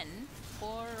again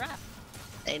for Raph.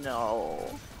 I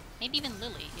know. Maybe even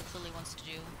Lily, if Lily wants to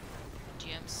do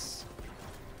GMs.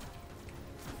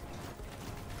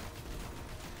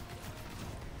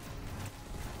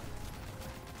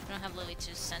 I don't have Lily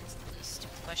to send these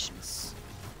stupid questions.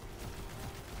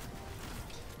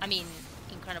 I mean,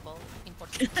 incredible,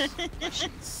 important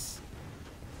questions.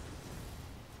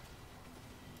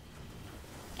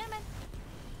 Come on.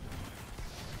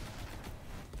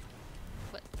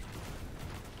 What?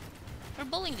 We're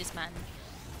bullying this man.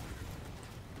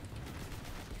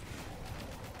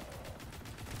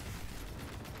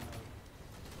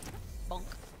 Bonk.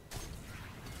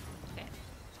 Okay.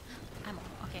 Ammo.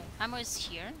 Okay. Ammo is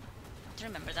here. Do you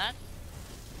remember that?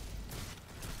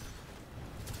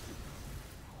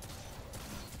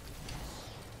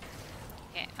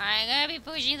 Okay. I'm gonna be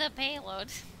pushing the payload.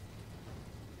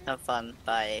 Have fun.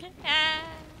 Bye. Ah.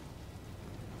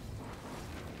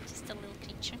 Just a little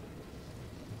creature.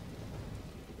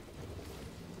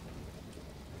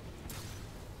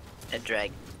 A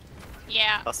drag.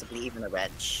 Yeah. Possibly even a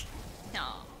wretch.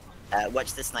 No.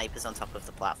 Watch the snipers on top of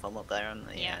the platform up there on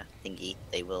the Yeah. thingy.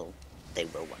 They will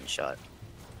one shot.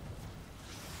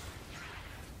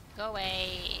 Go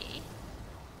away.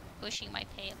 Pushing my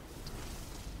payload.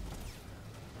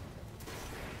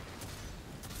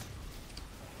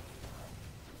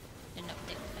 They know.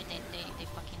 They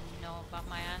fucking know about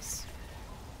my ass.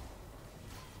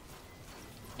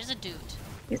 There's a dude.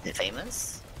 Is it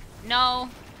famous? No.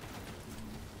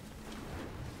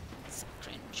 It's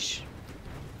cringe.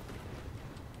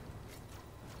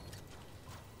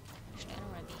 Actually, I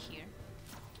don't want to be here.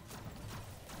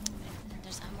 And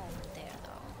there's ammo over there,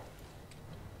 though.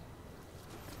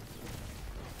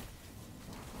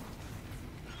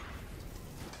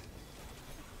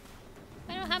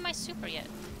 I don't have my super yet.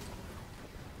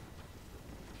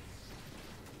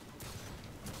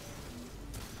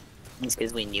 It's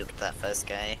because we nuked that first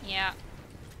guy. Yeah.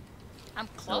 I'm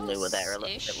close. Normally we're there a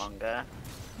little bit longer.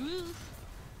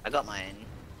 I got mine.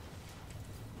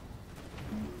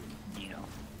 You know,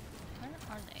 Where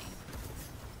are they?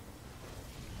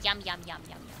 Yum yum yum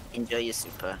yum yum. enjoy your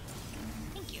super.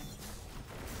 Thank you.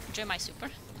 Enjoy my super.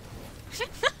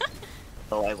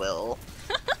 Oh, I will.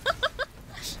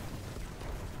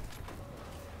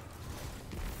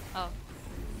 Oh.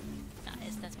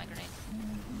 That's my grenade.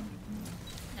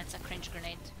 That's a cringe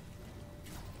grenade.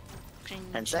 Cringe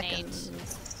 10 grenade.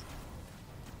 seconds.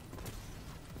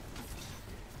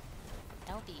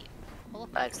 That would be all of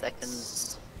 5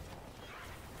 seconds.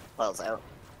 Well's out.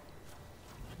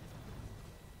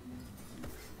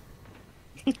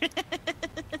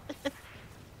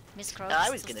 Miss Crow. I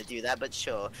was gonna do that, but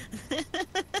sure.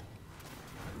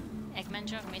 Eggman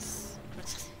joke, Miss Crow.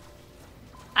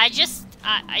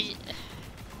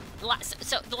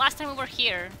 So the last time we were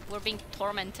here, we were being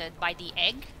tormented by the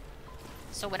egg.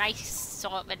 So when I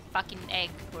saw that fucking egg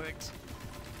word,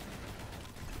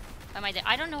 why am I there?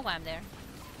 I don't know why I'm there.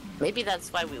 Maybe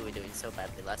that's why we were doing so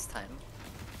badly last time.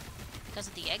 Because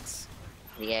of the eggs.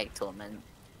 The egg torment.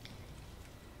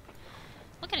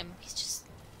 Look at him. He's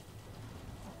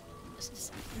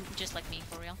just like me,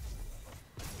 for real.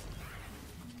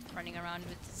 Running around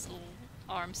with his little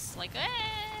arms like, eh.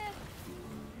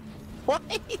 What?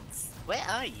 Where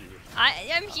are you?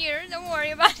 I'm here. Don't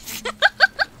worry about it.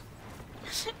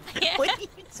 Yeah. What are you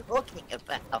talking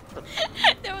about?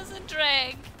 There was a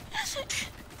drag.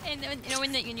 And then, you know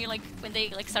when they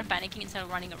like start panicking and start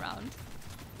running around.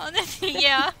 Oh,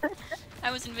 yeah.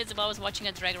 I was invisible. I was watching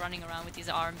a drag running around with his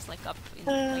arms like up in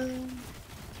like.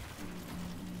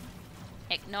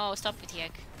 Egg. No, stop with the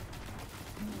egg.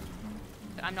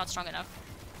 I'm not strong enough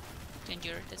to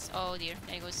endure this. Oh dear,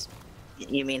 there he goes.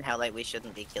 You mean how like we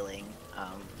shouldn't be killing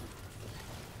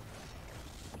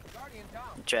Guardian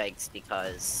down. dregs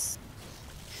because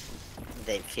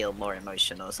they feel more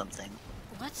emotion or something?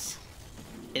 What?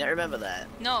 You don't remember that?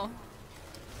 No.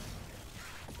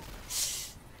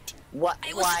 What?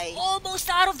 I was Why? almost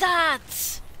out of that!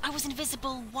 I was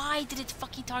invisible. Why did it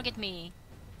fucking target me?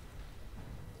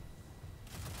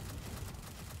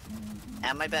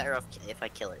 Am I better off if I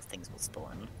kill it? Things will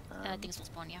spawn. Things will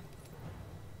spawn, yeah.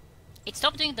 It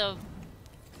stopped doing the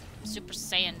Super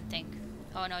Saiyan thing.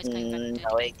 Oh no, it's going back to it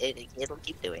No, again. it'll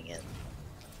keep doing it.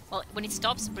 Well, when it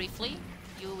stops briefly,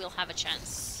 you will have a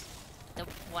chance. The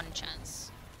one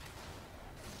chance.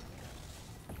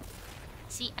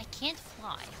 See, I can't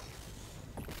fly.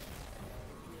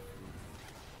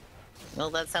 Well,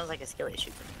 that sounds like a skill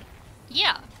issue to me.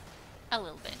 Yeah, a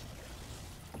little bit.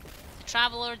 The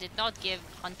Traveler did not give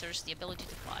hunters the ability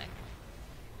to fly.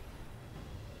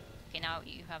 Okay, now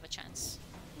you have a chance.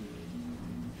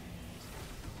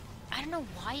 I don't know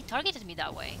why it targeted me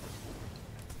that way.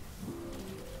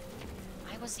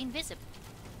 I was invisible.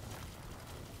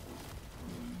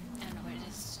 I don't know where it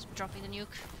is. Dropping the nuke.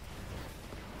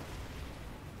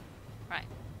 Right.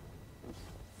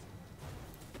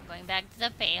 Going back to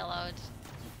the payload.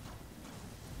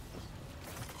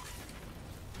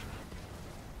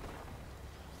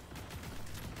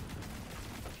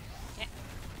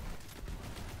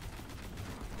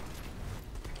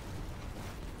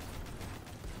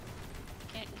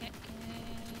 Okay. Okay.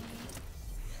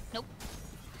 Nope.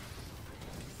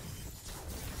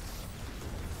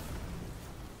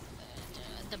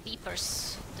 The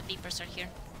beepers. The beepers are here.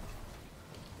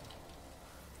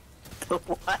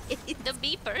 What? The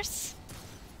beepers.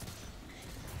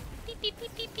 Beep beep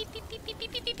beep beep beep beep beep beep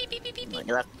beep beep beep beep beep beep beep.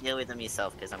 You'll have to deal with them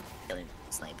yourself because I'm killing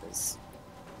snipers.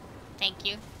 Thank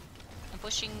you. I'm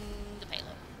pushing the payload.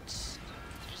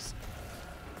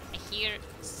 I hear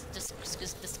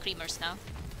the screamers now.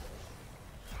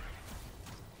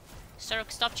 Sir,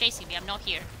 stop chasing me. I'm not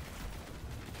here.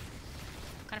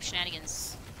 What kind of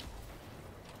shenanigans?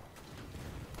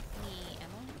 Any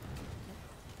ammo?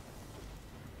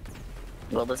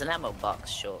 Well, there's an ammo box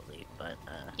shortly, but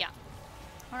Yeah.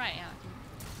 Alright, yeah.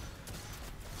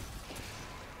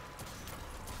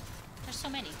 There's so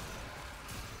many.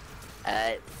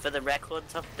 for the record,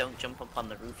 Tough, don't jump up on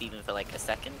the roof even for like a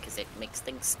second because it makes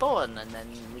things spawn and then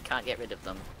we can't get rid of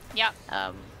them. Yeah.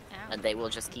 Um, Yeah. and they will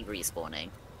just keep respawning.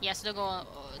 Yeah, so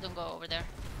don't go over there.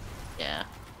 Yeah.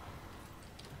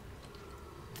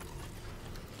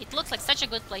 It looks like such a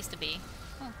good place to be.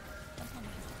 Oh, that's not me.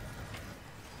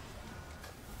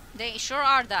 They sure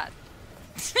are that.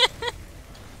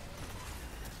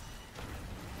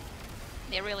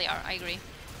 They really are, I agree.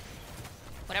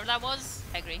 Whatever that was,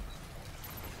 I agree.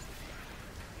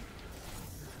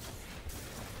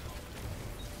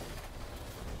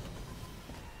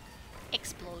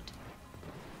 Explode.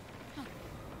 Huh.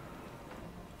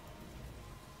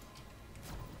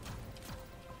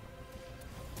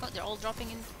 Oh, they're all dropping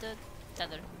into the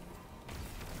tether.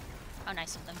 How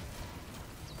nice of them.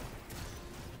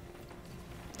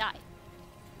 Die.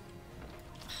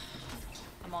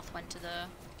 A moth went to the...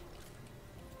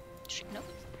 Nope.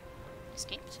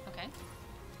 Escaped. Okay.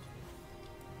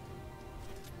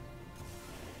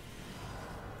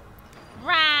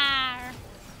 Rawr!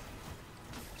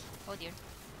 Oh dear.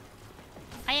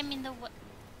 I am in the...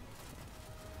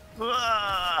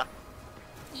 Ah!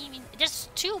 There's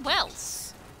two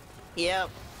wells. Yep.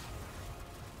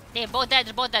 They're both dead.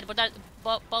 They're both dead.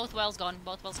 Both wells gone.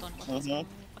 Both wells gone. Both wells Mhm. gone.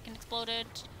 Fucking exploded.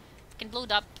 Fucking blew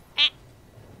up.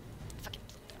 Fucking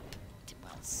blew up. Two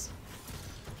wells.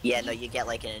 Yeah, no, you get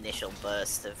like an initial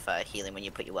burst of healing when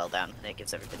you put your well down, and it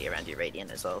gives everybody around you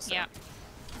radiant as well. So. Yeah.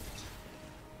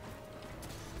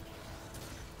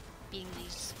 Being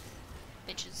these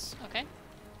bitches. Okay.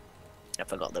 I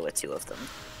forgot there were two of them.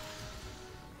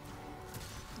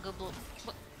 Go blow.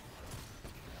 What?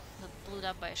 Got blew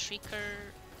up by a shrieker.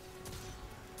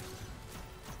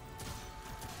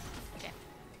 Okay.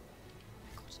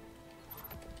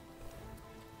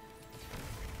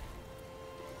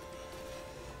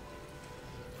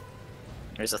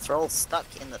 There's a thrall stuck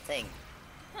in the thing.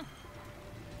 Huh.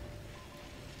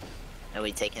 Are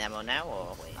we taking ammo now,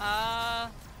 or wait?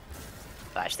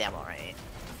 Flash the ammo, right?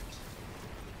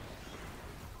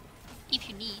 If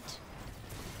you need.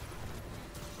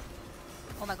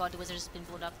 Oh my god, the wizard has been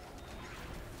blown up.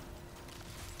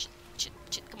 Shit,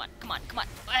 come on.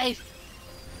 Hey!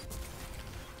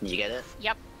 Did you get it?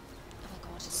 Yep. Oh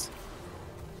god.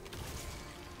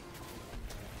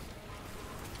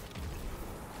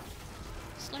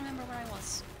 Still remember where I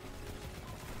was.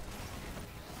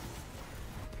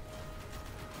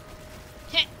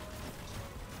 Heh!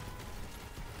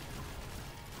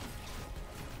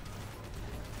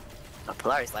 Oh,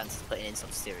 Polaris Lance is putting in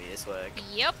some serious work.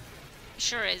 Yep.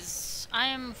 Sure is. I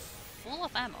am full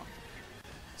of ammo.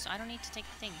 So I don't need to take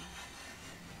the thing.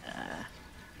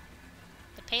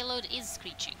 Payload is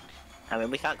screeching. I mean,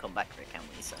 we can't come back for it, can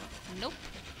we? So. Nope.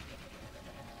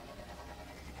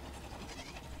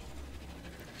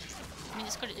 I mean,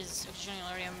 Discord is originally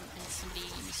Arium, and somebody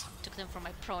mistook them for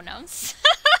my pronouns.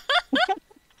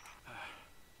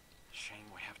 Shame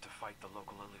we have to fight the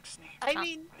local Elixir. I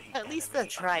mean, at least they're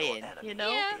trying, you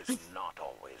know? Yeah. Is not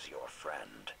always your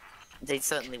friend. They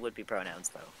certainly would be pronouns,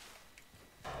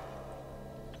 though.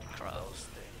 Those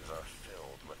things are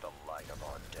filled with the light of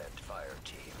our dead fire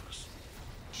teams.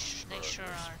 They sure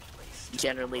are.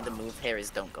 Generally, the move here is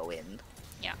don't go in.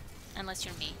 Yeah, unless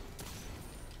you're me.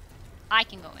 I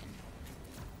can go in.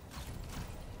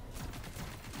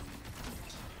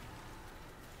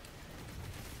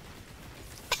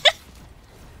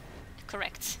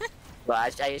 Correct. Well,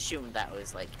 I assumed that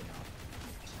was like, you know.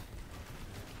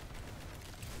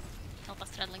 Help us,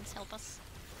 Threadlings, help us.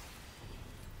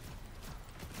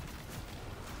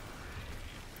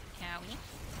 Howdy.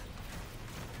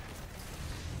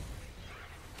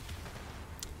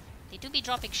 They do be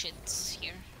dropping shits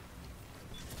here.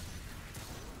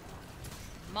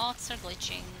 Moths are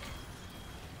glitching.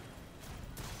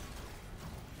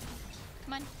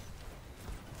 Come on.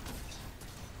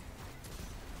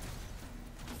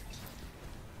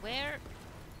 Where?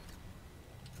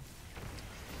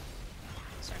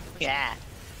 Sorry, for pushing. Yeah.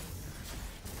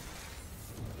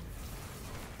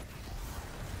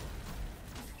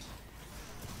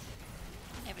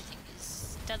 Everything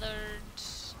is tethered.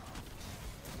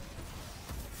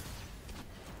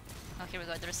 Oh, here we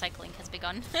go. The recycling has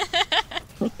begun.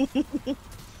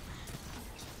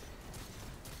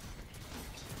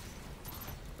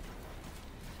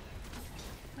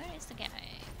 Where is the guy?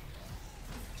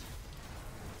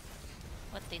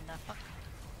 What in the fuck?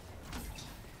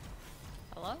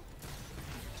 Hello?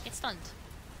 Get stunned.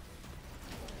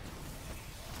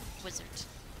 Wizard.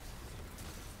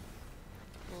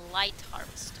 Light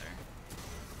harvester.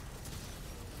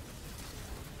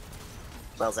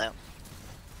 Well's out.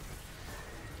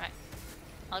 Right.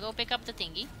 I'll go pick up the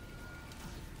thingy.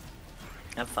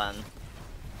 Have fun.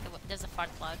 There's a fart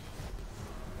cloud.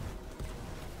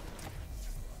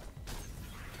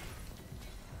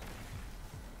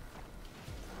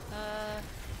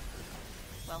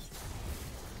 Well.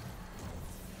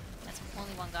 That's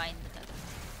only one guy in the tether.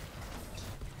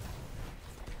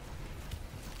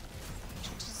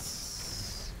 Which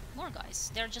is more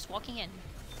guys. They're just walking in.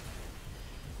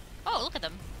 Oh, look at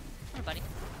them. Everybody.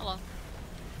 Hello.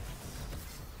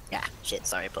 Yeah, shit,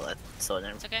 sorry, pull a sword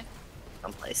in It's okay.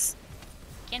 someplace.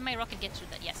 Can my rocket get through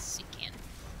that? Yes, it can.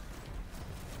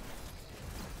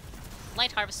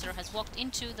 Light harvester has walked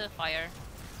into the fire.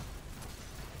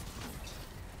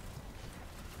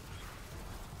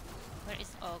 Where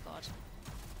is... oh god.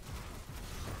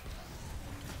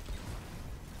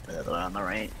 Another one on the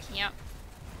right. Yeah.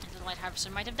 The light harvester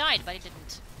might have died, but it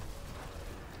didn't.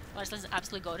 Lars is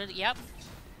absolutely goated. Yep.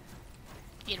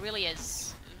 It really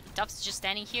is. Duff's just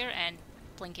standing here and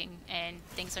blinking, and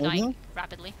things are dying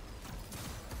rapidly.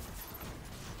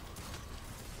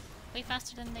 Way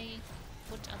faster than they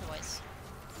would otherwise.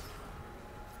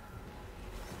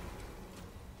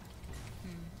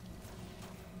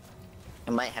 I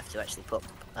might have to actually put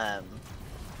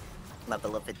my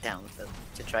beloved down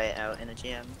to try it out in a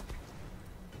GM.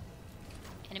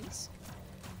 Enemies?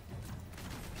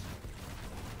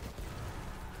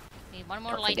 Need one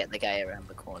more Don't light. forget the guy around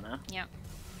the corner. Yeah.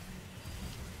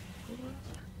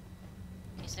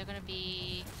 Is there gonna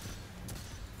be...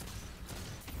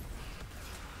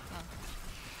 oh.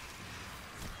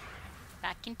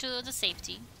 Back into the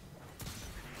safety.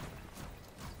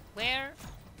 Where?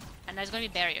 And there's gonna be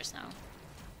barriers now.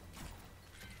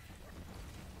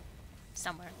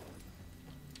 Somewhere.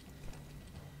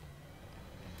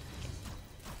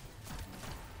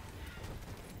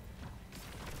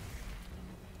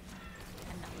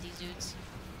 And now these dudes.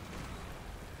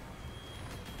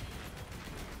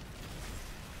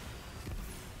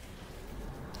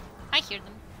 I hear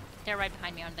them. They're right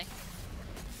behind me, aren't they?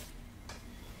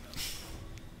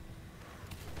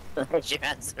 That's your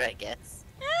answer, I guess.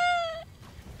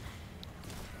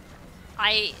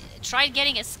 I tried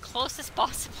getting as close as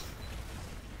possible.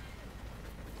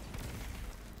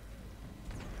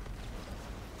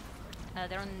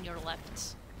 They're on your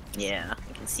left. Yeah,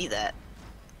 I can see that.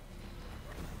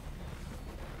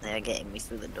 They're getting me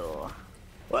through the door.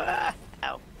 Wah!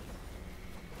 Ow.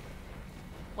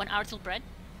 1 hour till bread.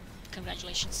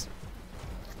 Congratulations.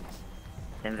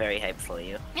 I'm very hyped for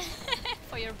you.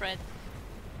 For your bread.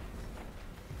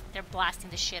 They're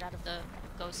blasting the shit out of the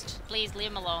ghost. Please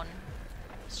leave him alone.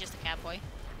 It's just a catboy.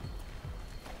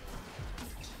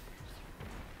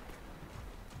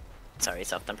 Sorry,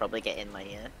 Soft, I'm probably getting my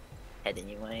heading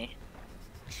your way.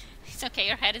 It's okay,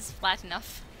 your head is flat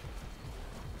enough.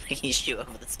 You shoot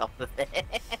over the top of it.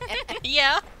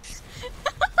 Yeah.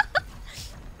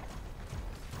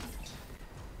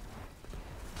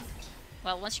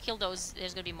 Well, once you kill those,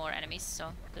 there's gonna be more enemies,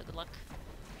 so good luck.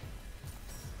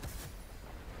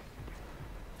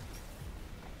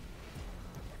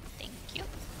 Thank you.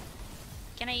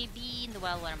 Can I be in the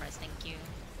well when I'm resting? Thank you.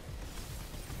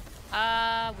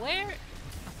 Where? Oh,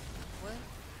 where?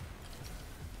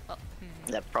 Oh,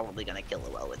 They're probably gonna kill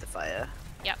the well with the fire.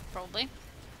 yeah, probably.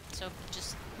 So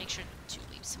just make sure to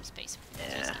leave some space.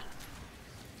 Yeah.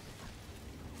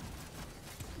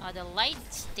 The light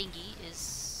thingy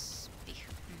is. Yep,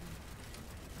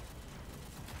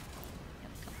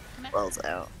 come back. Well's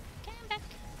out. Come back.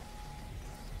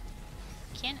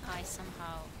 Can I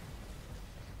somehow?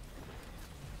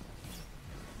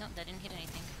 No, that didn't hit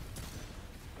anything.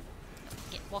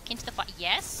 No, walk into the fire.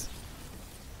 Yes.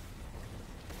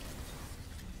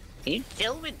 Can you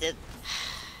chill with the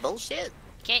bullshit?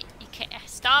 Okay, you can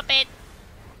stop it.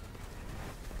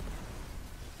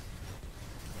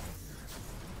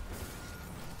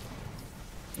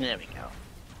 There we go.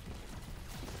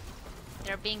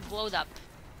 They're being blowed up.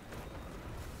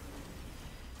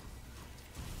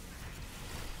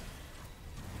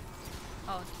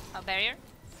 Oh, a barrier?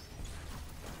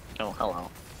 Oh, hello.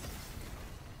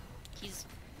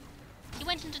 He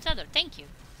went into tether. Thank you.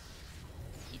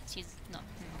 He's not.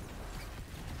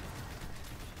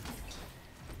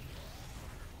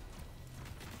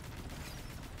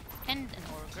 And an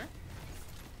auger.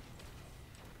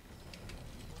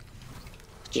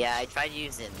 Yeah, I tried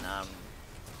using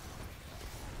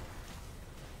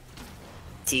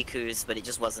Tikus, but it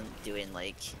just wasn't doing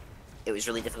like. It was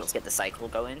really difficult to get the cycle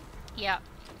going. Yeah.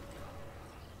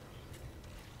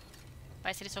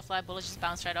 I said it's so fly, bullets just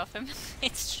bounced right off him.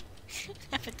 It's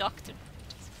I'm a doctor.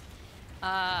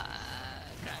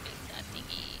 Grabbing that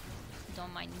thingy.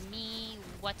 Don't mind me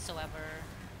whatsoever.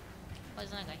 Oh,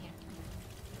 there's another guy here.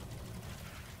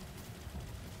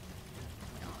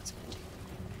 No, it's good.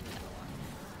 That one.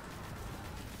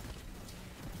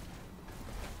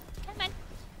 Come on.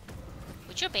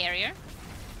 Put your barrier.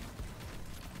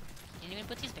 Didn't even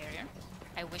put his barrier.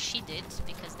 I wish he did,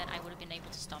 because then I would have been able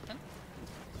to stop him.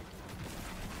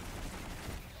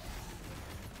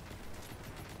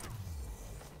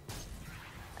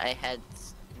 I had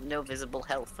no visible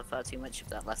health for far too much of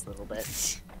that last little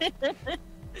bit.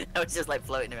 I was just like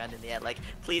floating around in the air, like,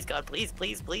 please God, please,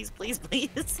 please, please, please, please.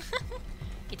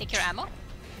 Can you take your ammo?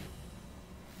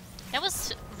 That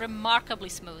was remarkably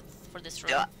smooth for this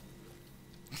room. Yeah.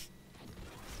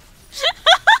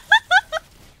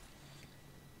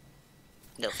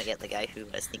 Don't forget the guy who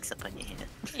sneaks up on you here.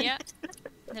 Yeah.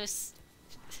 There's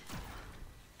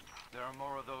There are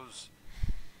more of those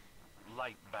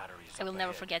light batteries. I will up never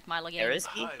ahead. forget Milo There getting is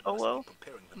he? Hive Oh must be well.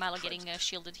 preparing them Milo for getting transport.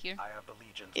 shielded here. I have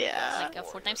allegiance Yeah. Like,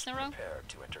 4 times in a row? prepared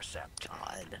to intercept.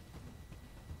 God.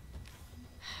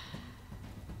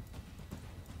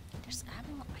 There's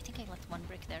ammo. I think I left 1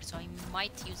 brick there, so I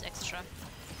might use extra.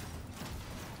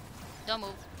 Don't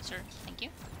move, sir. Thank you.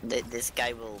 This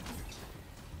guy will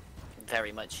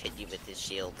very much hit you with his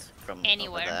shield from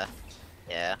Anywhere. over there.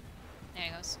 Yeah. There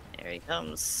he goes. There he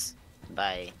comes.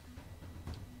 Bye.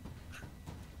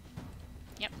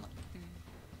 Yep.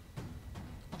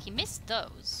 Well, he missed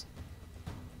those.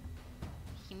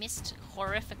 He missed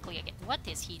horrifically again. What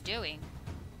is he doing?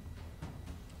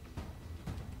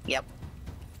 Yep.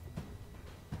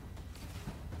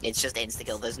 It's just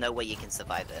insta-kill. There's no way you can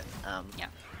survive it. Yeah.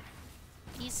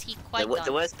 Is he quite The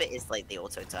done? worst bit is like the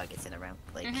auto targeting around.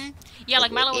 Like, Yeah,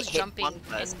 like it- Milo it was hit jumping one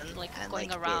person and like and, going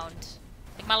like, it- around.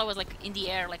 Like Milo was like in the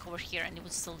air, like over here, and it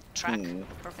would still track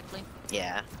perfectly.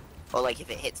 yeah. Or like if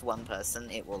it hits one person,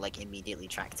 it will like immediately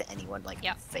track to anyone like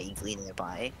Yeah. vaguely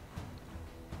nearby.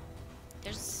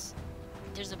 There's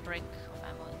a brick of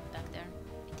ammo back there.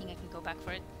 I think I can go back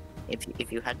for it.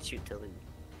 If you had shoot to loot.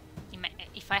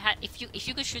 If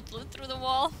you could shoot loot through the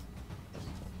wall.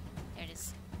 There it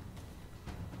is.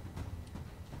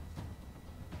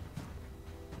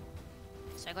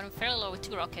 So I got him fairly low with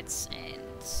 2 rockets,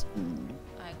 and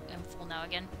I am full now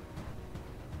again.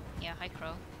 Yeah, hi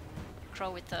Crow.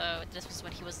 Crow with this was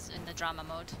when he was in the drama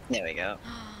mode. There we go.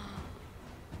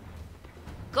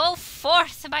 Go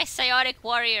forth, my psiotic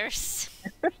warriors!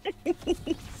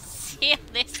 Seal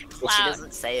this If she cloud.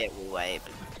 doesn't say it, we'll wait.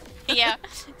 Yeah,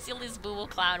 seal this boo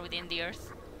cloud within the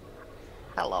earth.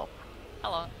 Hello.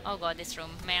 Hello. Oh god, this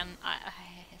room, man.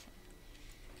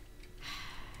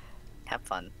 Have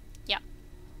fun. Yeah.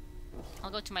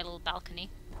 I'll go to my little balcony.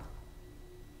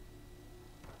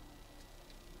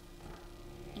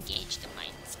 Engage the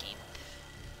mindscape.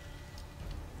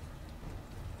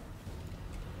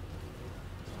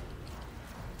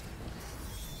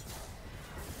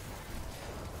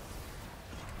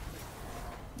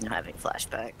 I'm having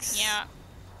flashbacks. Yeah.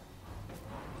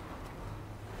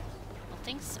 Well,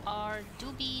 things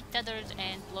do be tethered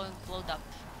and blowed up.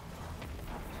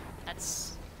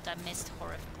 That missed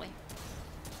horrifically.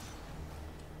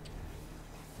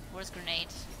 Worst grenade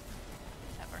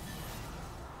ever.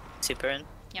 Super in.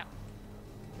 Yeah.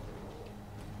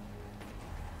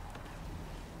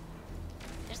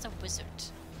 There's a wizard.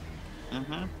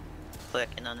 Mm-hmm.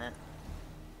 Working on it.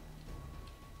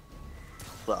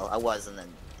 Well, I was and then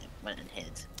it went and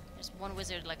hid. There's one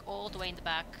wizard like all the way in the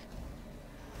back.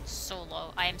 So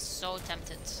low. I am so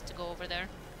tempted to go over there.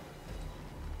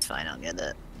 It's fine, I'll get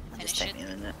it. It'll just Finish take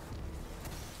me a minute.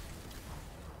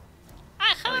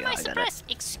 Ah, how Oh, am yeah, I I got it. suppressed?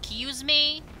 Excuse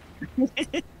me?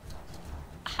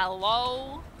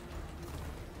 Hello?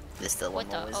 There's still one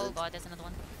What more the? wizard. Oh god, there's another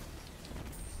one.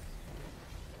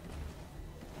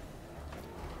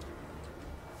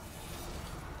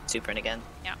 Super in again.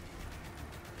 Yeah.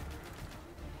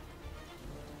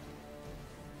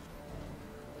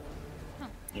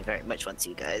 He very much wants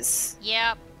you guys.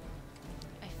 Yep.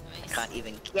 I can't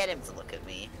even get him to look at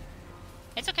me.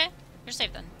 It's okay. You're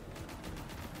safe then.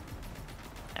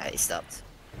 Alright, he stopped.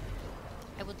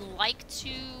 I would like to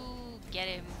get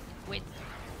him with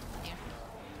here.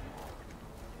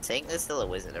 I think there's still a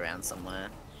wizard around somewhere.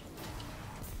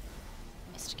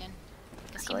 Missed again.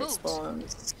 Because he Collect moved.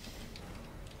 spawns.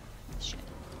 Shit.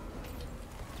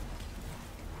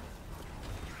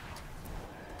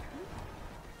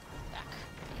 Back.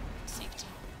 Safety.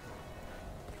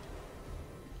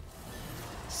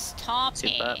 Stop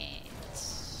Super. it.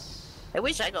 I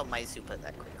wish I got my super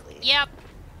that quickly. Yep.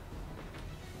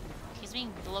 He's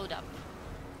being blowed up.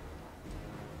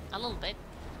 A little bit.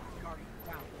 Guardian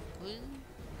found. Woo.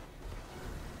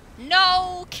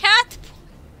 No, cat.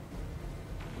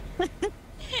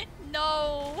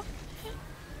 No.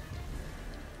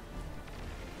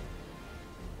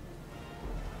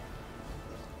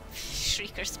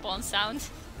 Shrieker spawn sound.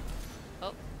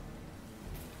 Oh.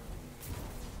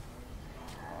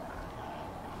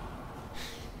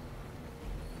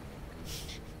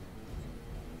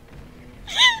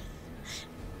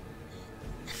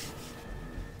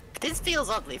 This feels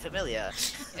oddly familiar.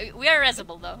 We are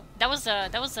resible though. That was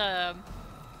a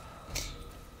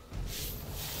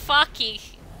fucking.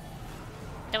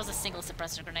 That was a single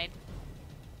suppressor grenade.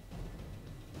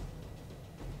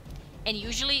 And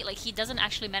usually, like, he doesn't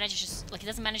actually manage he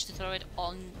doesn't manage to throw it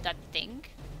on that thing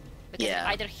because Yeah.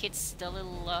 it either hits the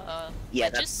little Yeah,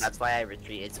 ledges, that's why I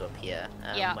retreated to up here.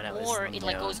 yeah, when I was or on it my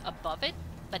like own. goes above it.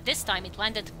 But this time it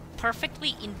landed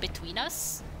perfectly in between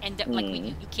us, and like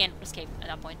you can't escape at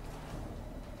that point.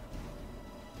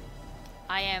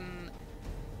 I am.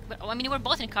 But, I mean, we're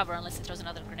both in cover unless it throws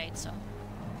another grenade, so.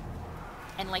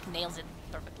 And like nails it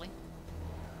perfectly.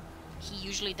 He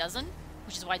usually doesn't,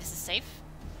 which is why this is safe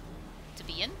to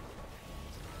be in.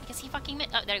 Because he fucking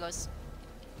oh, there he goes.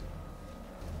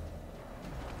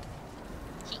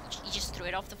 He just threw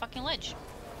it off the fucking ledge.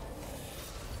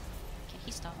 Okay,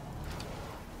 he stopped.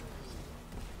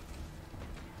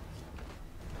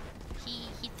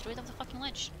 He threw it off the fucking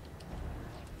ledge.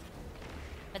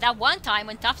 But that one time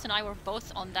when Tuft and I were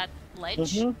both on that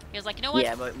ledge, he was like, you know what?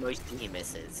 Yeah, mostly he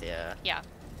misses. Yeah. Yeah.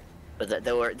 But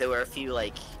there were a few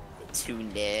like too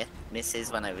near misses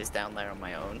when I was down there on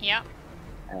my own. Yeah.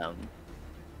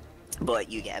 But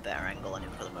you get a better angle on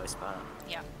him for the most part.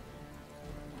 Yeah.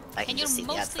 I can And just see you're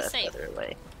the mostly advert safe. further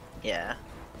away. Yeah.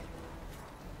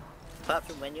 Apart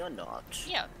from when you're not.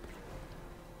 Yeah.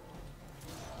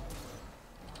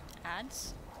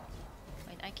 Ads.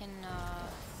 Wait, I can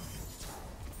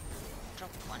drop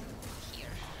one here.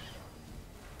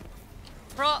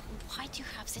 Bro, why do you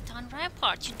have Zetan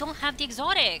Rampart? You don't have the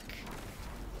exotic.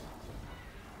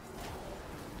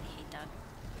 I hate that.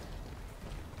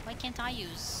 Why can't I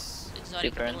use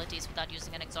exotic Super. abilities without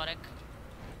using an exotic?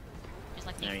 Just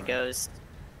like There he the- goes.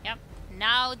 Yep.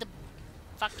 Now the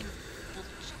fucking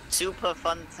Super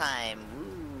fun time.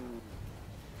 Woo.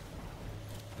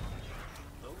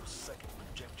 Those second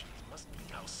projections must be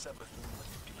how Sebathun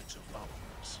manipulates her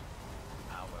followers.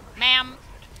 However, she Ma'am.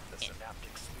 does it, the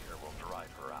synaptic sphere will drive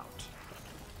her out.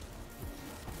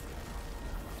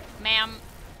 Ma'am,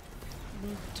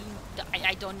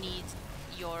 I don't need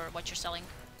what you're selling.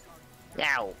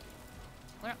 Now.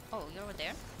 Where? Oh, you're over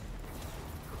there.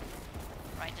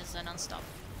 Right, there's a non-stop.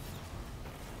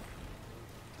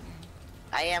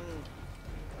 I am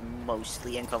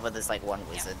mostly in cover. There's like one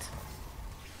wizard.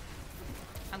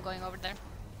 I'm going over there.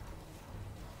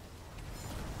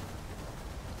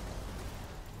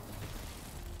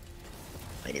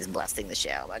 It is blasting the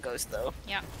shit out of that ghost though.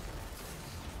 Yeah.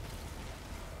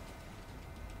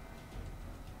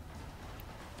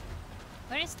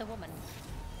 Where is the woman?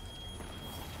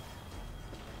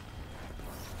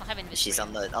 I'll have invis She's for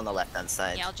on you. the left hand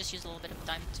side. Yeah, I'll just use a little bit of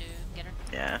time to get her.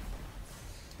 Yeah.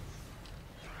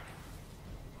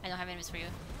 I don't have invis for you.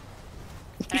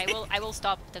 But I will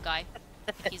stop the guy.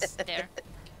 He's there.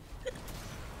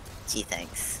 Gee,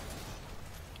 thanks.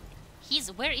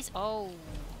 Where is, oh.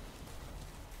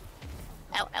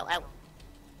 Ow, ow, ow.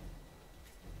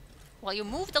 Well, you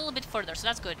moved a little bit further, so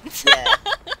that's good. Yeah.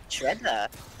 Shredder,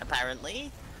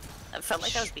 apparently. I felt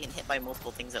like I was being hit by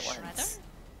multiple things at Shredder? once.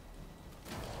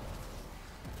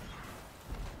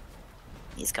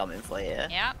 He's coming for you.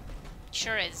 Yeah,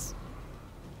 sure is.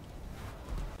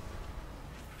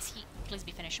 Please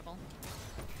be finishable.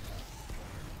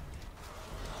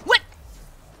 What?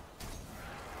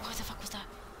 What the fuck was that?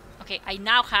 Okay, I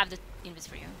now have the invis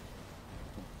for you.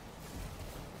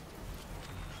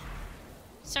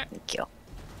 Sir, Kill.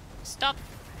 stop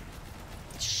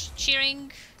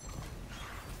cheering.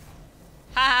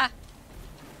 Haha.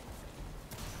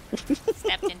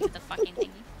 Stepped into the fucking thingy.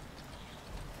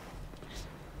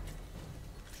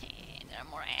 Hey, there are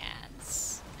more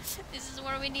ads. This is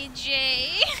where we need Jay.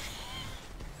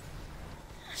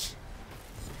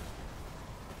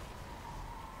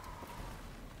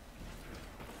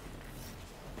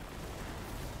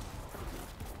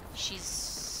 She's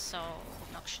so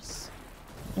obnoxious.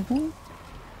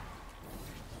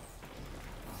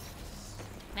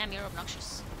 Ma'am, you're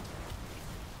obnoxious.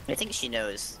 I think she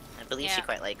knows. I believe she Yeah.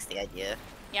 quite likes the idea.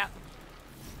 Yeah.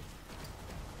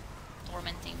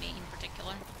 Tormenting me in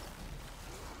particular.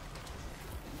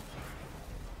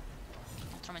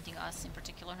 Well, tormenting us in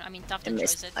particular. I mean, Taft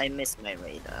enjoys it. I missed my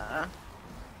radar.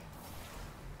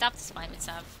 Taft's fine with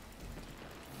Sav.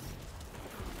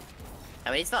 I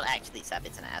mean, it's not actually Sab,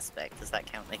 it's an aspect. Does that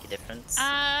count make a difference?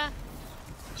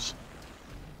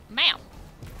 Ma'am.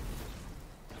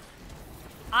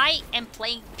 I am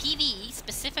playing PvE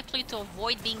specifically to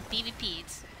avoid being PvP'd.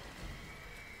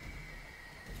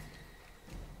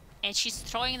 And she's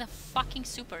throwing the fucking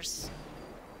supers.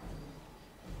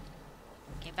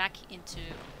 Okay, back into...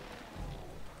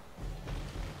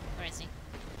 Where is he?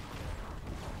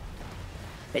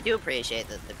 I do appreciate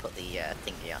that they put the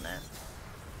thingy on it.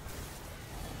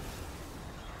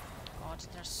 God,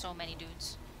 there's so many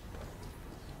dudes.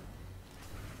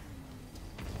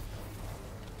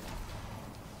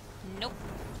 Nope.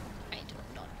 I do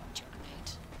not want your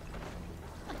grenade.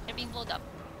 Huh, they're being blown up.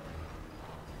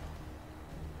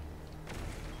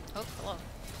 Oh, hello.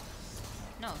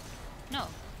 No. No.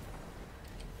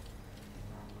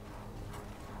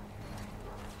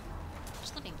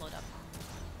 Still being blown up.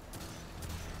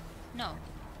 No.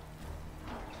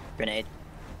 Grenade.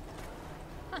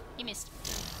 Huh, he missed.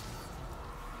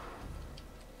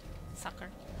 Sucker.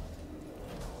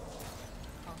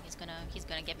 Oh, he's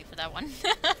gonna get me for that one.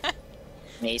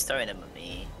 Yeah, he's throwing him at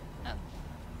me. Oh.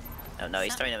 Oh no,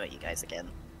 he's throwing him at you guys again.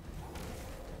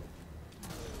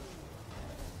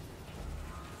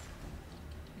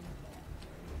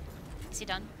 Is he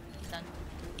done? He's done.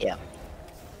 Yeah.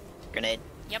 Grenade.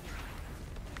 Yep.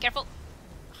 Careful.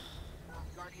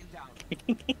 Guardian down.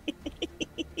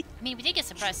 I mean, we did get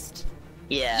suppressed.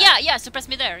 Yeah. Yeah, suppress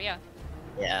me there, yeah.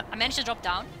 Yeah. I managed to drop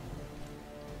down.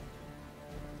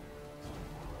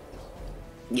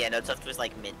 Yeah, no, Tuft was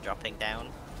like mid dropping down,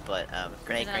 but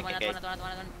grenade, Another grenade, one, grenade. another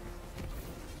one.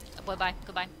 Oh, bye,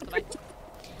 goodbye.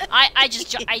 I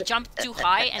just I jumped too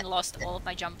high and lost all of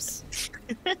my jumps.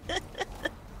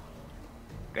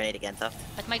 Grenade again, Tuft.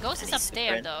 But my ghost is And up he's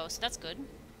there super. though, so that's good.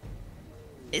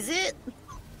 Is it?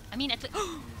 I mean, at least.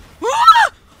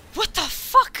 What the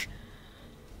fuck?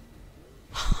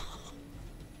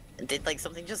 Did like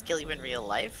something just kill you in real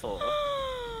life, or?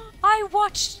 I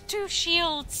watched two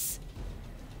shields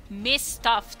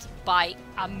misstuffed by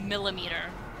a millimeter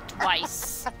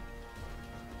twice.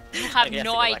 You have Okay, I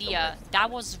no have to go back idea. over. That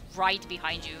was right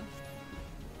behind you.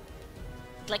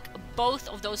 Like both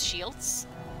of those shields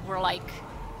were like,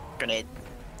 Grenade.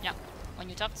 yeah, on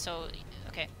you top. So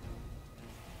okay,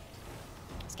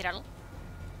 skedaddle.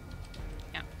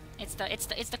 Yeah, it's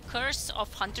the curse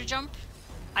of hunter jump.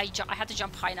 I had to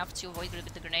jump high enough to avoid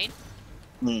the grenade.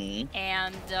 Hmm.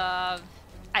 And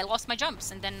I lost my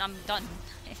jumps, and then I'm done.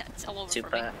 It's all over for me.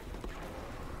 Super.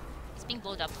 It's being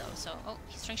blown up though, so oh,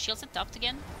 he's throwing shields at Duft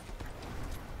again.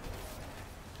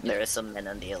 There are some men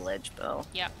on the ledge, Bill.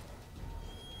 Yeah.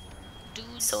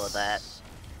 Dudes. Saw that.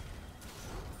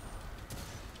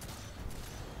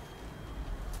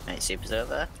 Right, super's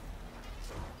over.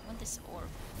 I want this orb.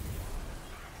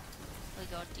 Oh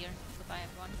god, dear. Goodbye,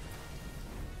 everyone.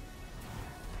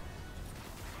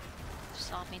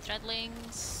 Stop me,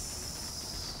 threadlings.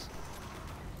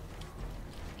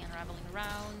 Unraveling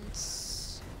around.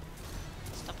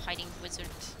 hiding wizard.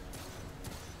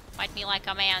 Fight me like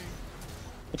a man.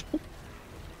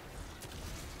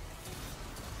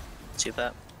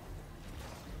 Super.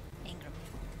 Ingram.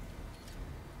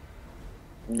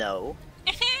 No.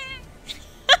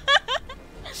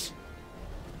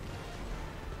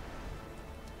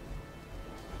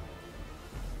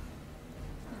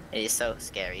 It is so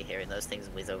scary hearing those things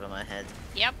whiz over my head.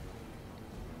 Yep.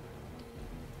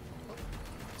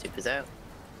 Super's out.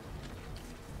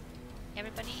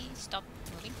 Everybody stop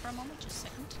moving for a moment, just a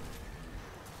second.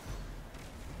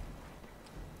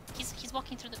 He's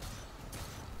walking through the...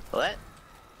 What?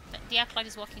 The acolyte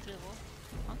is walking through the wall.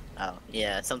 Huh? Oh,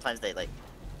 yeah, sometimes they like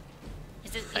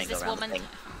Is try and go this around the woman... thing.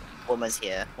 Woman's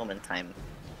here. Woman time.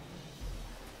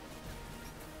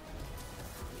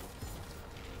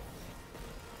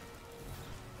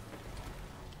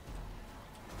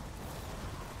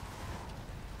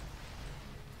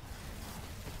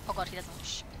 Oh god, he doesn't...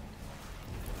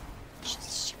 She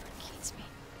fucking hates me.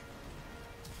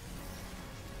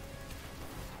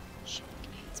 She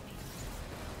fucking hates me.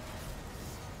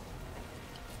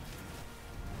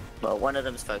 Well, one of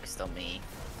them's focused on me.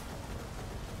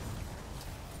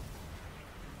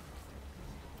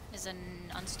 Is an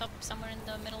unstop somewhere in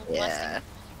the middle Yeah. blasting?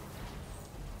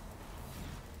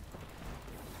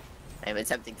 I'm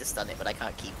attempting to stun it, but I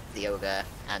can't keep the ogre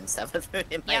and Savathun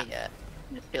in my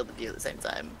field of view at the same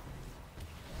time.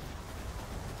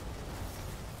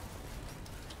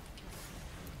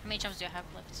 How many jumps do I have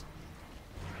left?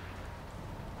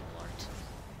 Lord.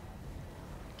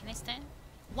 Can I stand?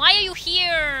 Why are you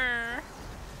here?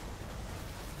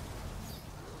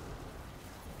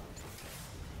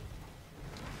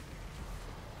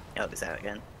 Oh, it's out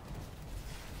again.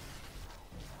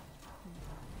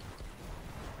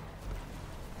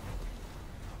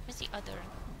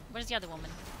 Where's the other woman?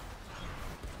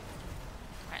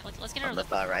 Alright, let's get her On a the look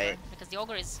far over, right. because the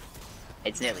ogre is...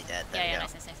 It's nearly dead. There Yeah, we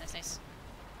go. nice.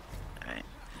 Alright.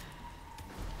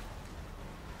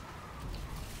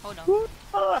 Hold on.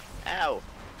 Oh, ow!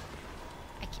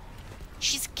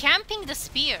 She's camping the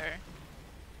spear.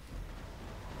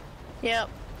 Yep.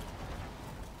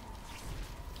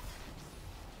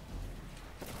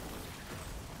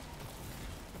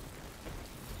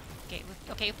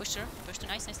 Okay, you pushed her.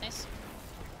 Nice.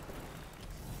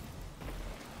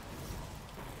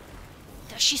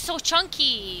 She's so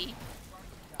chunky!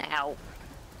 Ow.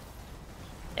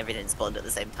 Everything spawned at the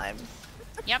same time.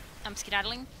 Yep, I'm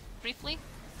skedaddling briefly.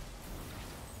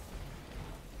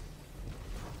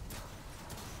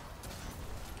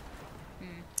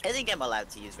 I think I'm allowed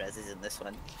to use reses in this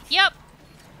one. Yep!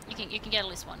 You can get at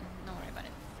least one. Don't worry about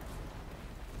it.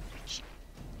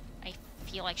 I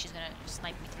feel like she's gonna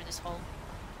snipe me through this hole.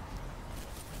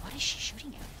 What is she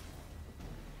shooting at?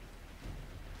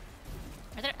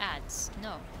 Are there ads?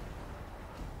 No.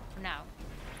 For now.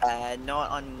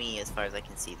 Not on me as far as I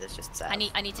can see. There's just Sav. I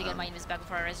need to get my invis back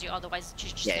before I res you, otherwise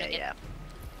she's just Yeah, gonna get... yeah.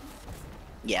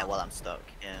 Yeah, well, I'm stuck.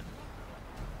 Yeah.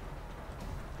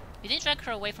 You did drag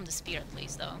her away from the spear at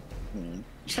least, though. Hmm.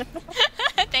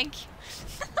 Thank you.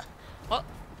 Oh,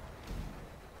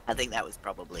 I think that was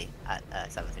probably at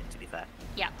Savathun, to be fair.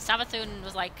 yeah. Savathun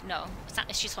was like, no, it's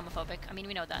not, she's homophobic. I mean,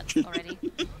 we know that already.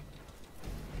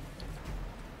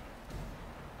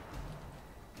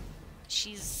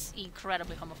 She's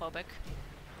incredibly homophobic.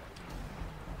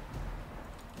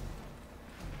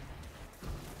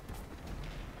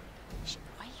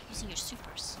 Why are you using your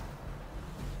supers?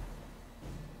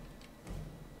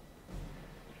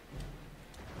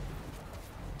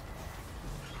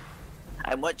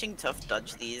 I'm watching Tough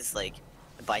dodge these, like,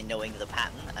 by knowing the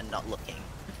pattern and not looking.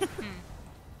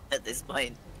 At this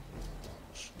point.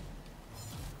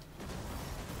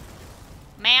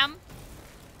 Ma'am?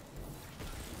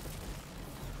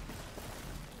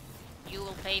 You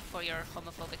will pay for your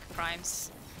homophobic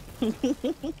crimes.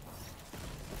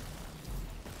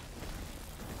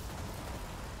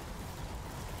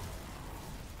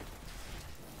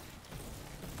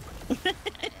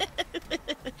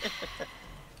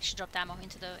 She dropped ammo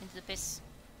into the piss.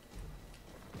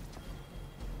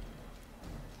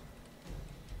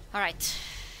 Alright.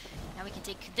 Now we can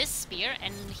take this spear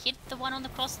and hit the one on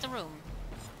across the room.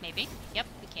 Maybe. Yep,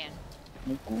 we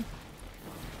can.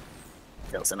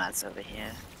 Still some ads over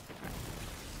here.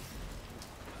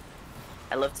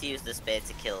 I love to use the spear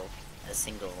to kill a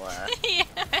single, Yeah,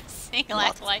 single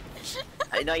moth. acolyte.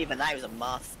 Not even that, it was a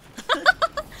moth.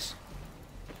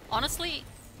 Honestly,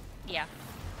 yeah.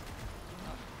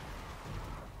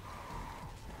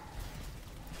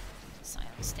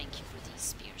 Silence, thank you for these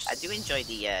spears. I do enjoy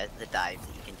the dive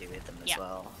that you can do with them as Yeah.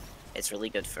 well. It's really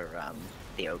good for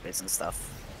the ogres and stuff.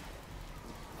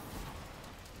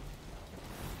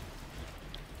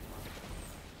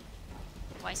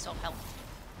 I saw health.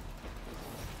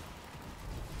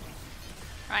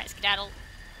 Alright, skedaddle.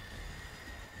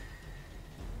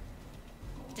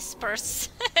 Disperse.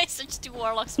 Such two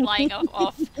warlocks flying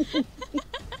off.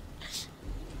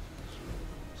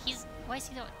 He's. Why is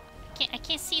he doing? I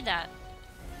can't see that.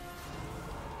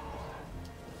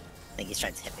 I think he's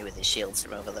trying to hit me with his shields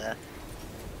from over there.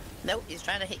 Nope, he's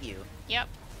trying to hit you. Yep.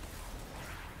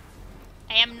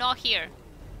 I am not here.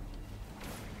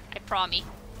 I promise.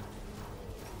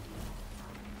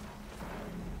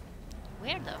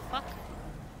 Where the fuck?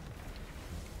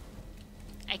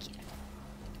 I can't.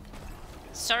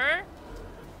 Sir?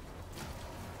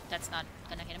 That's not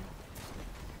gonna hit him.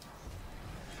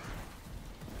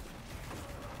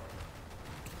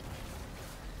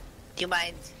 Do you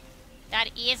mind? That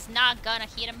is not gonna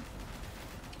hit him.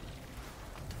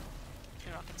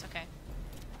 3 rockets, okay.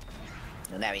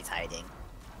 Well, now he's hiding.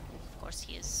 Of course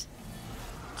he is.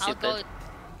 Super. I'll go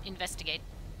investigate.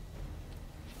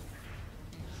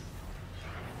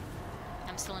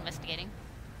 I'm still investigating.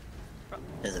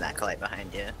 There's an acolyte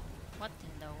behind you. What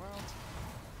in the world?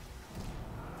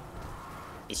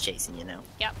 He's chasing you now.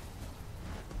 Yep.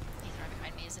 He's right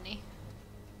behind me, isn't he?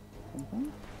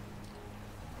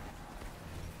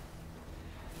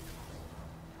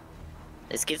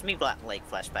 This gives me like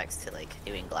flashbacks to like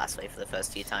doing Glassway for the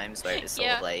first few times, where it's sort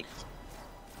Yeah. of like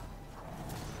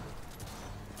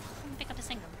Pick up the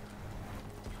single.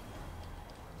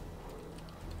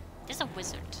 There's a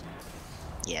wizard.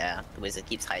 yeah, the wizard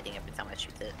keeps hiding every time I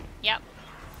shoot it. Yep.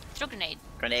 Throw grenade.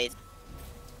 Grenade.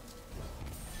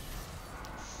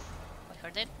 I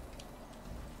heard it.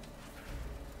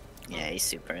 Yeah, he's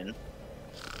super in.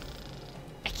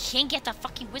 I can't get that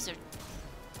fucking wizard.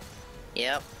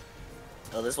 Yep.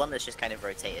 Well, there's one that's just kind of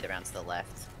rotated around to the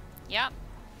left. Yep.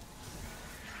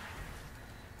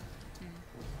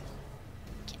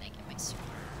 Can I get my super?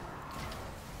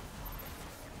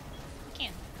 I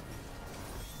can.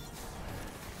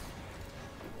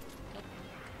 Nope.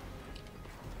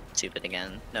 Stupid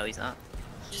again. No, he's not.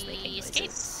 Just making He noises.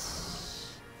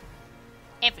 escaped.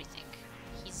 Everything.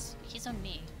 He's on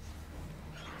me.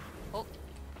 Oh.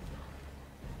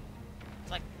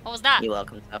 It's like, what was that? You're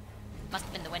welcome, Tuff. Must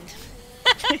have been the wind.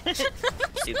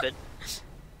 Stupid.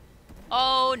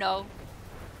 Oh no.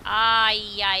 Ay,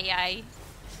 ay, ay.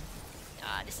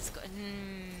 Ah, this is good.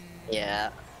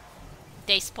 Yeah.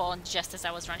 They spawned just as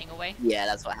I was running away. Yeah,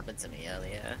 that's what happened to me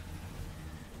earlier.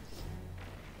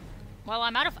 Well,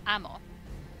 I'm out of ammo.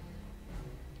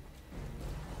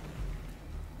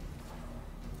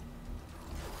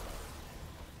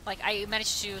 Like, I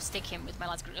managed to stick him with my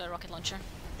last rocket launcher,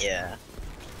 Yeah.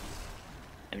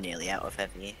 I'm nearly out of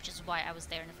heavy. which is why I was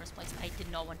there in the first place. I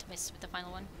did not want to miss with the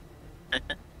final one.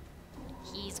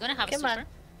 He's gonna have Come a on. super.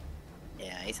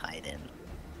 Yeah, he's hiding.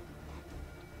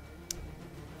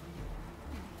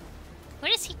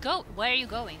 Where does he go? Where are you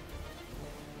going?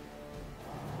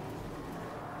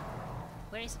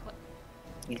 Where is what?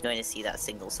 He's going to see that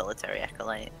single solitary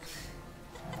acolyte.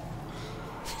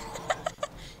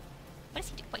 What is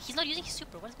he doing? He's not using his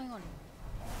super. What is going on?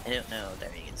 I don't know. There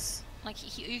he is. Like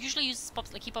he usually uses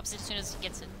pops. Like he pops it as soon as he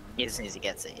gets it, As soon as he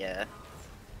gets it, yeah.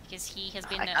 because he has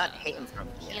been. I can't hit him from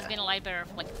He here. has been a light bearer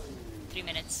for like 3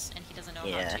 minutes, and he doesn't know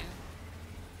Yeah. how to.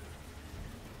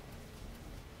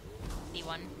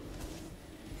 D1.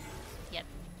 Yet.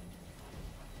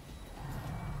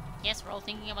 Yes, we're all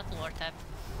thinking about the lore tab.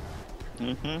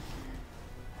 Mm-hmm.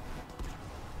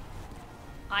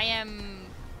 I am.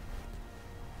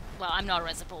 Well, I'm not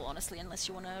resible, honestly, unless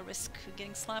you want to risk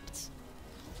getting slapped.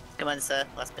 Come on, sir.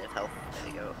 Last bit of health.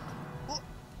 There we go.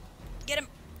 Get him!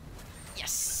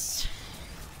 Yes!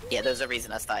 Yeah, there's a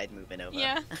reason I started moving over.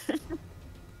 Yeah.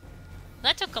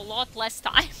 That took a lot less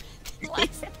time than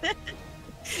last.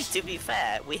 To be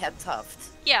fair, we had Tuft.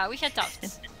 Yeah, we had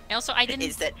tufts. And also, I didn't.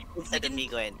 Instead of didn't- me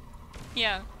going,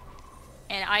 Yeah.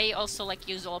 And I also like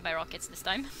used all my rockets this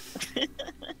time.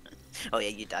 oh yeah,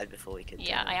 you died before we could.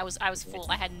 Yeah, I was full.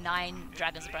 I had 9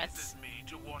 dragon's breaths. Me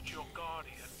to watch your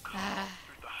guardian come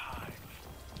through the hive.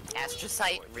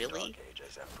 Astrocyte, really? Dark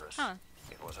Ages Empress. Huh.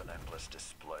 It was an endless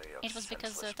display of It was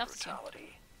because, senseless Tuft is here.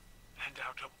 brutality. And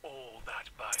out of all that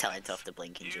It's telling violence, Tuft to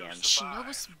blink in you GM.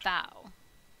 Shinobu's bow.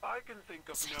 I can think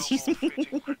of no more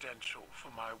fitting credential for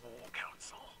my war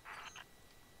council.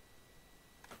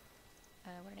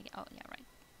 Where did I get? Oh, yeah, right.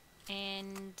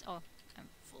 And oh, I'm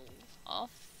full of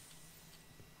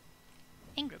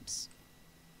engrams.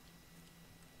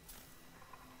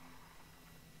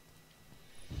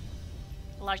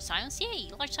 Large science, yay!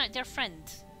 Large science, their friend.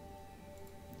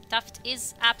 Tuft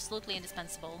is absolutely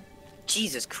indispensable.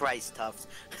 Jesus Christ, Tuft.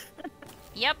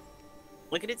 Yep,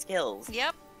 Look at its kills.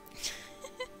 yep.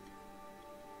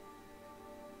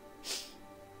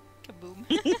 Kaboom.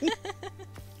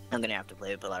 I'm gonna have to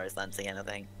play with Polaris Lance again, I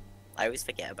think. I always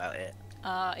forget about it.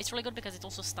 It's really good because it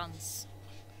also stuns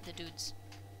the dudes.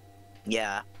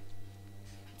 Yeah.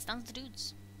 It stuns the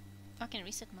dudes. I can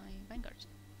reset my Vanguard.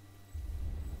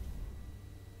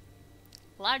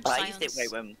 Large I scions. used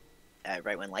it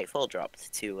right when Lightfall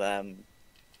dropped to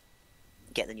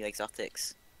get the new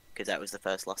exotics, because that was the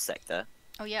first lost sector,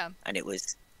 Oh yeah. and it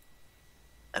was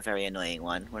a very annoying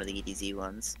one of the EDZ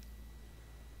ones.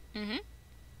 Mm-hmm.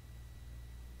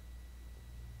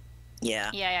 Yeah.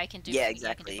 Yeah, I can do. Yeah, I can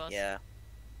exactly. do both. Yeah.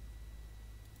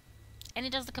 And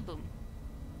it does the kaboom.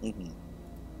 hmm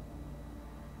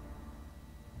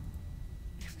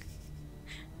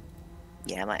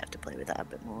Yeah, I might have to play with that a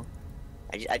bit more.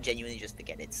 I genuinely just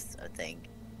forget it's a thing.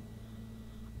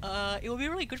 It will be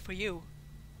really good for you.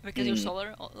 Because you're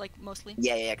solar, like, mostly?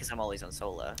 Yeah, because I'm always on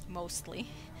solar. Mostly.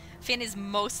 Finn is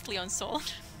mostly on solar.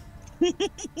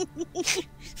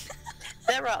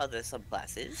 There are other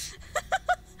subclasses.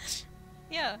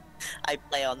 Yeah. I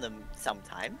play on them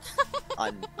sometimes.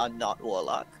 on not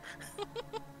Warlock.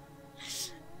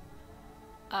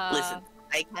 Listen,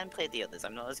 I can play the others.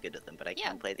 I'm not as good at them, but I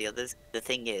can play the others. The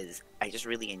thing is, I just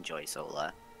really enjoy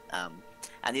solar.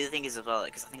 And the other thing is as well,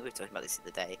 because I think we were talking about this the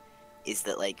other day, is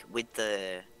that like with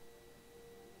the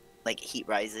like heat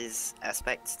rises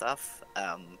aspect stuff,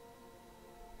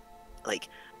 like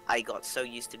I got so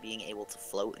used to being able to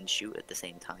float and shoot at the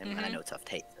same time, and I know Tough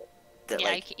hates it. That Yeah,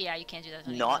 like you can't do that on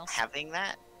anything not else. having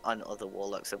that on other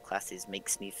Warlock subclasses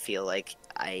makes me feel like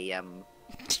I am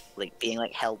like being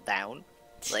like held down.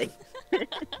 Like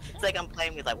it's like I'm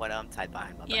playing with like one arm tied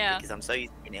behind my back because I'm so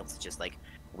used to being able to just like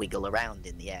wiggle around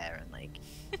in the air and like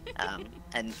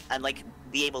and like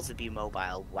be able to be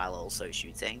mobile while also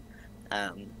shooting.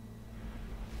 And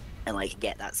like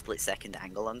get that split-second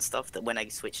angle on stuff that when I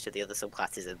switch to the other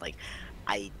subclasses and like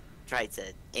I try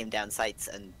to aim down sights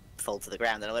and fall to the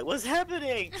ground and I'm like, what's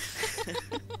happening?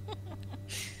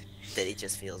 That it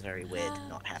just feels very weird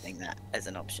not having that as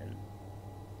an option.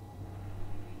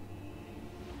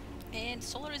 And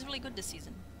solar is really good this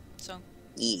season, so.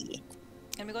 Yeah.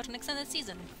 And we got an extended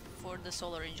season for the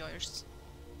solar enjoyers.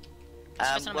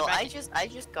 Well, I just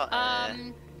got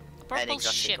an Purple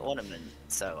exotic ship. ornament,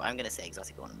 so I'm gonna say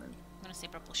exotic ornament. I'm gonna say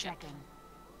purple ship.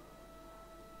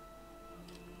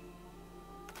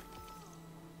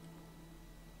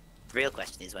 The real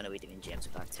question is, when are we doing GMs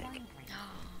with Arctic? Purple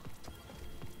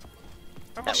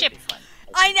That would ship. be fun.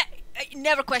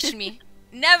 Never question me.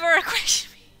 Never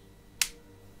question me.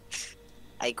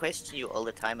 I question you all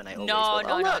the time, and I always No, go,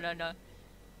 no, oh, no, look! no, no.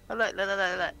 Oh,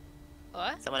 look.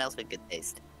 What? Someone else with good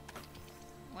taste.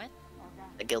 What?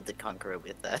 A gilded conqueror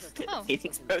with Oh.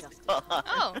 Phoenix Protocol.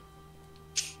 Oh.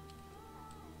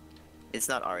 It's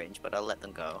not orange, but I'll let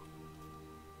them go.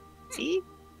 See?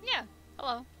 Yeah.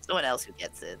 Hello. Someone else who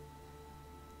gets it.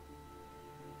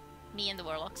 Me and the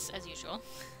warlocks, as usual.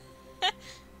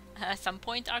 At some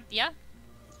point, yeah.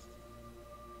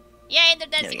 Yay, they're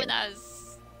dancing with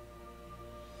us.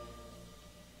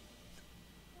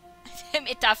 Damn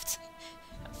it, Taft.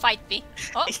 Fight me.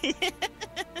 Oh.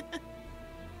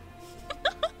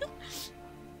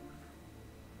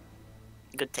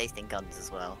 Good tasting guns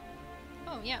as well.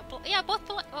 Oh yeah, yeah, both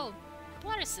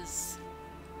Polaris is.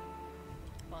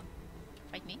 Well,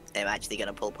 fight me. I'm actually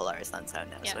gonna pull Polaris Lance out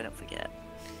now, so I don't forget.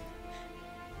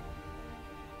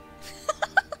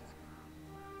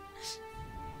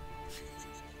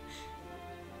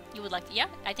 You would like to, yeah?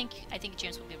 I think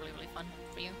James will be really fun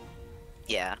for you.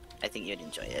 Yeah, I think you'd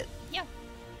enjoy it. Yeah.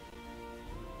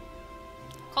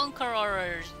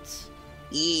 Conquerors.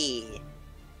 Yeah.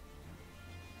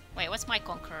 Wait, what's my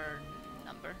conqueror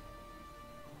number?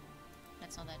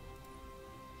 That's not that.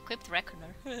 Equipped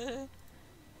Reckoner.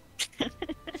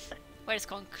 Where's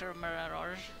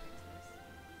Conqueror?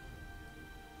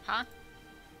 Huh?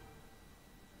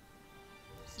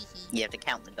 You have to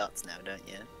count the dots now, don't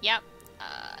you? Yep.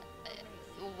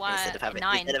 Instead of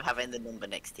 9. having the number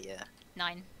next to you.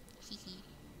 9.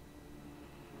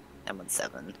 I'm on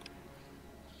 7.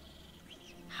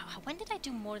 When did I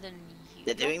do more than you?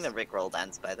 They're doing the Rickroll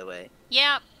dance, by the way.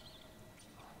 Yeah.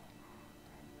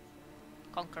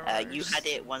 Conquerors. You had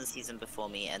it one season before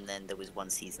me, and then there was one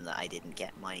season that I didn't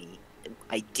get my...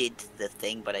 I did the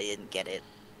thing, but I didn't get it.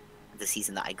 The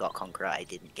season that I got Conqueror, I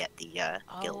didn't get the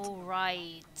guild. Oh,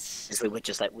 right. So we were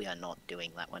just like, we are not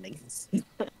doing that one again.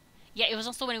 Yeah, it was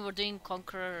also when we were doing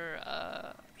Conqueror,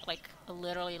 like,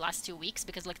 literally last 2 weeks,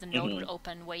 because, like, the node would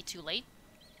open way too late.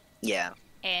 Yeah.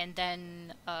 And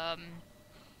then,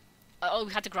 oh,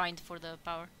 we had to grind for the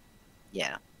power.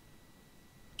 Yeah.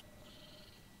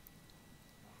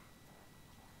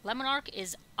 Lemon Arc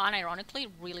is unironically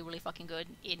really, really fucking good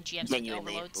in GMs with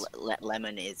Genuinely, overloads.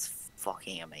 Lemon is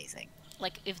fucking amazing.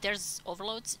 Like, if there's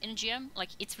overloads in a GM, like,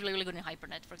 it's really, really good in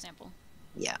Hypernet, for example.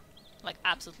 Yeah. Like,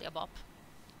 absolutely a bop.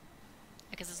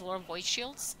 Because there's a lot of void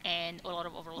shields and a lot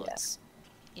of overloads.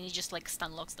 And he just, like,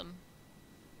 stun locks them.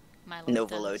 Milo No with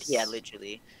the overload. Yeah,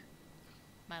 literally.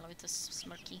 Milo with the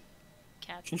smirky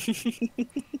cat.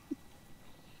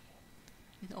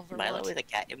 No overload. Milo with a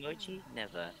cat emoji?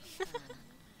 Never.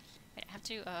 Wait, I have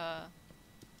to,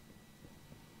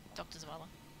 talk to Zavala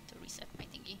to reset my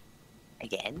thingy.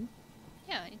 Again?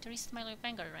 Yeah, I need to reset my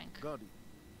Vanguard rank. Guardian.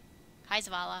 Hi,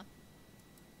 Zavala.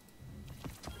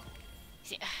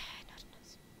 See, not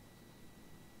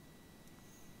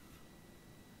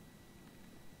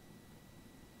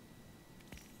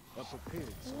A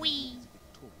prepared Wee.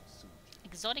 victorious soldier.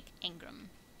 Exotic Engram.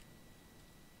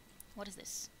 What is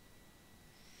this?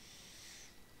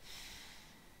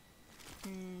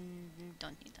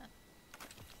 Don't need that.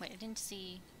 Wait, I didn't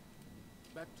see.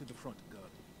 Back to the front,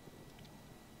 Guardian.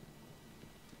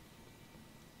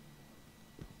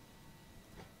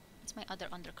 It's my other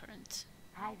undercurrent.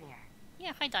 Hi there.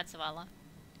 Yeah, hi, Dad Zavala.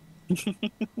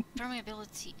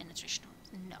 Permeability and attrition.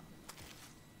 No.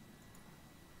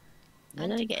 Where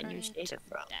did I get a new Undercurrent shader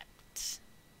from? depth.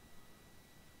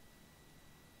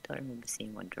 Don't remember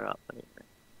seeing one drop. What is it?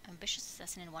 Ambitious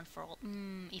Assassin and One for All.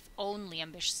 If only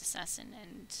Ambitious Assassin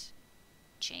and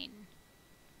Chain.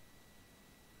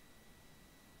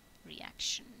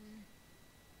 Reaction.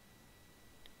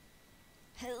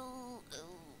 All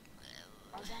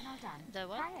done, all done. The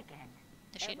what? Try again.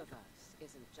 The shader? Eververse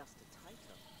isn't just a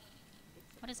title.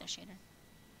 It's a What is that shader?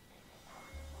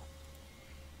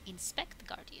 Inspect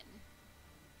Guardian.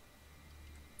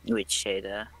 Which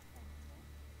shader?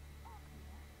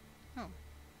 Oh.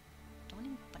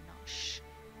 Dawning Panache.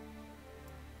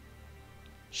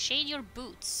 Shade your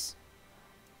boots.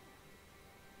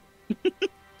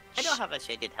 I don't have a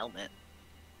shaded helmet.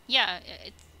 Yeah,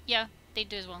 yeah, they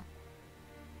do as well.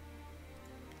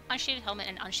 Unshaded helmet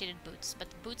and unshaded boots, but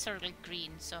the boots are like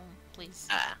green, so please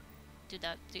Ah. do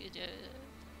that.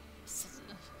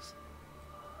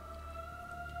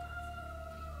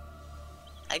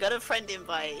 I got a friend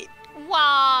invite.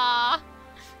 Wah!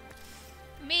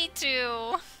 Me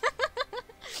too.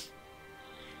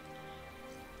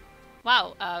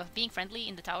 Wow, being friendly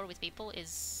in the tower with people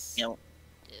is You know.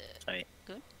 Sorry.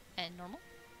 good and normal.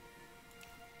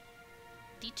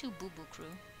 D2 Boo Boo Crew.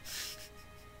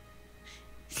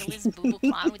 Still is Boo Boo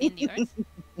Clown within the earth?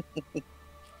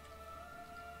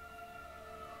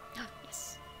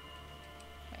 Yes.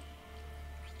 Right.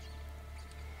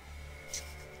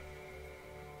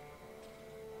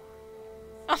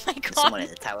 Oh my There's someone in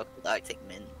god! the tower called Arctic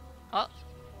Mint. Oh.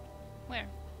 Where?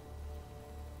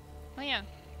 Oh yeah.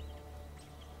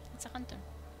 It's a hunter.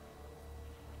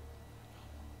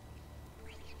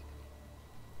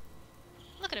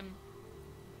 Look at him.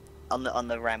 On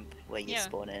the ramp where you Yeah.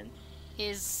 spawn in.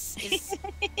 Is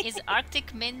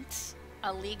Arctic Mint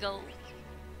a legal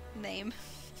name?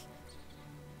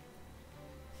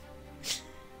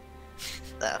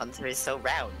 That hunter is so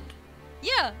round.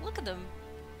 Yeah, look at them.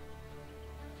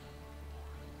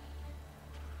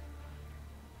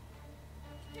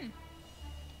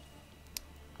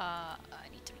 I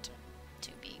need to return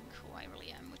to being who I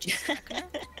really am, which is Reckoner.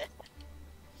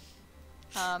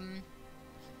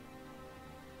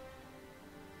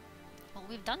 Well,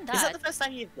 we've done Is that that. the first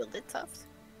time you've built it, Tuft?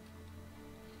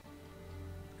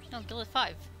 No, Gillet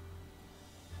 5.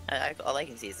 All I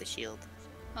can see is the shield.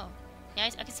 Oh, yeah, I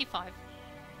can see 5.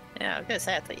 Yeah, I was gonna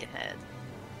say I thought you had.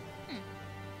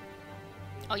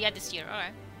 Oh yeah, this year,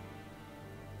 alright.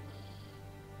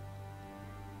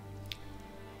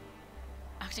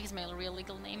 Arctic is my real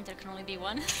legal name, there can only be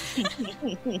one.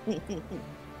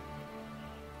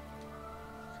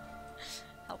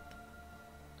 Help.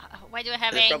 Why do I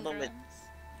have The problem engrams?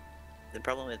 The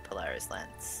problem with Polaris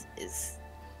Lance is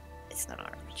it's not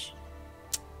orange.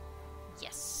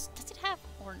 Yes. Does it have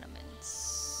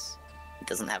ornaments? It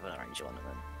doesn't have an orange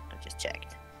ornament. I've just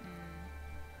checked.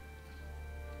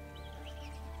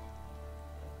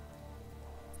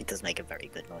 It does make a very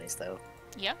good noise though.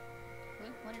 Yeah?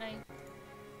 Wait, what did I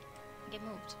get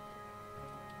moved?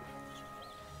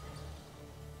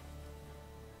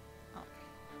 Oh.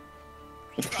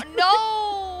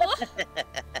 No!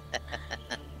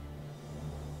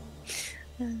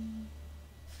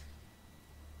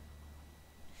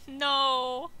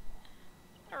 No!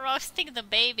 Roasting the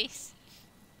babies.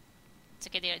 It's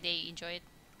okay, they enjoy it.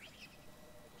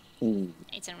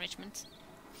 It's enrichment.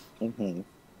 Mm-hmm.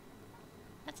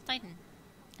 That's a Titan.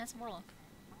 That's a Warlock.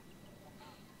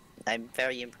 I'm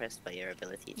very impressed by your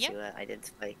ability Yeah. to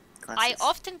identify I classes.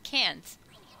 often can't.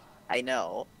 I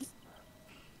know.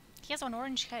 He has an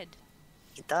orange head.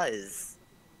 It does.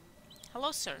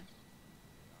 Hello, sir.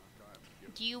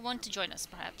 Do you want to join us,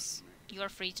 perhaps? You are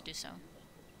free to do so.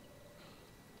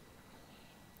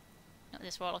 No,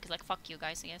 this warlock is like, fuck you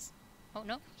guys, I guess. Oh,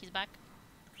 no, he's back.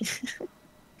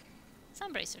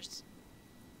 Sun bracers.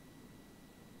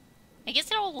 I guess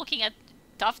they're all looking at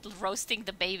Tuft roasting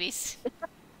the babies.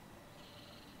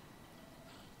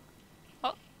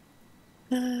 Oh.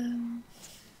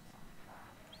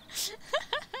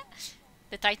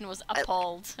 The Titan was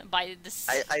appalled by this.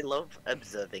 I love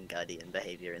observing Guardian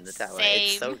behavior in the tower. Same.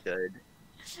 It's so good.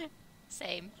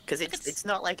 Same. Because Look, it's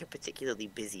not like a particularly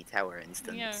busy tower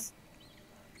instance. Yeah.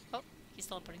 Oh, he's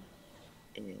teleporting.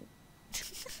 Yeah.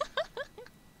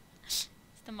 It's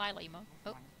the Milo emo.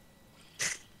 Oh.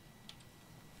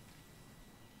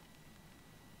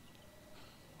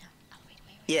 Oh, wait.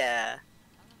 Yeah.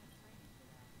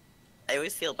 I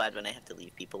always feel bad when I have to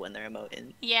leave people when they're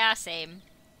emoting. Yeah, same.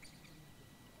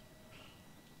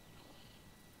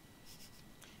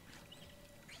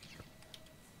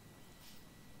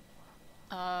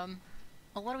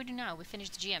 Well, what do we do now? We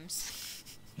finished the GMs.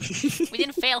 We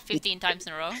didn't fail 15 times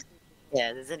in a row.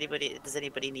 Yeah, does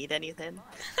anybody need anything?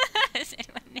 Does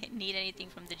anyone need anything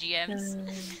from the GMs?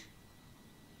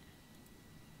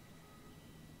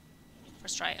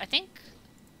 First try. I think...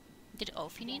 Did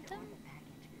Ophi need them?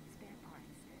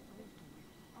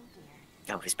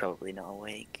 Oh, he's probably not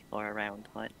awake or around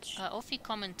much. Ophi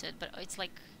commented, but it's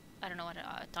like... I don't know what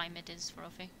time it is for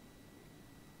Ophi.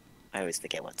 I always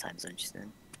forget what time zone she's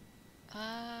in.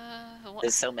 What?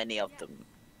 There's so many of them.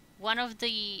 One of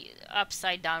the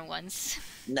upside down ones.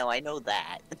 No, I know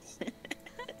that.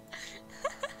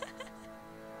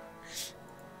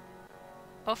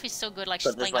 Ophi's so good, like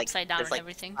she's playing upside down and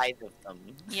everything. 5 of them.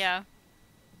 Yeah.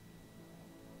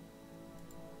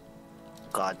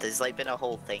 God, there's like been a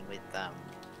whole thing with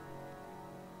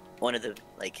one of the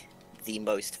the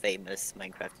most famous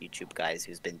Minecraft YouTube guys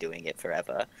who's been doing it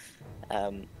forever.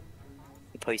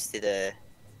 He posted a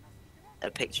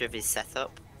picture of his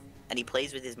setup, and he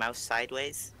plays with his mouse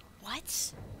sideways.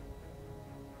 What?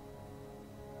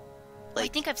 I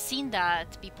Like, think I've seen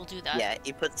that. People do that. yeah,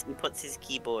 he puts his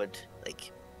keyboard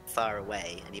like far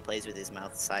away, and he plays with his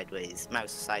mouse sideways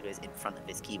in front of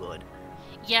his keyboard.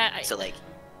 Yeah. So like,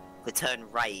 to turn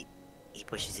right, he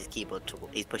pushes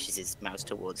his mouse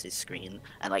towards his screen,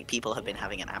 and like people have been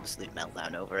having an absolute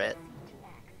meltdown over it.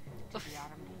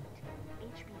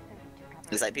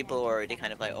 It's like people are already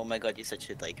kind of like, oh my god, you're such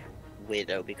a like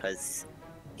weirdo, because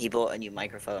he bought a new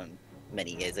microphone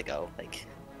many years ago, like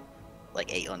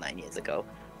 8 or 9 years ago,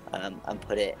 and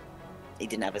he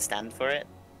didn't have a stand for it.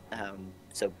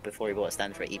 So before he bought a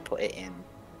stand for it, he put it in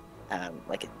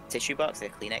like a tissue box,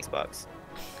 like a Kleenex box,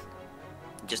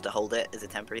 just to hold it as a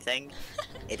temporary thing.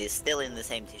 It is still in the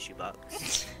same tissue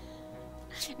box.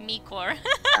 Me-core.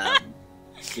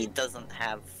 He doesn't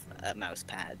have a mouse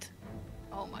pad.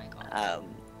 Oh my god.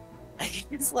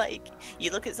 It's like,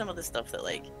 you look at some of the stuff that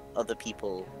like other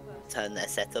people turn their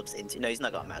setups into. No, he's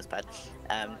not got a mouse pad.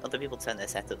 Other people turn their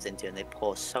setups into, and they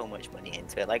pour so much money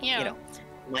into it. Like, Yeah. you know,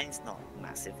 mine's not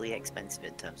massively expensive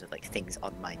in terms of like things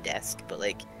on my desk, but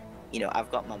like, you know, I've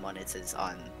got my monitors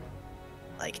on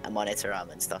like a monitor arm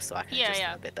and stuff, so I can adjust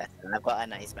them a bit better. And I've got a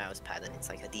nice mouse pad, and it's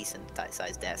like a decent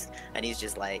sized desk. And he's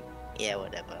just like, yeah,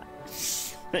 whatever.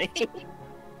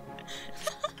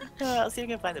 I'll see if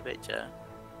I can find a picture.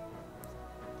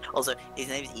 Also, his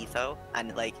name's Etho,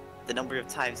 and like the number of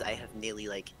times I have nearly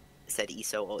like said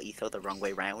ESO or Etho the wrong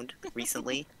way round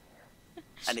recently,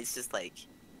 and it's just like,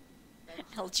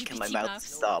 LGBT can my mouth mouse.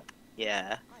 stop?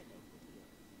 Yeah.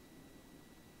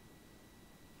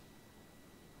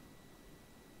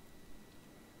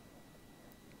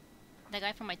 The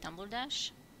guy from my Tumblr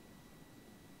dash?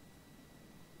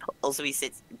 Also, he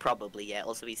sits probably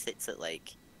Also, he sits at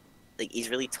like he's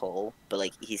really tall, but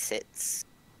like he sits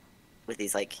with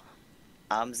his like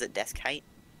arms at desk height,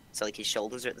 so like his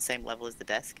shoulders are at the same level as the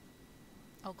desk.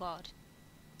 Oh god.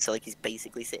 So like he's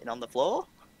basically sitting on the floor.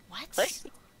 What? Like,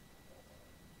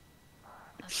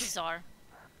 That's bizarre.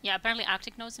 Yeah, apparently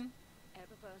Arctic knows him.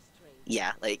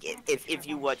 yeah, like if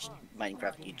you watch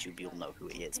Minecraft YouTube, you'll know who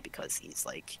he is, because he's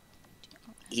like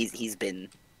he's been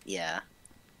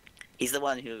he's the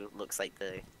one who looks like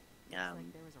the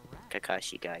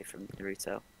Kakashi guy from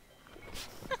Naruto.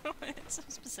 It's so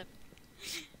specific.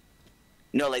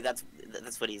 No, like that's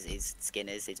what his skin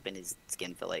is. It's been his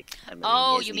skin for like a million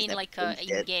Oh, years, you and he's mean never like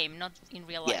changed in it. game, not in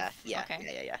real life? Yeah.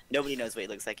 Okay. Nobody knows what he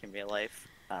looks like in real life.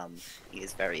 He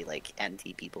is very like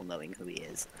anti people knowing who he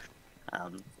is.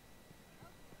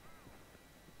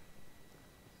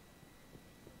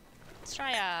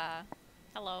 Straya!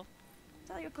 Hello.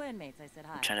 Tell your clanmates I said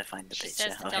hi. I'm trying to find the She picture.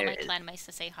 says to Oh, tell here my it is. clanmates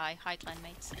to say hi. Hi,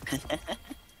 clanmates.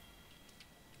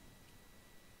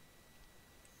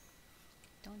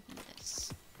 Don't need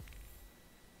this.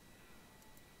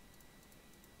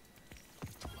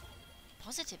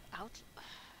 Positive out.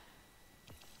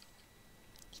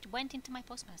 It went into my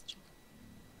postmaster.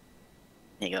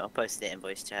 There you go. I'll post it in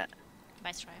voice chat.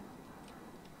 Bye, Straya.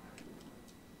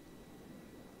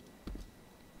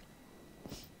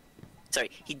 Sorry,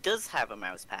 he does have a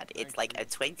mouse pad. It's like a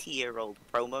 20-year-old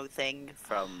promo thing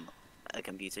from a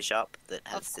computer shop that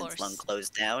has Of since long course.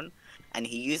 closed down, and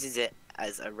he uses it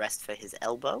as a rest for his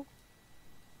elbow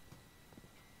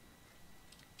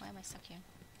Why am I stuck here?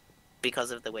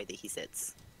 because of the way that he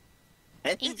sits.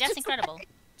 That's incredible.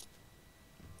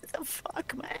 What the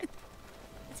fuck, man?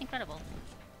 That's incredible.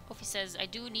 Kofi says, I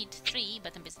do need 3,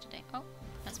 but I'm busy today. Oh,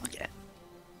 that's fine. Yeah.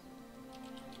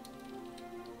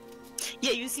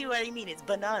 Yeah, you see what I mean? It's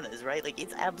bananas, right? Like,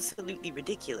 it's absolutely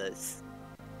ridiculous.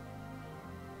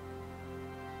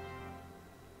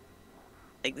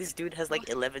 Like, this dude has like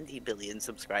 11 billion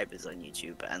subscribers on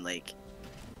YouTube, and like...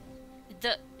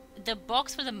 The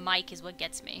box for the mic is what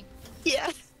gets me. Yeah!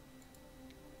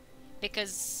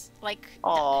 Because, like...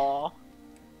 Aww.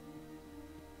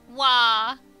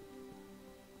 Wah!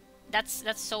 That's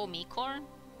so me, Core.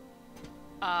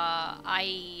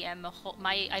 I am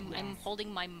I'm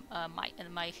holding my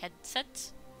my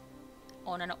headset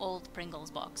on an old Pringles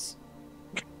box.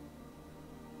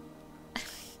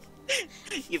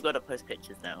 You've got to post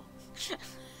pictures now.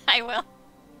 I will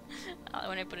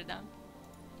when I put it down.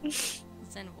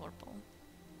 Zen Vorpal.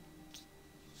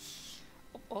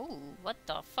 Oh, what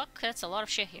the fuck? That's a lot of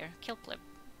shit here. Kill clip.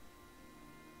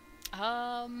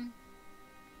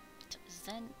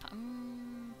 Zen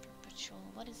perpetual.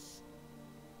 What is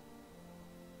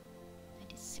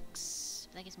 96?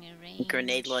 That gives me a range.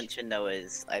 Grenade launcher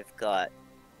Noah's. I've got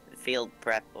field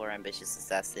prep or ambitious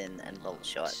assassin and bolt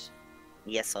shot.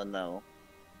 Yes or no?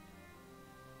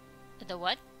 The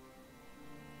what?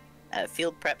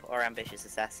 Field prep or ambitious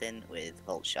assassin with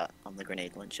bolt shot on the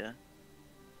grenade launcher.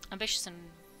 Ambitious and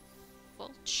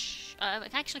Vulch. I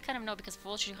actually kind of know because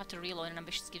Vulch you have to reload and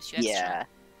Ambitious gives you extra. Yeah,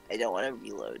 I don't want to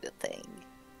reload a thing.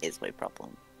 Is my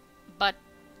problem. But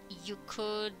you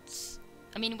could.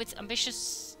 I mean, with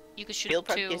Ambitious, you could shoot Field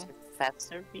prep 2 gives me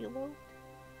faster reload.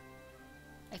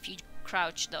 if you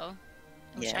crouch, though,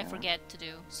 which I Yeah. forget to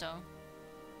do. So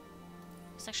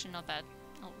it's actually not bad.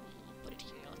 I'll put it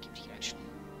here. I'll keep it here actually.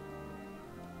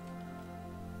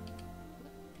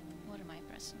 What am I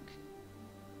pressing?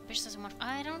 Ambitious doesn't want.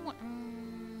 I don't want.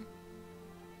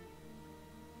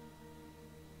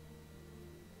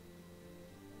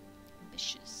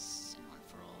 Ambitious and one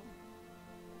for all.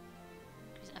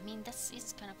 'Cause, I mean, that's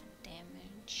is kind of a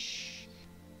damage.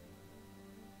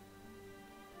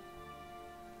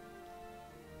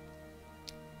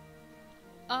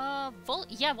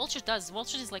 Yeah, Vulture does.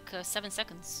 Vulture is like 7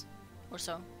 seconds or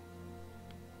so.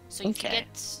 So if Okay.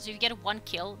 you get 1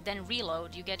 kill, then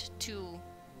reload, you get 2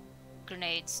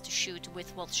 grenades to shoot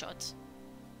with Volt Shot.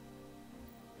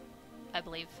 I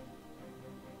believe.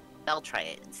 I'll try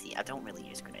it and see. I don't really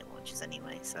use grenade launchers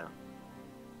anyway, so.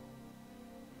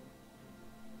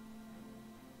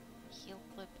 Heal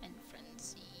clip and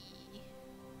frenzy.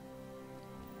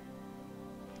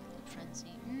 Clip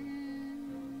frenzy.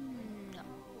 No.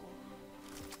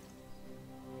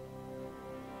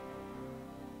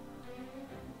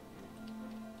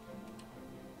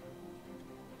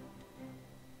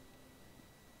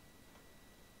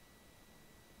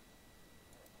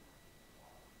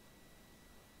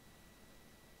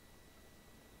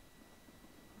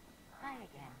 Hi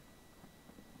again.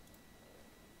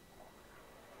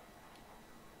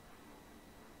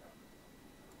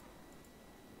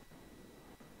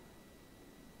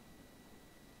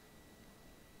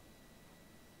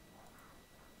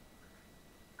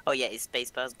 Oh yeah, his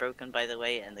spacebar's broken, by the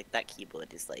way, and like that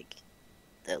keyboard is like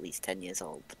at least 10 years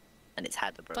old, and it's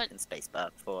had a broken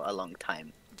spacebar for a long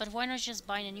time. But why not just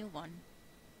buy a new one?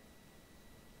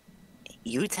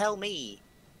 You tell me.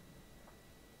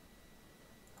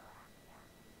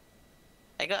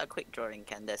 I got a quick draw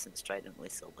incandescent trident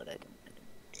whistle, but I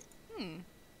don't.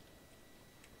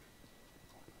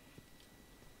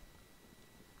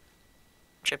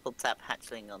 Triple tap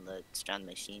hatchling on the strand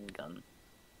machine gun.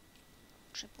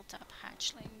 Triple tap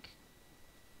hatchling.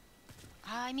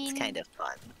 I mean, It's kind of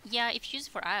fun. yeah, if you use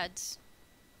it for ads.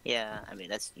 Yeah, I mean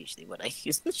that's usually what I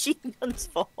use machine guns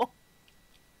for.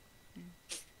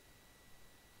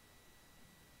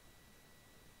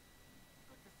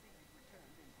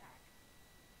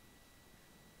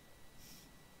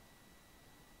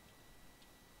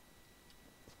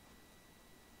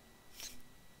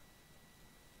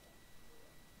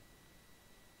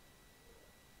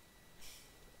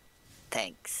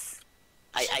 Thanks.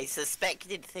 I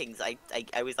suspected things. I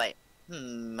was like,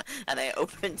 and I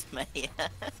opened my.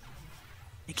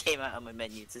 It came out on my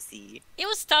menu to see. It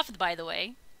was stuffed, by the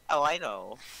way. Oh, I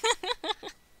know.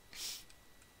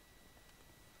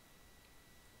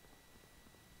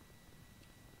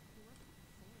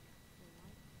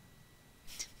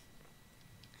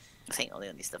 I think all the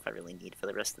only stuff I really need for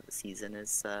the rest of the season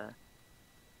is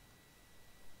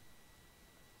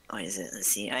what is it? Let's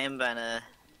see. Iron Banner,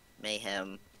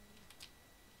 Mayhem,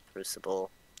 Crucible,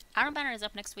 Iron Banner is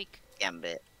up next week.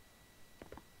 Gambit,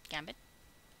 Gambit.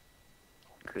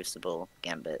 Crucible,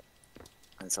 Gambit.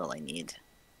 That's all I need.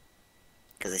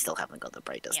 Because I still haven't got the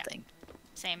Bright Dust Yeah. thing.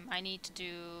 Same. I need to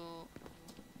do,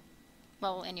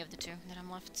 well, any of the two that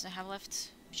I have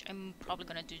left. Which I'm probably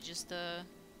gonna do just the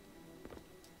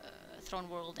Throne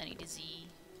World and EDZ.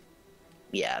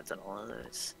 Yeah, I've done all of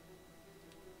those.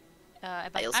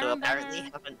 But I also Iron apparently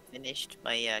Banner... haven't finished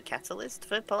my Catalyst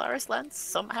for Polaris Lance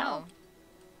somehow. Oh,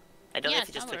 I don't know Yeah, if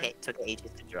it just Tower. took ages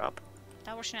to drop.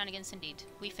 that were shenanigans indeed.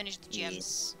 We finished the Yeah.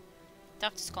 gems.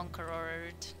 Daft's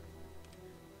Conqueror.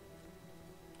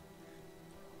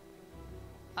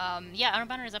 Yeah, Iron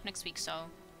Banner is up next week, so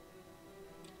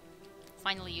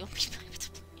finally you'll be able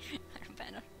to play Iron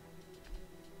Banner.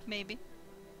 Maybe.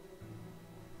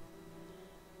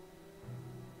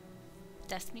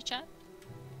 Destiny chat?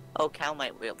 Oh, Cal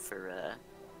might wait up for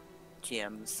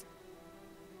GMs,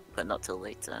 but not till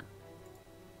later.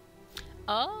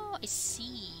 Oh, I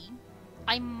see.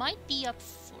 I might be up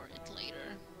for it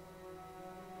later.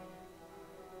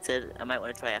 Said I might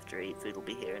want to try after 8. Food will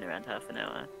be here in around half an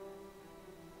hour.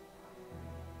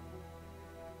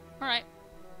 Alright.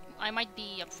 I might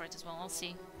be up for it as well, I'll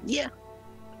see. Yeah.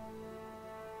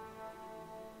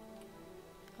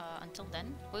 Until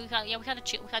then, we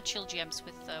had chill GMs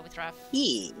with Raf.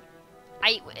 Yeah.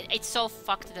 It's so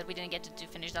fucked that we didn't get to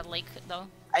finish that lake though.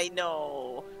 I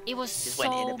know. It was Just so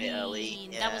went in a bit early,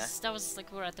 mean. yeah. That was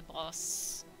like we were at the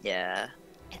boss. Yeah.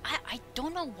 And I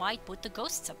don't know why it put the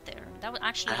ghosts up there. That would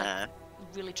actually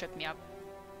really trip me up.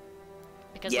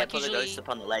 Because Yeah, like put usually, the ghost up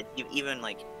on the ledge. Even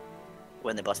like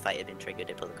when the boss fight had been triggered,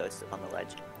 it put the ghost up on the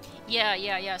ledge.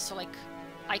 yeah. So like,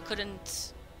 I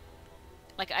couldn't.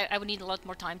 Like I would need a lot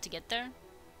more time to get there.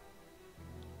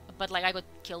 But like I got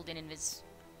killed in invis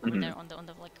over there on the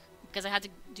like, because I had to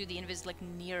do the invis like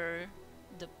near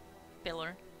the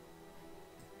pillar.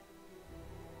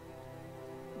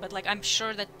 But like I'm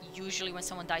sure that usually when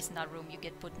someone dies in that room, you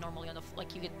get put normally on the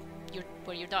like you get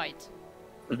where you died.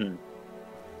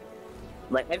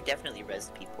 Like I've definitely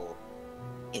rezzed people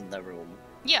in the room.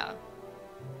 Yeah.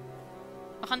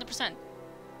 100%.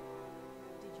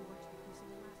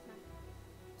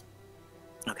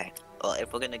 Okay. Well,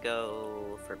 if we're gonna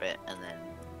go for a bit and then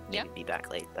maybe Yeah. be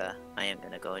back later, I am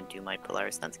gonna go and do my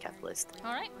Polaris Lance Catalyst.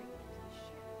 All right.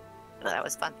 But that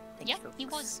was fun. Thank Yeah, you. he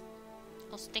was.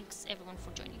 Also, thanks everyone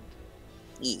for joining.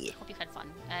 Yeah. Hope you had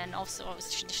fun. And also,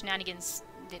 the shenanigans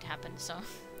did happen. So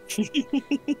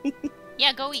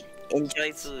yeah, go eat.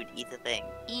 Enjoy food. Eat the thing.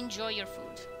 Enjoy your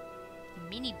food.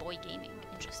 Mini boy gaming.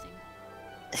 Interesting.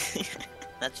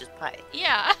 That's just pie.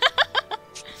 Yeah.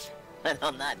 And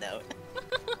on that note,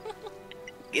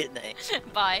 good night.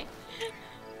 Bye.